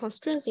 So the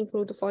constraints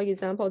include, for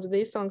example, the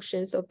wave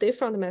functions of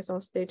different meson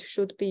state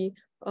should be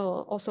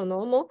also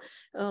normal.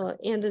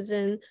 And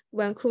then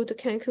one could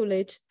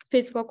calculate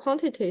physical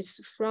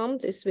quantities from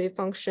this wave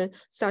function,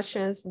 such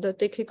as the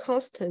decay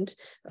constant,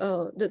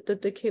 the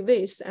decay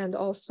waves, and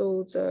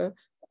also the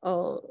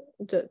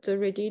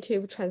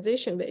radiative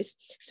transition waves.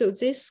 So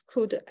this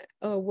could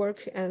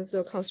work as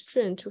a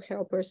constraint to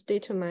help us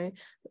determine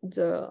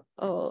the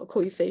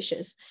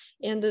coefficients.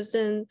 And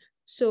then,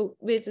 so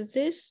with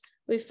this,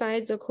 we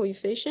find the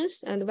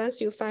coefficients. And once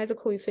you find the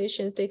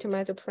coefficients,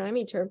 determine the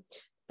parameter,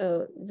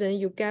 then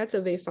you get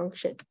the wave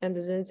function, and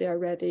then they are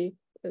ready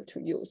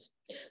to use.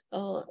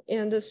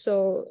 And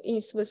so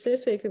in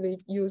specific, we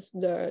use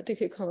the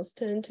decay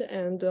constant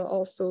and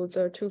also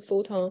the two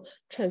photon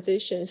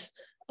transitions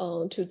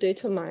to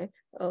determine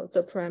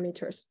the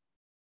parameters.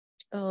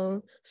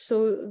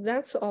 So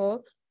that's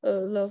all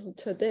of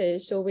today.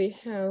 So we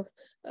have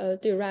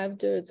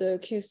derived the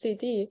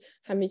QCD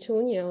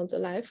Hamiltonian on the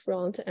left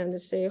front and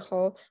see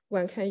how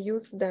one can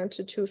use that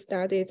to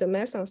study the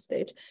meson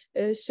state.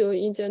 So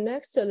in the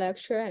next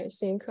lecture, I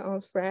think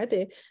on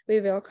Friday,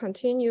 we will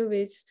continue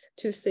with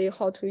to see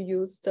how to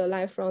use the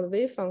left front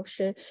wave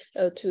function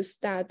to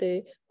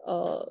study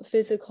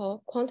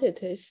physical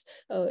quantities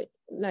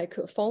like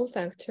form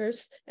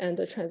factors and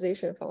the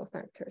transition form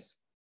factors.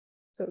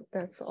 So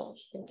that's all.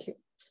 Thank you.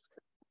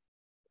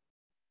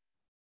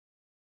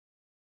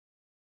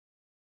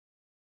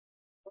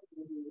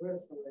 We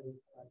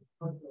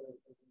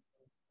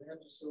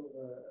have to solve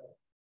a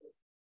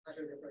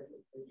partial differential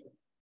equation,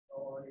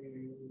 or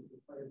you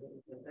put it in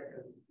the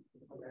second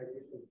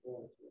quantization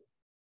form to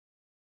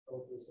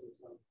solve this in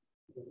some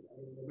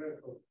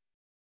numerical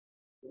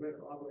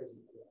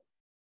algorithm.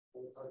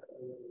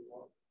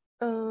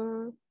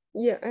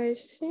 Yeah, I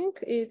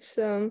think it's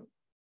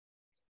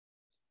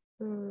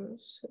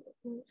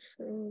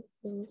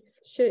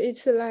so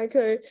it's like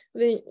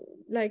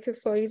like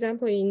for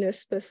example in a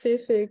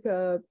specific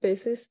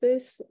basis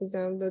space, is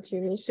that what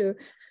you mean? So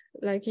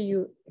like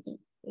you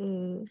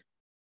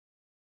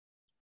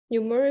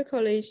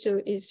numerically, so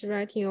it's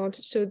writing out,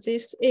 so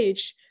this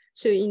H,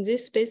 so in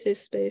this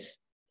basis space,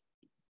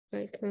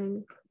 like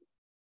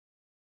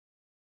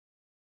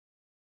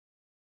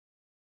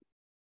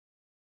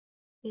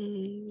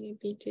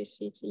maybe this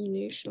is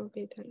initial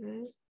beta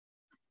I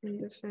and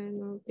the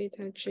final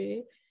beta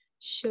J.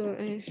 So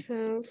I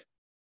have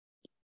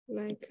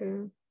like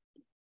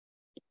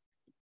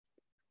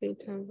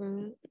beta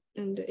 1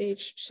 and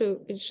H.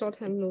 So it's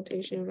shorthand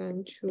notation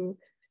 1, 2,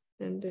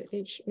 and the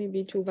H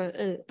maybe 2, 1,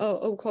 N. Oh,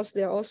 of course,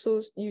 there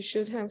also you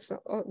should have some.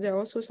 There are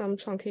also some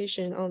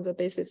truncation on the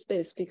basis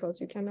space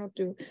because you cannot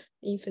do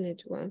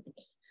infinite one.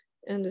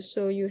 And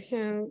so you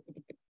have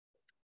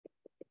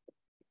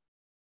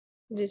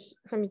this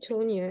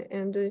Hamiltonian,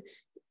 and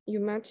you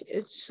might,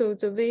 so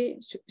the way,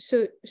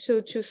 so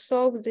to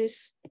solve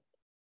this,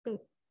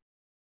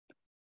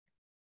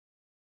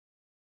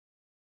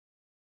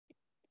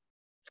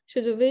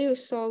 so the way you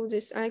solve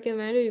this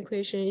eigenvalue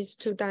equation is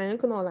to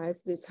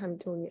diagonalize this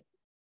Hamiltonian.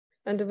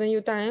 And when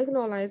you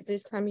diagonalize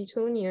this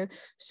Hamiltonian,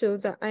 so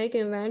the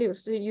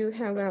eigenvalues, so you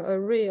have an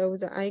array of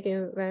the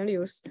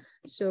eigenvalues.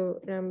 So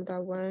lambda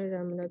 1,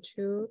 lambda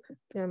 2,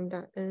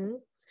 lambda n.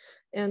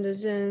 And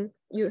then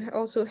you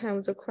also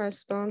have the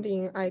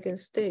corresponding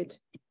eigenstate,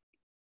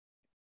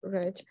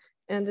 right?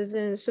 And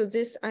then, so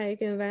this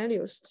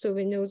eigenvalues, so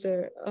we know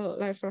the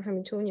Light-Front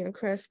Hamiltonian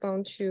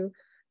correspond to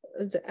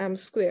the m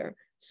square.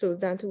 So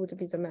that would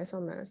be the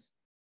meson mass.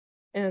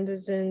 And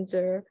then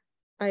the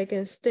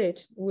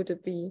eigenstate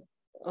would be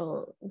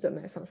the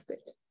meson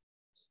state.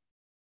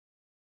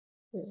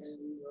 Yes. And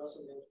you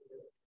also mentioned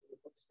that in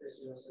the space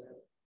you also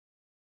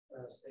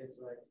have states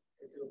like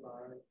K2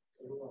 bar,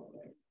 K1,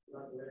 right?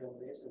 Not really on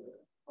Mason,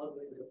 but how do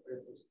we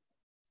interpret this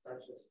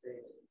such a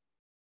state?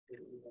 If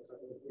we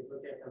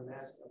look at the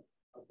mass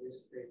of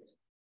this state,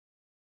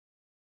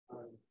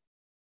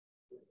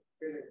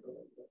 critical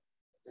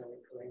that we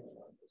claim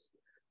about this.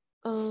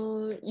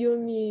 You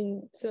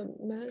mean the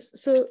mass?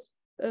 So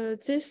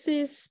this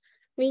is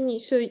meaning,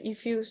 so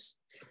if you,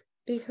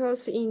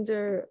 because in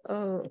the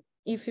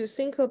if you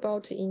think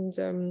about in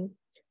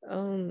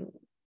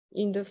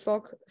the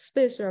Fock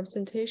space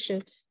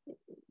representation,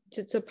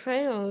 the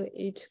pion,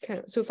 it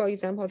can, so for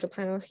example, the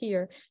pion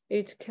here,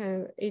 it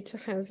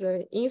has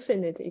an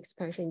infinite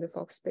expansion in the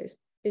Fock space.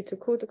 It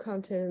could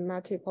contain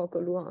multiple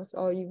gluons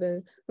or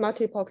even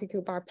multiple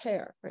QQ bar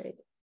pair, right?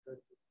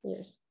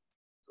 Yes.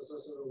 So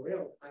the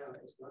real pion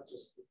is not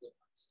just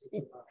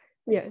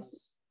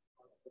yes.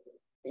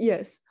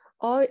 Yes.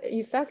 Or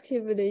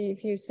effectively,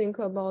 if you think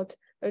about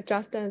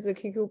just as a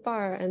QQ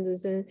bar, and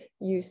then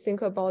you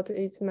think about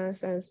its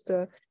mass as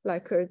the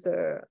like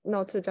the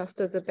not just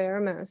the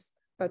bare mass,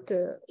 but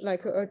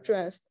like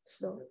addressed.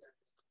 So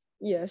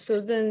yeah.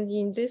 So then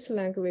in this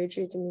language,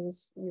 it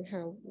means you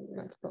have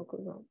multiple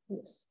gluons.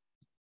 Yes.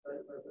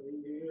 but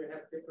you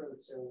have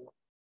different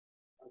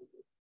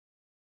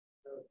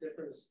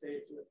different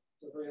states.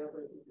 So for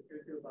example, if you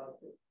think about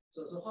it,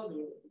 so how do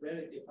you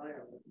really define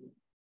on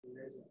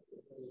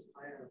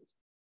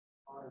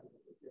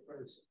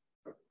different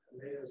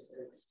layer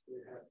states? We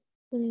have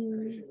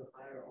additional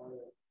higher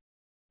order.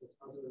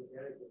 How do you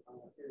really define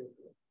it?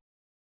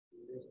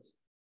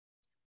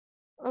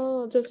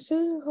 Oh, the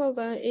physical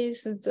one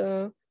is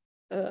the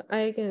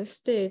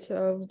eigenstate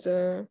of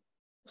the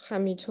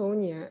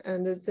Hamiltonian,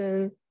 and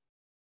then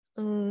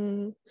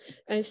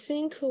I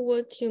think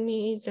what you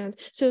mean is that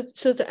so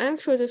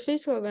the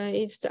physical one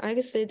is the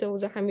eigenstate of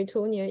the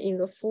Hamiltonian in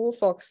the full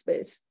Fock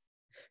space,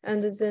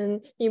 and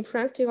then in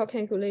practical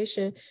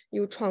calculation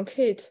you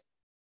truncate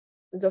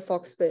the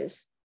Fock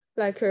space.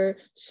 Like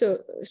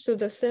so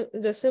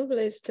the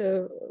simplest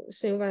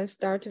thing one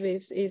start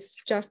with is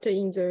just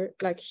in the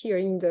here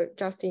in the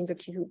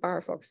QQ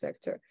bar Fock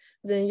sector.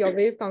 Then your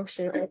wave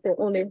function also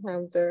only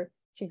have the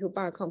QQ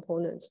bar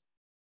component.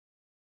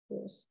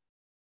 Yes.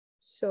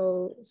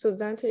 So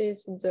that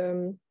is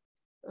the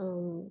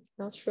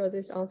not sure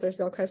this answers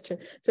your question.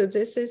 So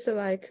this is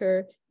like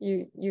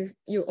you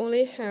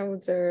only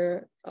have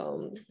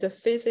the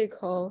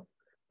physical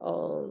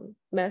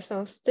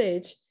Meson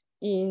state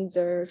in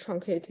the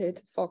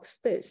truncated Fock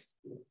space.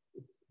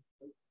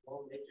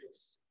 One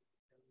matrix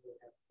and we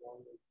have one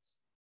matrix.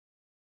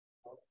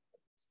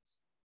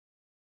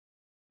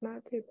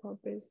 Multiple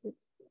bases.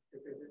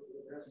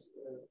 That's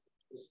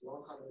this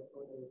 100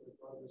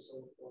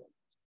 so for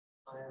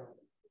ion.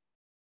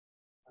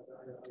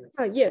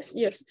 Yes.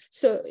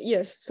 So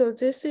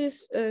this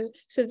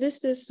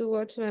is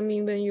what I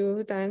mean when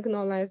you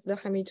diagonalize the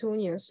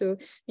Hamiltonian. So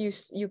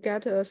you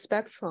get a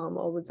spectrum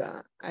of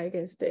the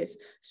eigenstates.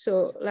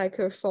 So like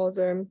for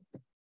the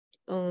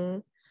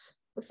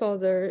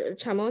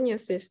Charmonian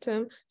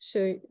system,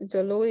 so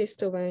the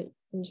lowest one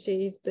you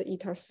see is the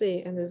eta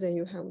C, and then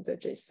you have the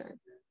J psi.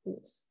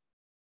 Yes.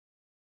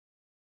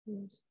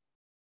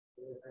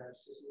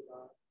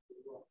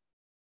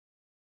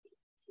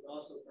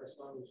 Also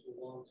corresponding to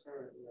one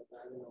term in the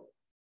diagonal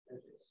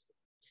matrix.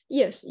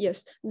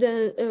 Yes.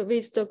 Then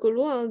with the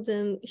gluon,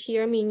 then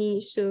here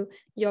meaning so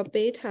your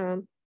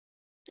beta,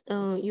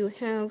 you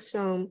have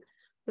some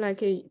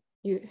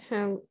you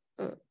have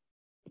a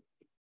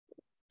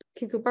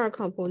QQ bar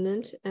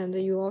component, and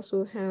you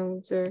also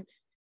have the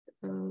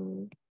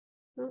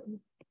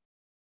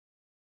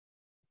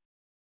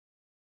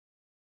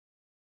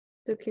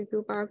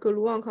QQ bar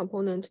gluon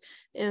component,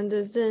 and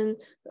then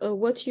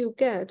what you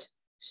get.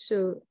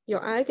 So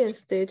your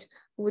eigenstate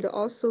would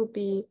also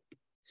be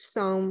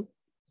some,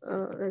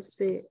 let's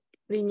say,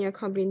 linear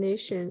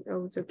combination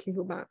of the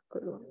QQ bar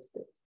gluon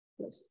state.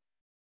 Yes.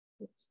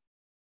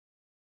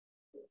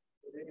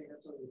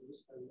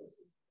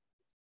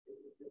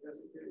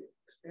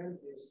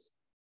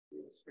 You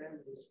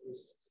expand this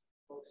with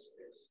Fock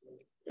space.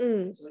 Right?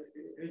 So if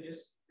you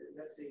just,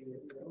 let's say you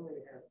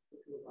only have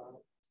QQ bar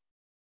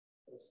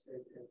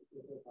state and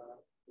QQ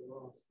bar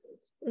gluon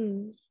state,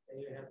 and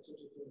you have two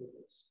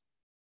meters.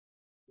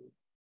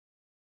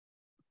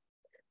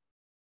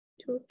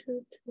 2.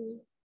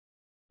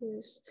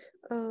 Yes.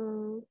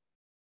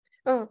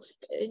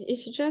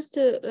 It's just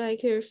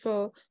like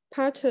for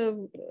part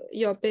of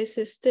your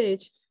basis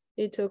state,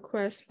 it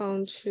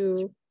corresponds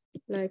to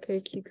like a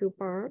QQ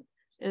bar,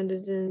 and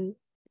then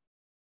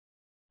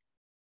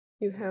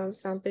you have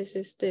some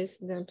basis states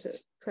that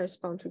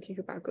correspond to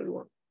QQ bar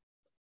gluon.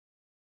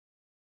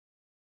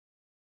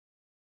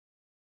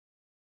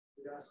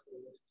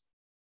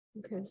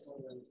 Okay.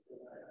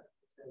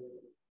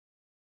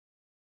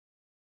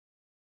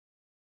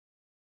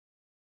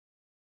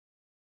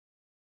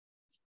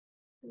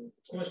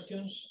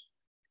 Questions?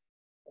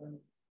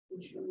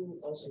 Would you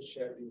also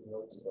share the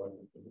notes on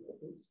the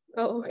please?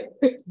 Oh, okay.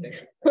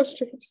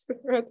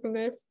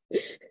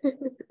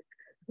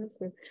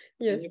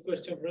 Yes. Any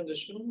question from the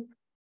Zoom?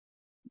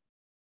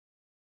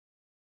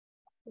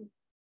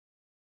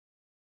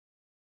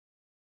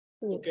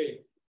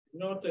 Okay.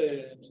 Not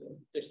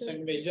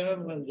extend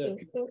Meijian and the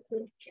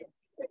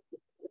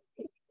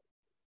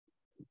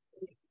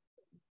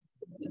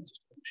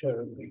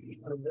Sure. We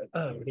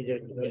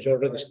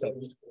already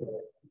started.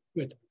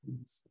 Good.